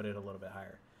I'm going to put it a little bit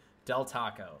higher. Del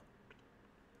Taco.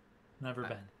 Never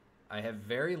been. I have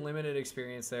very limited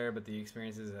experience there, but the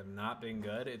experiences have not been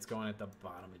good. It's going at the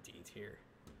bottom of D tier.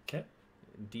 Okay.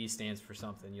 D stands for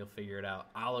something. You'll figure it out.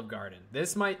 Olive Garden.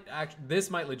 This might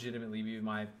legitimately be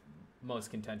my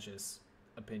most contentious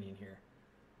opinion here.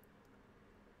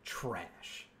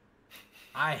 Trash.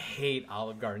 I hate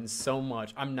Olive Garden so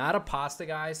much. I'm not a pasta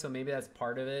guy, so maybe that's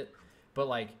part of it. But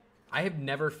like, I have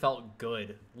never felt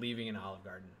good leaving an Olive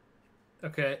Garden.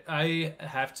 Okay, I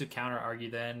have to counter argue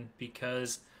then,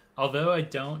 because although I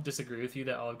don't disagree with you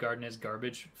that Olive Garden is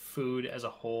garbage food as a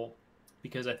whole,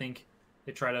 because I think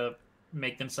they try to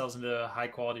make themselves into a high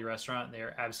quality restaurant, and they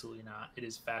are absolutely not. It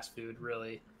is fast food,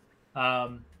 really.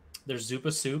 Their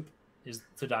Zupa soup is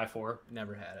to die for.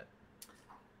 Never had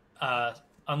it.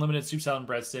 Unlimited soup, salad, and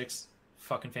breadsticks,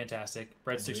 fucking fantastic.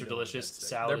 Breadsticks are delicious.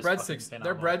 Salad their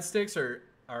breadsticks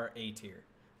are A tier.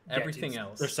 Everything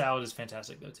else. Their salad is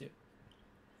fantastic though too.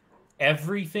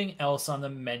 Everything else on the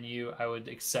menu, I would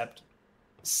accept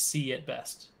C at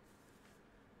best.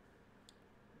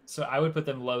 So I would put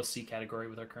them low C category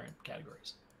with our current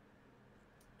categories.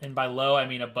 And by low, I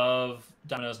mean above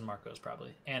Domino's and Marco's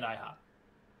probably, and IHOP.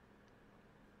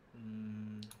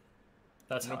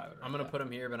 That's how I would. I'm gonna put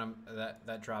them here, but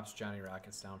that drops Johnny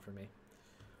Rockets down for me.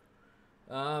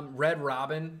 Red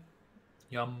Robin.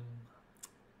 Yum.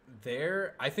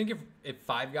 There, I think if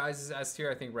Five Guys is S tier,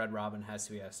 I think Red Robin has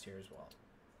to be S tier as well.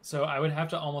 So I would have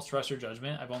to almost trust your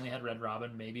judgment. I've only had Red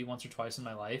Robin maybe once or twice in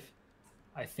my life.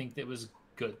 I think that was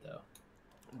good though.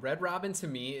 Red Robin to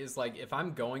me is like, if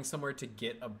I'm going somewhere to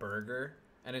get a burger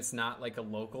and it's not like a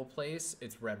local place,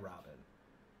 it's Red Robin.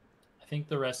 I think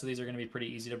the rest of these are going to be pretty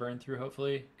easy to burn through,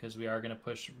 hopefully, because we are going to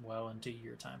push well into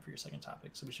your time for your second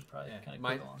topic. So we should probably kind of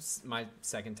go along. My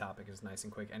second topic is nice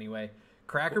and quick anyway.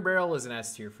 Cracker Barrel is an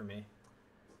S tier for me.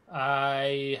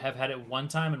 I have had it one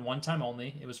time and one time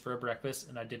only. It was for a breakfast,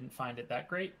 and I didn't find it that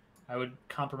great. I would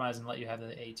compromise and let you have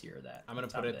the A tier of that. I'm gonna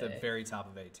put it at the very top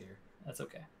of A tier. That's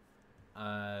okay.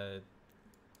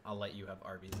 I'll let you have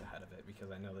Arby's ahead of it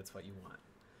because I know that's what you want.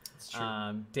 It's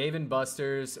true. Dave and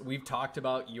Buster's. We've talked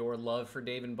about your love for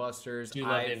Dave and Buster's. Do you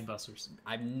love Dave and Buster's?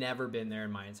 I've never been there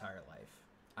in my entire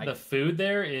life. The food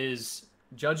there is...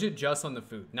 Judge it just on the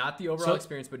food. Not the overall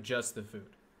experience, but just the food.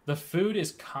 The food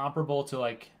is comparable to,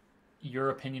 like, your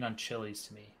opinion on Chili's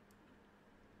to me.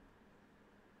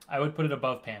 I would put it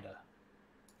above Panda.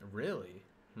 Really?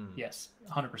 Yes,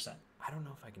 100%. I don't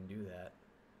know if I can do that.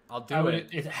 I'll do it.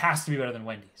 It has to be better than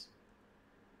Wendy's.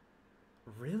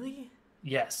 Really?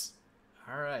 Yes.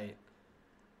 All right.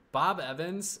 Bob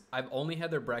Evans, I've only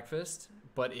had their breakfast,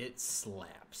 but it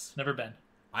slaps. Never been.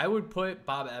 I would put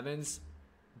Bob Evans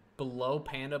below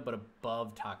Panda, but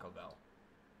above Taco Bell.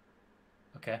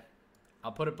 Okay.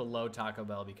 I'll put it below Taco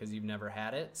Bell because you've never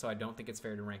had it, so I don't think it's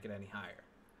fair to rank it any higher.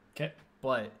 Okay.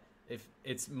 But if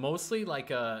it's mostly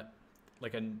like a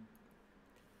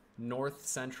north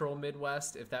central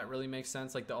Midwest, if that really makes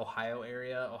sense, like the Ohio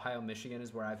area, Ohio, Michigan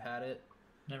is where I've had it.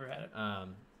 Never had it.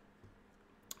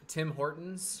 Tim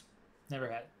Hortons. Never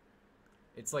had it.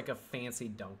 It's like a fancy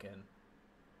Dunkin'.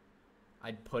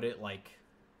 I'd put it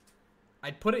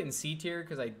in C tier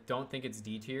because I don't think it's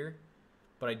D tier,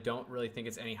 but I don't really think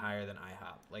it's any higher than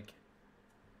IHOP. Like,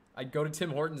 I'd go to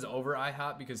Tim Hortons over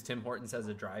IHOP because Tim Hortons has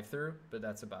a drive-thru, but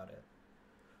that's about it.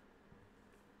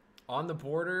 On the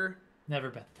Border. Never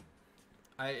been.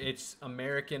 It's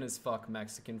American as fuck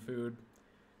Mexican food.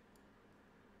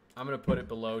 I'm going to put it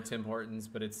below Tim Hortons,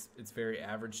 but it's very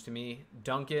average to me.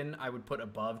 Dunkin', I would put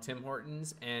above Tim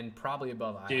Hortons and probably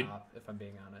above IHOP, if I'm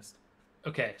being honest.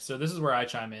 Okay, so this is where I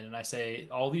chime in and I say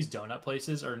all these donut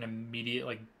places are an immediate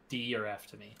like D or F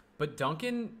to me. But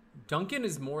Dunkin'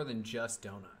 is more than just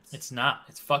donuts. It's not.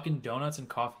 It's fucking donuts and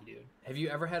coffee, dude. Have you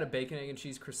ever had a bacon, egg, and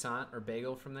cheese croissant or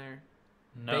bagel from there?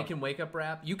 No. Bacon wake-up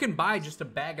wrap? You can buy just a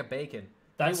bag of bacon.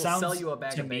 That they will sounds sell you a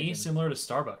bag to of me bacon. similar to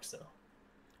Starbucks though.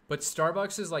 But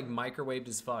Starbucks is like microwaved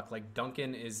as fuck. Like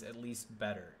Dunkin' is at least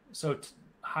better. So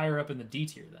higher up in the D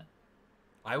tier then.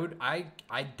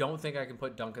 I don't think I can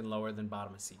put Dunkin' lower than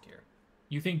bottom of C tier.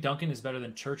 You think Dunkin' is better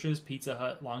than Church's, Pizza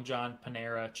Hut, Long John,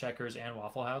 Panera, Checkers, and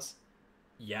Waffle House?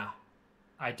 Yeah.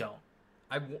 I don't.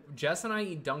 Jess and I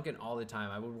eat Dunkin' all the time.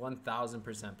 I would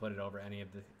 1000% put it over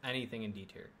anything in D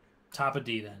tier. Top of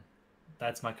D then.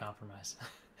 That's my compromise.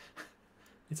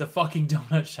 It's a fucking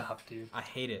donut shop, dude. I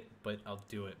hate it, but I'll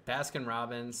do it. Baskin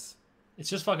Robbins. It's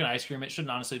just fucking ice cream. It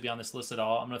shouldn't honestly be on this list at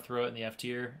all. I'm going to throw it in the F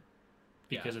tier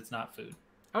because it's not food.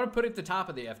 I would put it at the top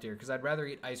of the F tier because I'd rather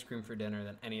eat ice cream for dinner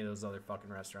than any of those other fucking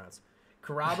restaurants.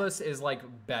 Carrabba's is like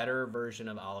better version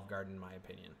of Olive Garden in my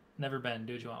opinion. Never been.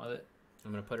 Do what you want with it.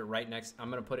 I'm going to put it I'm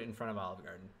going to put it in front of Olive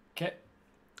Garden. Okay.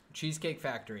 Cheesecake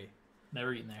Factory.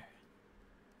 Never eaten there.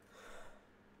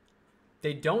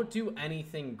 They don't do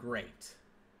anything great,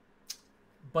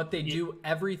 but they do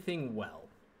everything well.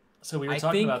 So we were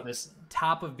talking about this.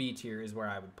 Top of B tier is where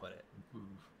I would put it.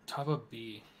 Top of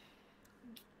B.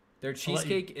 Their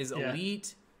cheesecake is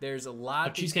elite. There's a lot.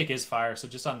 But cheesecake is fire. So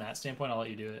just on that standpoint, I'll let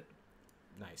you do it.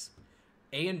 Nice.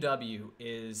 A&W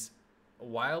is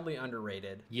wildly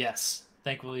underrated. Yes.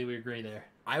 Thankfully, we agree there.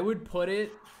 I would put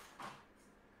it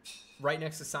right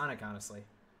next to Sonic, honestly.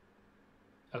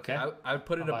 Okay. I would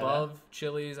put it above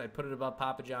Chili's. I'd put it above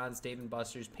Papa John's, Dave &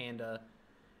 Buster's, Panda.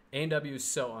 A&W is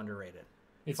so underrated.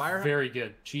 It's very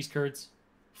good. Cheese curds,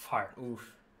 fire.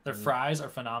 Oof. Their fries are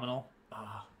phenomenal.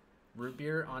 Root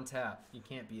beer on tap. You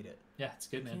can't beat it. Yeah, it's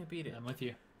good, man. You can't beat it. I'm with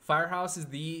you. Firehouse is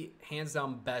the hands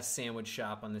down best sandwich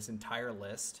shop on this entire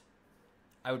list.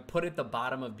 I would put it at the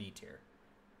bottom of B tier.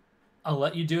 I'll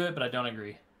let you do it, but I don't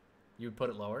agree. You would put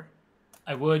it lower?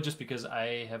 I would just because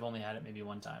I have only had it maybe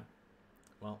one time.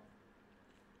 Well,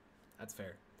 that's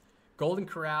fair. Golden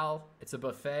Corral, it's a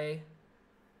buffet.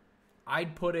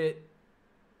 I'd put it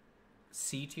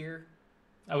C tier.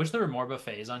 I wish there were more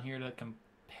buffets on here to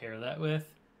compare that with.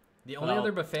 The only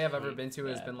other buffet I've ever been to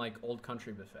has been like Old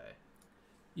Country Buffet.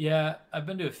 Yeah, I've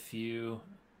been to a few.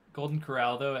 Golden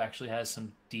Corral, though, actually has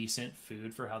some decent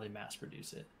food for how they mass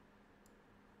produce it.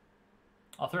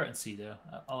 I'll throw it in C, though.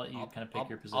 I'll let you kind of pick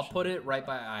your position. I'll put it right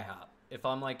by IHOP.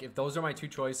 If those are my two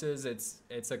choices,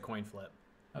 it's a coin flip.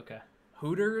 Okay.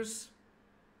 Hooters.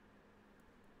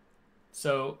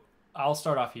 So I'll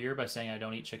start off here by saying I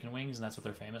don't eat chicken wings, and that's what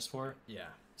they're famous for. Yeah.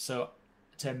 So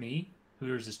to me,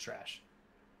 Hooters is trash.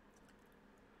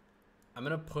 I'm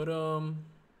gonna put them.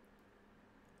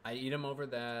 I eat them over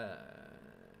that.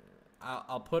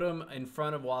 I'll put them in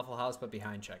front of Waffle House, but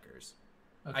behind Checkers.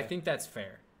 Okay. I think that's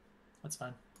fair. That's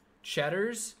fine.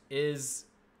 Cheddar's is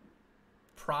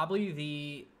probably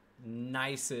the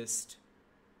nicest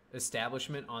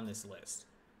establishment on this list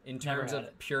in terms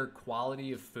of pure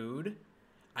quality of food.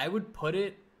 I would put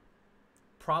it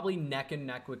probably neck and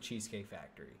neck with Cheesecake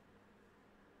Factory.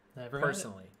 Never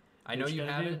personally. I know you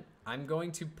haven't. Do? I'm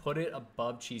going to put it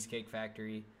above Cheesecake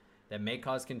Factory. That may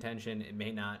cause contention. It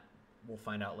may not. We'll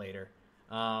find out later.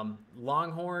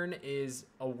 Longhorn is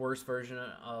a worse version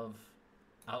of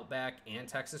Outback and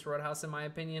Texas Roadhouse, in my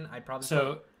opinion. I'd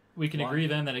probably we can agree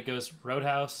then that it goes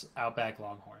Roadhouse, Outback,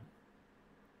 Longhorn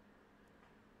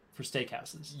for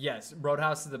steakhouses. Yes,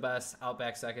 Roadhouse is the best.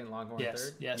 Outback second, Longhorn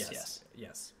third.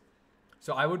 Yes.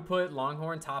 So I would put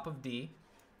Longhorn top of D.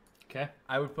 Okay.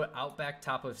 I would put Outback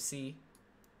top of C.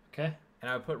 Okay. And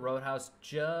I would put Roadhouse.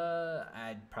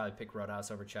 I'd probably pick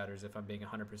Roadhouse over Cheddar's if I'm being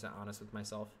 100% honest with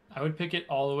myself. I would pick it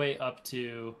all the way up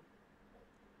to.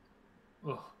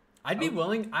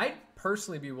 I'd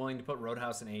personally be willing to put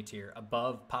Roadhouse in A tier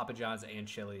above Papa John's and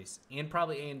Chili's and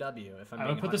probably A&W if I'm being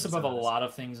I would put this above honest. A lot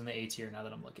of things in the A tier now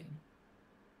that I'm looking.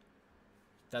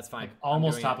 That's fine. Like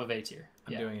almost top of A tier.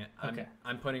 I'm doing it. Okay.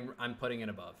 I'm putting it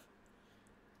above.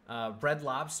 Red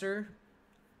Lobster.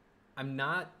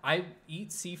 I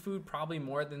eat seafood probably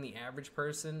more than the average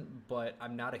person, but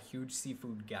I'm not a huge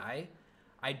seafood guy.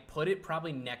 I'd put it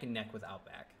probably neck and neck with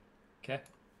Outback. Okay.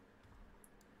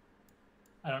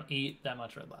 I don't eat that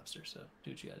much Red Lobster, so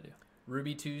do what you gotta do.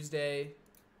 Ruby Tuesday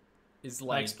is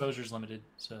my exposure's limited,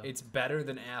 so it's better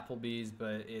than Applebee's,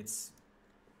 but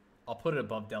I'll put it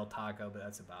above Del Taco, but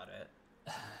that's about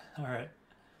it. All right.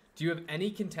 Do you have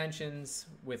any contentions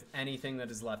with anything that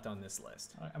is left on this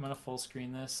list? I'm going to full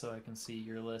screen this so I can see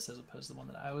your list as opposed to the one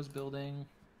that I was building.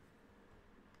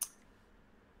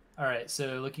 All right,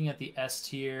 so looking at the S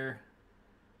tier,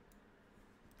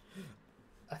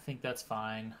 I think that's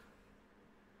fine.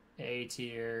 A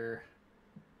tier.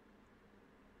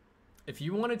 If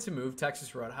you wanted to move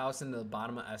Texas Roadhouse into the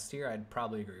bottom of S tier, I'd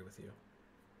probably agree with you.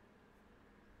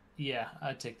 Yeah,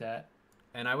 I'd take that.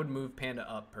 And I would move Panda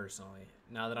up personally.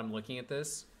 Now that I'm looking at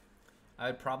this,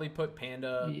 I'd probably put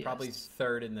Panda probably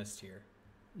third in this tier.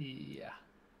 Yeah.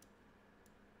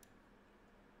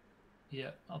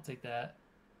 Yep, I'll take that.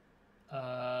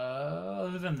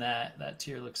 Other than that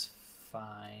tier looks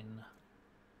fine.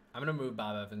 I'm going to move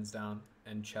Bob Evans down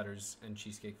and Cheddar's and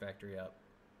Cheesecake Factory up,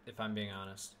 if I'm being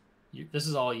honest. This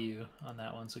is all you on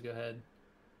that one, so go ahead.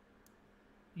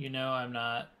 You know I'm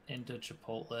not into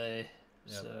Chipotle,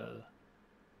 so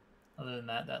other than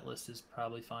that list is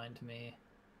probably fine to me.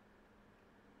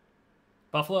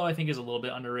 Buffalo, I think, is a little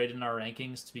bit underrated in our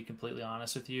rankings, to be completely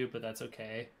honest with you, but that's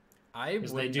okay.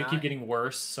 Because they do keep getting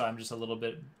worse, so I'm just a little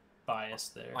bit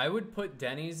biased there. I would put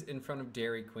Denny's in front of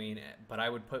Dairy Queen, but I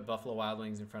would put Buffalo Wild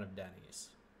Wings in front of Denny's.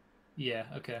 Yeah,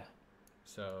 okay.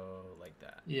 So, like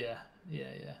that. Yeah.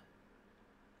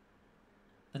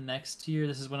 The next tier,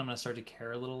 this is when I'm going to start to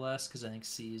care a little less, because I think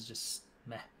C is just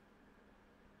meh.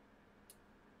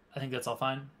 I think that's all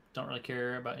fine. Don't really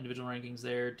care about individual rankings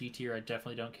there. D tier, I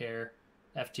definitely don't care.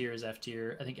 F tier is F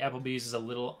tier. I think Applebee's is a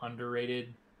little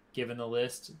underrated given the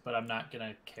list, but I'm not going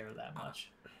to care that much.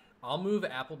 I'll move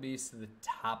Applebee's to the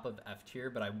top of F tier,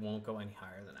 but I won't go any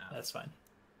higher than F. That's fine.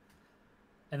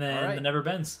 And then the Never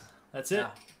Bends. That's it. Yeah.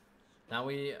 Now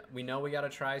we know we got to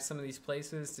try some of these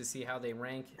places to see how they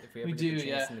rank if we ever get the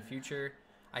chance in the future.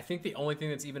 I think the only thing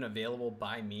that's even available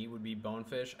by me would be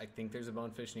Bonefish. I think there's a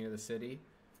Bonefish near the city.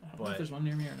 I don't know if there's one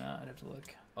near me or not. I'd have to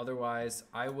look. Otherwise,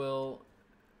 I will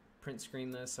print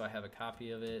screen this so I have a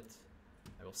copy of it.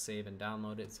 I will save and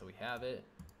download it so we have it.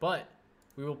 But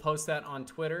we will post that on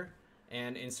Twitter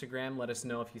and Instagram. Let us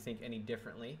know if you think any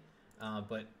differently.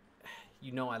 But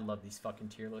you know I love these fucking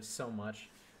tier lists so much.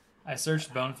 I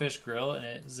searched Bonefish Grill and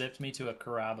it zipped me to a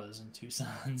Carrabba's in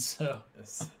Tucson. So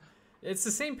it's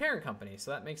the same parent company, so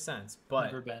that makes sense. But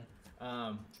never been.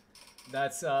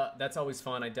 That's always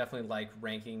fun. I definitely like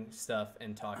ranking stuff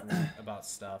and talking about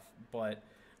stuff. But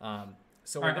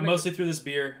so I'm mostly through this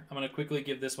beer. I'm gonna quickly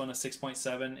give this one a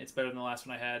 6.7. It's better than the last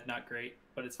one I had. Not great,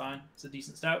 but it's fine. It's a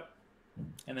decent stout.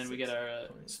 And then we get our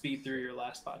speed through your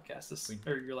last podcast,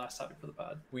 or your last topic for the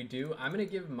pod. We do. I'm going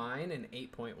to give mine an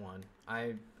 8.1.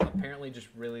 I apparently just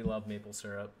really love maple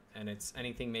syrup, and it's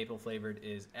anything maple flavored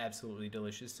is absolutely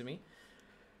delicious to me.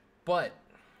 But,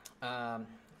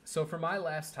 so for my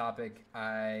last topic,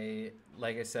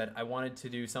 like I said, I wanted to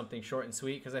do something short and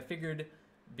sweet because I figured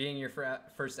being your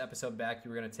first episode back,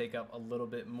 you were going to take up a little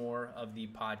bit more of the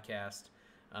podcast.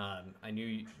 I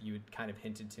knew you had kind of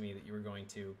hinted to me that you were going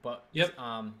to, but yep.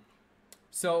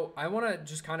 So I want to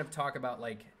just kind of talk about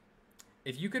like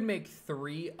If you could make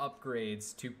 3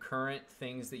 upgrades to current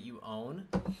things that you own,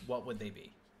 what would they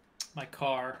be? My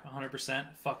car, 100%.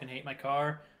 Fucking hate my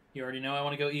car. You already know I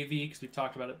want to go EV because we've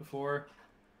talked about it before.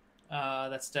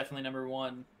 That's definitely number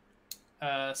one.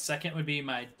 Second would be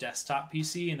my desktop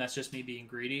PC, and that's just me being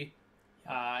greedy.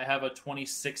 I have a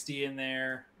 2060 in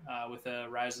there with a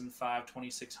Ryzen 5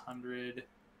 2600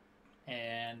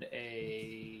 and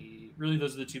really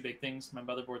those are the 2 big things. My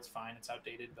motherboard's fine, it's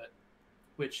outdated, but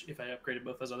which if I upgraded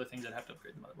both those other things, I'd have to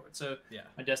upgrade the motherboard. So yeah,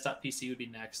 my desktop PC would be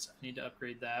next. I need to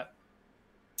upgrade that.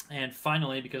 And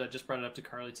finally, because I just brought it up to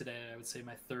Carly today, I would say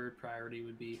my third priority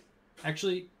would be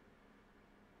actually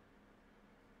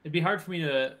it'd be hard for me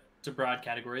to broad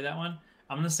category that one.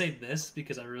 I'm going to say this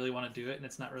because I really want to do it, and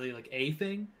it's not really like a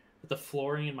thing, but the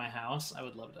flooring in my house, I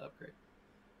would love to upgrade.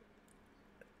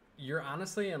 You're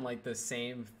honestly in like the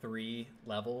same 3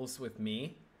 levels with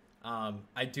me.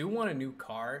 I do want a new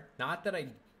car. Not that I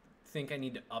think I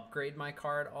need to upgrade my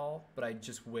car at all, but I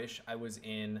just wish I was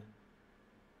in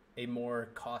a more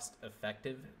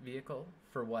cost-effective vehicle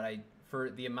for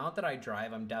the amount that I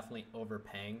drive. I'm definitely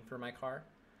overpaying for my car.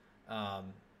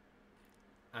 I'm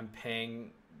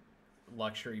paying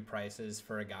luxury prices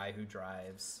for a guy who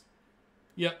drives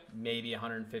maybe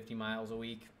 150 miles a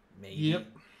week, maybe.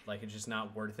 Like, it's just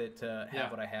not worth it to have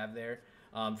what I have there.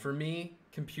 For me,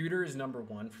 computer is number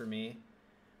 1 for me.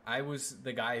 I was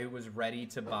the guy who was ready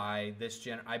to buy this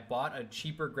gen. I bought a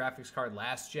cheaper graphics card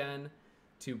last gen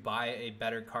to buy a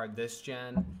better card this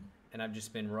gen, and I've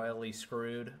just been royally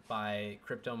screwed by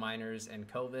crypto miners and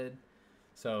COVID.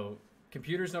 So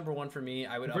computer's number 1 for me.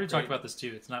 We've already talked about this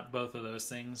too. It's not both of those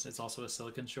things. It's also a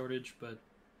silicon shortage,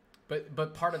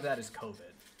 but part of that is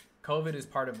COVID. COVID is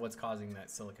part of what's causing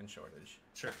that silicon shortage.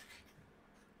 Sure.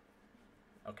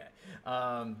 Okay.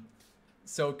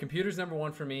 So computer's number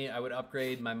 1 for me. I would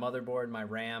upgrade my motherboard, my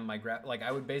RAM,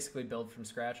 I would basically build from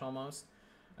scratch almost.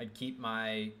 I'd keep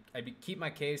my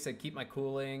case, I'd keep my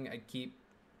cooling, I'd keep,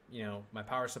 my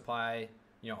power supply,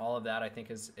 all of that I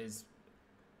think is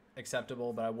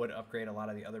acceptable, but I would upgrade a lot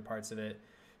of the other parts of it.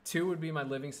 2 would be my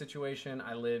living situation.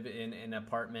 I live in an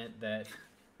apartment that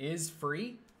is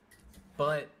free,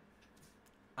 but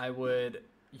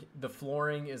the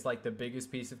flooring is like the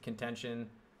biggest piece of contention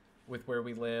with where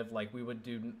we live. Like, we would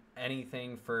do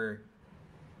anything for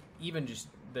even just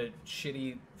the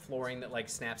shitty flooring that like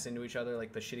snaps into each other,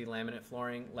 like the shitty laminate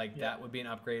flooring, that would be an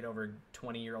upgrade over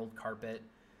 20-year-old carpet.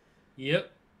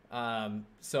 Yep.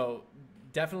 So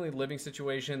definitely living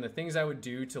situation. The things I would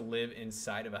do to live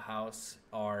inside of a house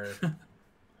are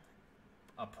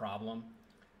a problem.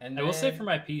 And I will say for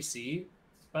my PC,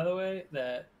 by the way,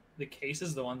 that the case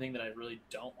is the one thing that I really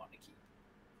don't want to keep.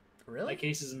 Really? My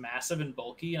case is massive and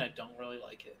bulky, and I don't really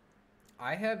like it.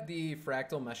 I have the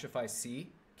Fractal Meshify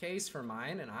C case for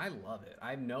mine, and I love it.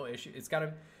 I have no issue. It's got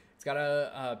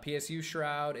a PSU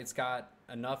shroud. It's got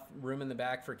enough room in the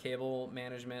back for cable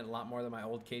management, a lot more than my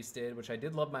old case did, which I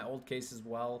did love my old case as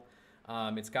well.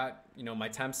 It's got, my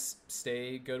temps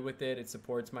stay good with it. It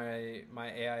supports my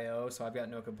AIO, so I've got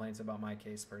no complaints about my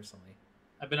case personally.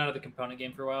 I've been out of the component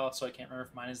game for a while, so I can't remember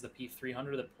if mine is the P300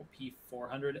 or the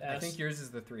P400S. I think yours is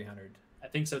the 300. I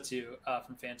think so too,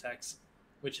 from Fantex,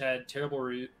 which had terrible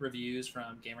reviews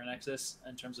from Gamer Nexus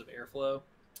in terms of airflow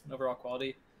and overall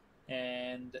quality,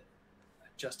 and I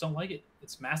just don't like it.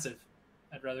 It's massive.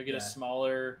 I'd rather get a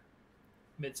smaller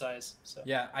mid-size. So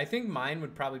yeah, I think mine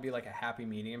would probably be like a happy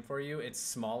medium for you. It's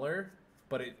smaller,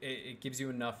 but it gives you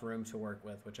enough room to work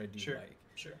with, which I do like.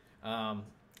 Sure.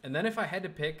 And then if I had to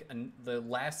pick the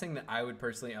last thing that I would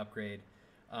personally upgrade,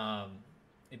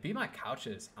 it'd be my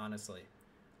couches, honestly.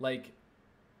 Like,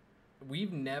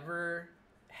 we've never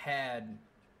had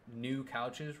new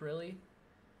couches, really.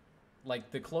 Like,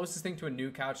 the closest thing to a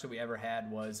new couch that we ever had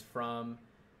was from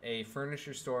a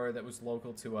furniture store that was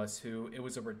local to us, it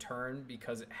was a return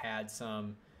because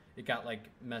it got, like,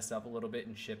 messed up a little bit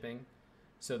in shipping.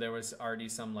 So there was already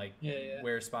some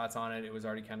wear spots on it. It was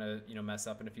already kind of, messed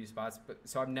up in a few spots. But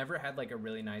so I've never had like a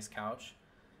really nice couch,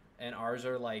 and ours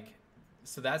are like,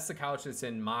 so that's the couch that's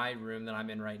in my room that I'm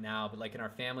in right now. But like in our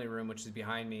family room, which is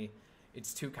behind me,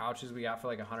 it's 2 couches we got for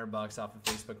like $100 off of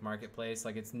Facebook Marketplace.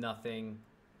 Like, it's nothing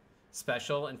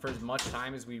special. And for as much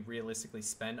time as we realistically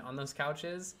spend on those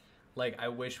couches, like, I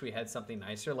wish we had something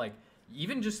nicer. Like,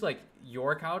 even just like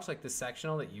your couch, like the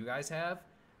sectional that you guys have.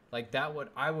 Like,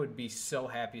 I would be so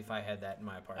happy if I had that in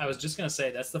my apartment. I was just going to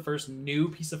say, that's the first new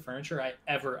piece of furniture I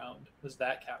ever owned, was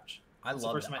that couch. I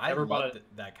love that. I love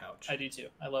that couch. I do too.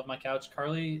 I love my couch.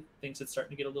 Carly thinks it's starting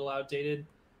to get a little outdated,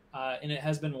 and it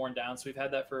has been worn down. So we've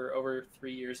had that for over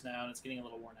 3 years now, and it's getting a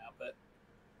little worn out. But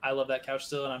I love that couch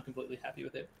still, and I'm completely happy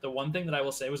with it. The one thing that I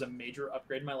will say was a major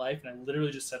upgrade in my life, and I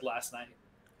literally just said last night,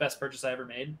 best purchase I ever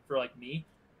made for like me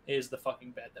is the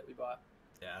fucking bed that we bought.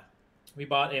 Yeah. We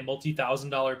bought a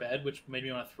multi-$1,000 bed, which made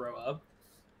me want to throw up,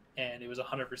 and it was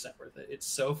 100% worth it. It's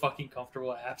so fucking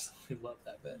comfortable. I absolutely love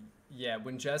that bed. Yeah,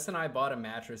 when Jess and I bought a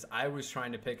mattress, I was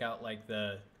trying to pick out like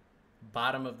the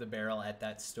bottom of the barrel at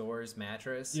that store's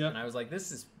mattress, and I was like,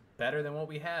 this is better than what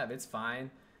we have. It's fine.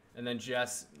 And then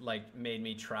Jess like made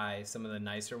me try some of the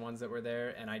nicer ones that were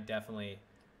there, and I get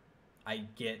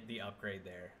the upgrade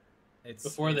there.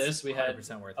 Before this, we had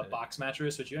worth a box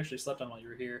mattress, which you actually slept on while you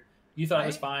were here. You thought it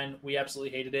was fine. We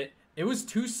absolutely hated it. It was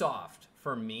too soft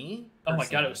for me. Personally. Oh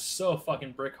my god, it was so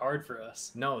fucking brick hard for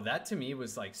us. No, that to me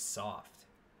was like soft.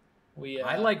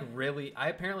 I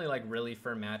apparently like really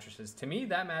firm mattresses. To me,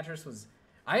 that mattress was.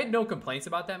 I had no complaints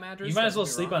about that mattress. You might as well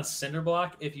sleep on cinder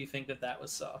block if you think that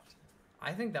was soft.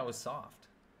 I think that was soft.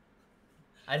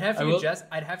 I'd have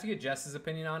to get Jess's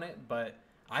opinion on it, but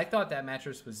I thought that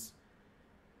mattress was.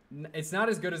 It's not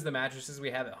as good as the mattresses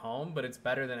we have at home, but it's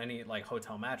better than any like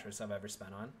hotel mattress I've ever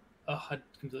spent on. Oh, I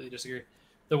completely disagree.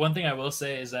 The one thing I will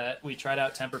say is that we tried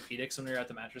out Tempur-Pedics when we were at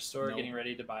the mattress store getting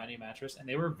ready to buy a new mattress, and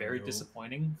they were very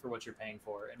disappointing for what you're paying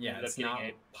for. And we ended up getting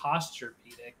a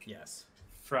Posturepedic. Yes.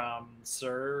 From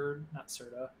not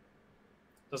Serta.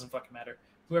 Doesn't fucking matter.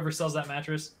 Whoever sells that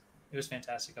mattress, it was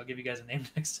fantastic. I'll give you guys a name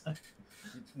next time.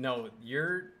 No,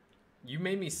 you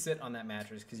made me sit on that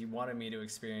mattress because you wanted me to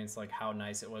experience like how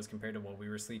nice it was compared to what we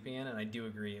were sleeping in, and I do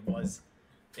agree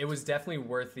it was definitely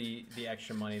worth the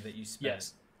extra money that you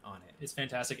spent on it. It's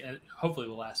fantastic, and it hopefully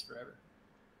will last forever.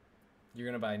 You're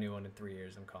gonna buy a new one in 3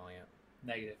 years. I'm calling it.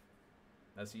 Negative.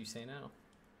 That's what you say now.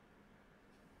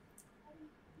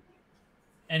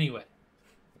 Anyway,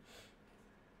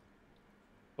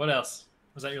 what else?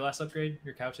 Was that your last upgrade?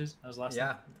 Your couches? That was last.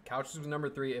 Yeah, couches was number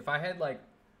 3. If I had like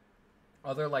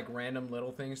other like random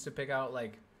little things to pick out,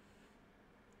 like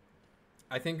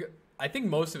I think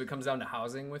most of it comes down to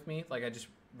housing with me. Like I just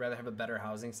rather have a better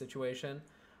housing situation.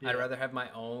 Yeah. I'd rather have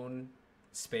my own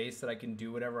space that I can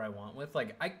do whatever I want with.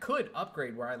 Like I could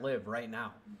upgrade where I live right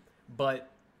now, but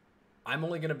I'm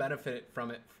only going to benefit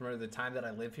from it for the time that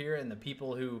I live here, and the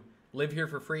people who live here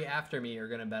for free after me are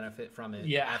going to benefit from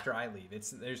it after I leave.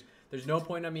 There's no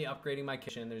point on me upgrading my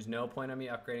kitchen. There's no point on me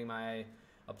upgrading my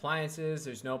appliances.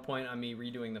 There's no point on me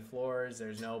redoing the floors.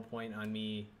 There's no point on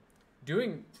me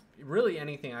doing really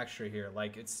anything extra here.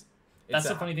 Like that's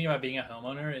the funny thing about being a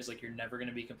homeowner is like you're never going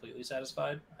to be completely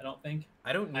satisfied. I don't think.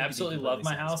 I absolutely love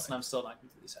my house, and I'm still not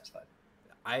completely satisfied.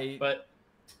 But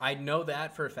I know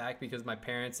that for a fact because my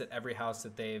parents at every house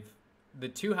that the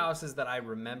 2 houses that I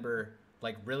remember,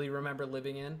 like really remember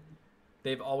living in,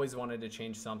 they've always wanted to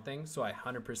change something. So I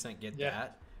 100% get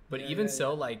that. But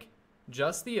like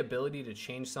just the ability to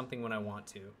change something when I want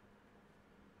to,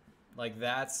 like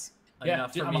that's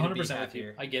enough for me to be happier. With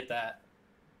you. I get that.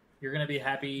 You're going to be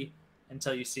happy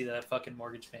until you see that fucking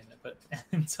mortgage payment. But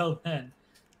until then,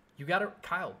 you got to,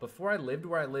 Kyle, before I lived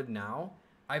where I live now,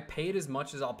 I paid as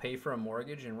much as I'll pay for a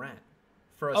mortgage in rent.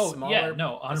 For a smaller,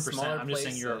 100%. I'm just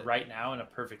saying you're right now in a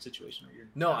perfect situation where you're.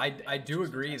 No, I do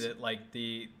agree that like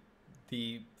the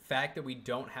fact that we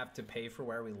don't have to pay for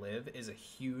where we live is a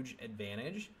huge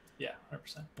advantage. Yeah,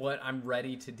 100%. But I'm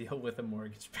ready to deal with a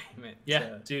mortgage payment.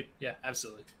 Yeah, dude. Yeah,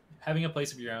 absolutely. Having a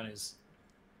place of your own is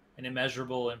an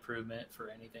immeasurable improvement for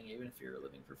anything, even if you're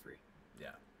living for free. Yeah.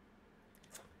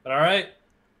 But all right,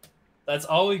 that's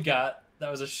all we got. That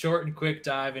was a short and quick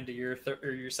dive into your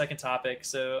second topic.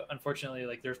 So unfortunately,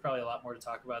 like there's probably a lot more to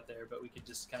talk about there, but we could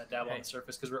just kind of dabble on the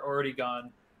surface because we're already gone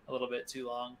a little bit too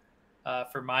long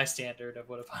for my standard of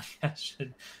what a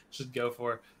podcast should go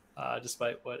for,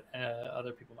 despite what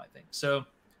other people might think. So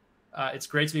it's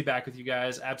great to be back with you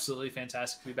guys. Absolutely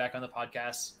fantastic to be back on the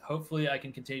podcast. Hopefully I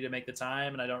can continue to make the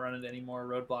time and I don't run into any more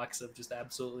roadblocks of just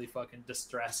absolutely fucking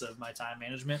distress of my time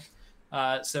management.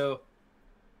 So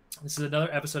this is another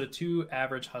episode of Two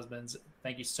Average Husbands.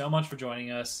 Thank you so much for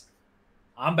joining us.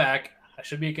 I'm back. I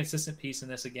should be a consistent piece in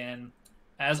this again.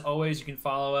 As always, you can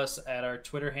follow us at our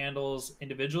Twitter handles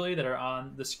individually that are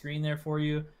on the screen there for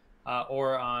you,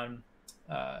 or on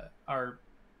our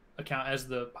account as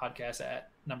the podcast at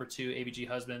number 2 AVG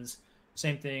Husbands.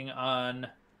 Same thing on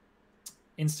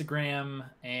Instagram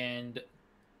and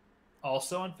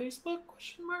also on Facebook, ?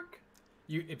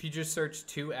 If you just search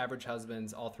Two Average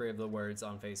Husbands, all 3 of the words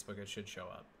on Facebook, it should show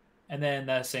up. And then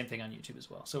the same thing on YouTube as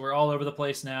well. So we're all over the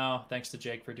place now. Thanks to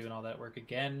Jake for doing all that work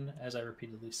again, as I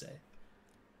repeatedly say.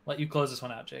 Let you close this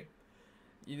one out, Jake.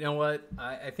 You know what?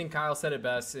 I think Kyle said it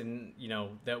best, and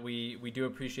that we do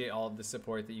appreciate all of the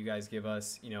support that you guys give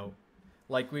us.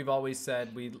 like we've always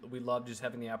said, we love just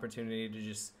having the opportunity to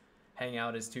just hang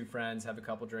out as two friends, have a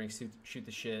couple drinks, shoot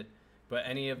the shit. But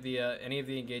any of the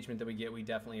engagement that we get, we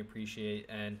definitely appreciate.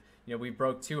 And we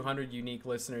broke 200 unique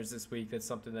listeners this week. That's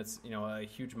something that's a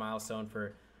huge milestone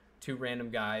for two random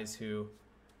guys who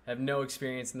have no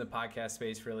experience in the podcast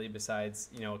space really, besides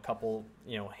a couple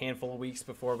handful of weeks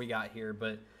before we got here.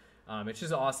 But it's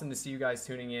just awesome to see you guys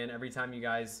tuning in every time. You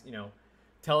guys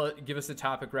give us a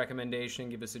topic recommendation,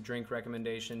 give us a drink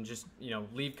recommendation, just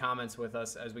leave comments with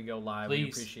us as we go live. Please. We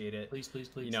appreciate it. Please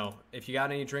if you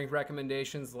got any drink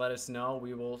recommendations, let us know.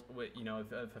 We will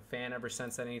if a fan ever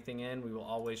sends anything in, we will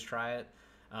always try it.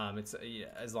 It's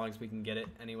as long as we can get it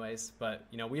anyways. But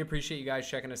we appreciate you guys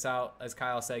checking us out. As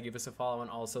Kyle said, give us a follow on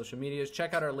all social medias.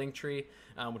 Check out our link tree,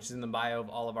 which is in the bio of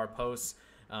all of our posts.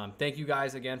 Thank you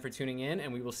guys again for tuning in,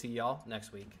 and we will see y'all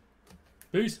next week.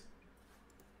 Peace.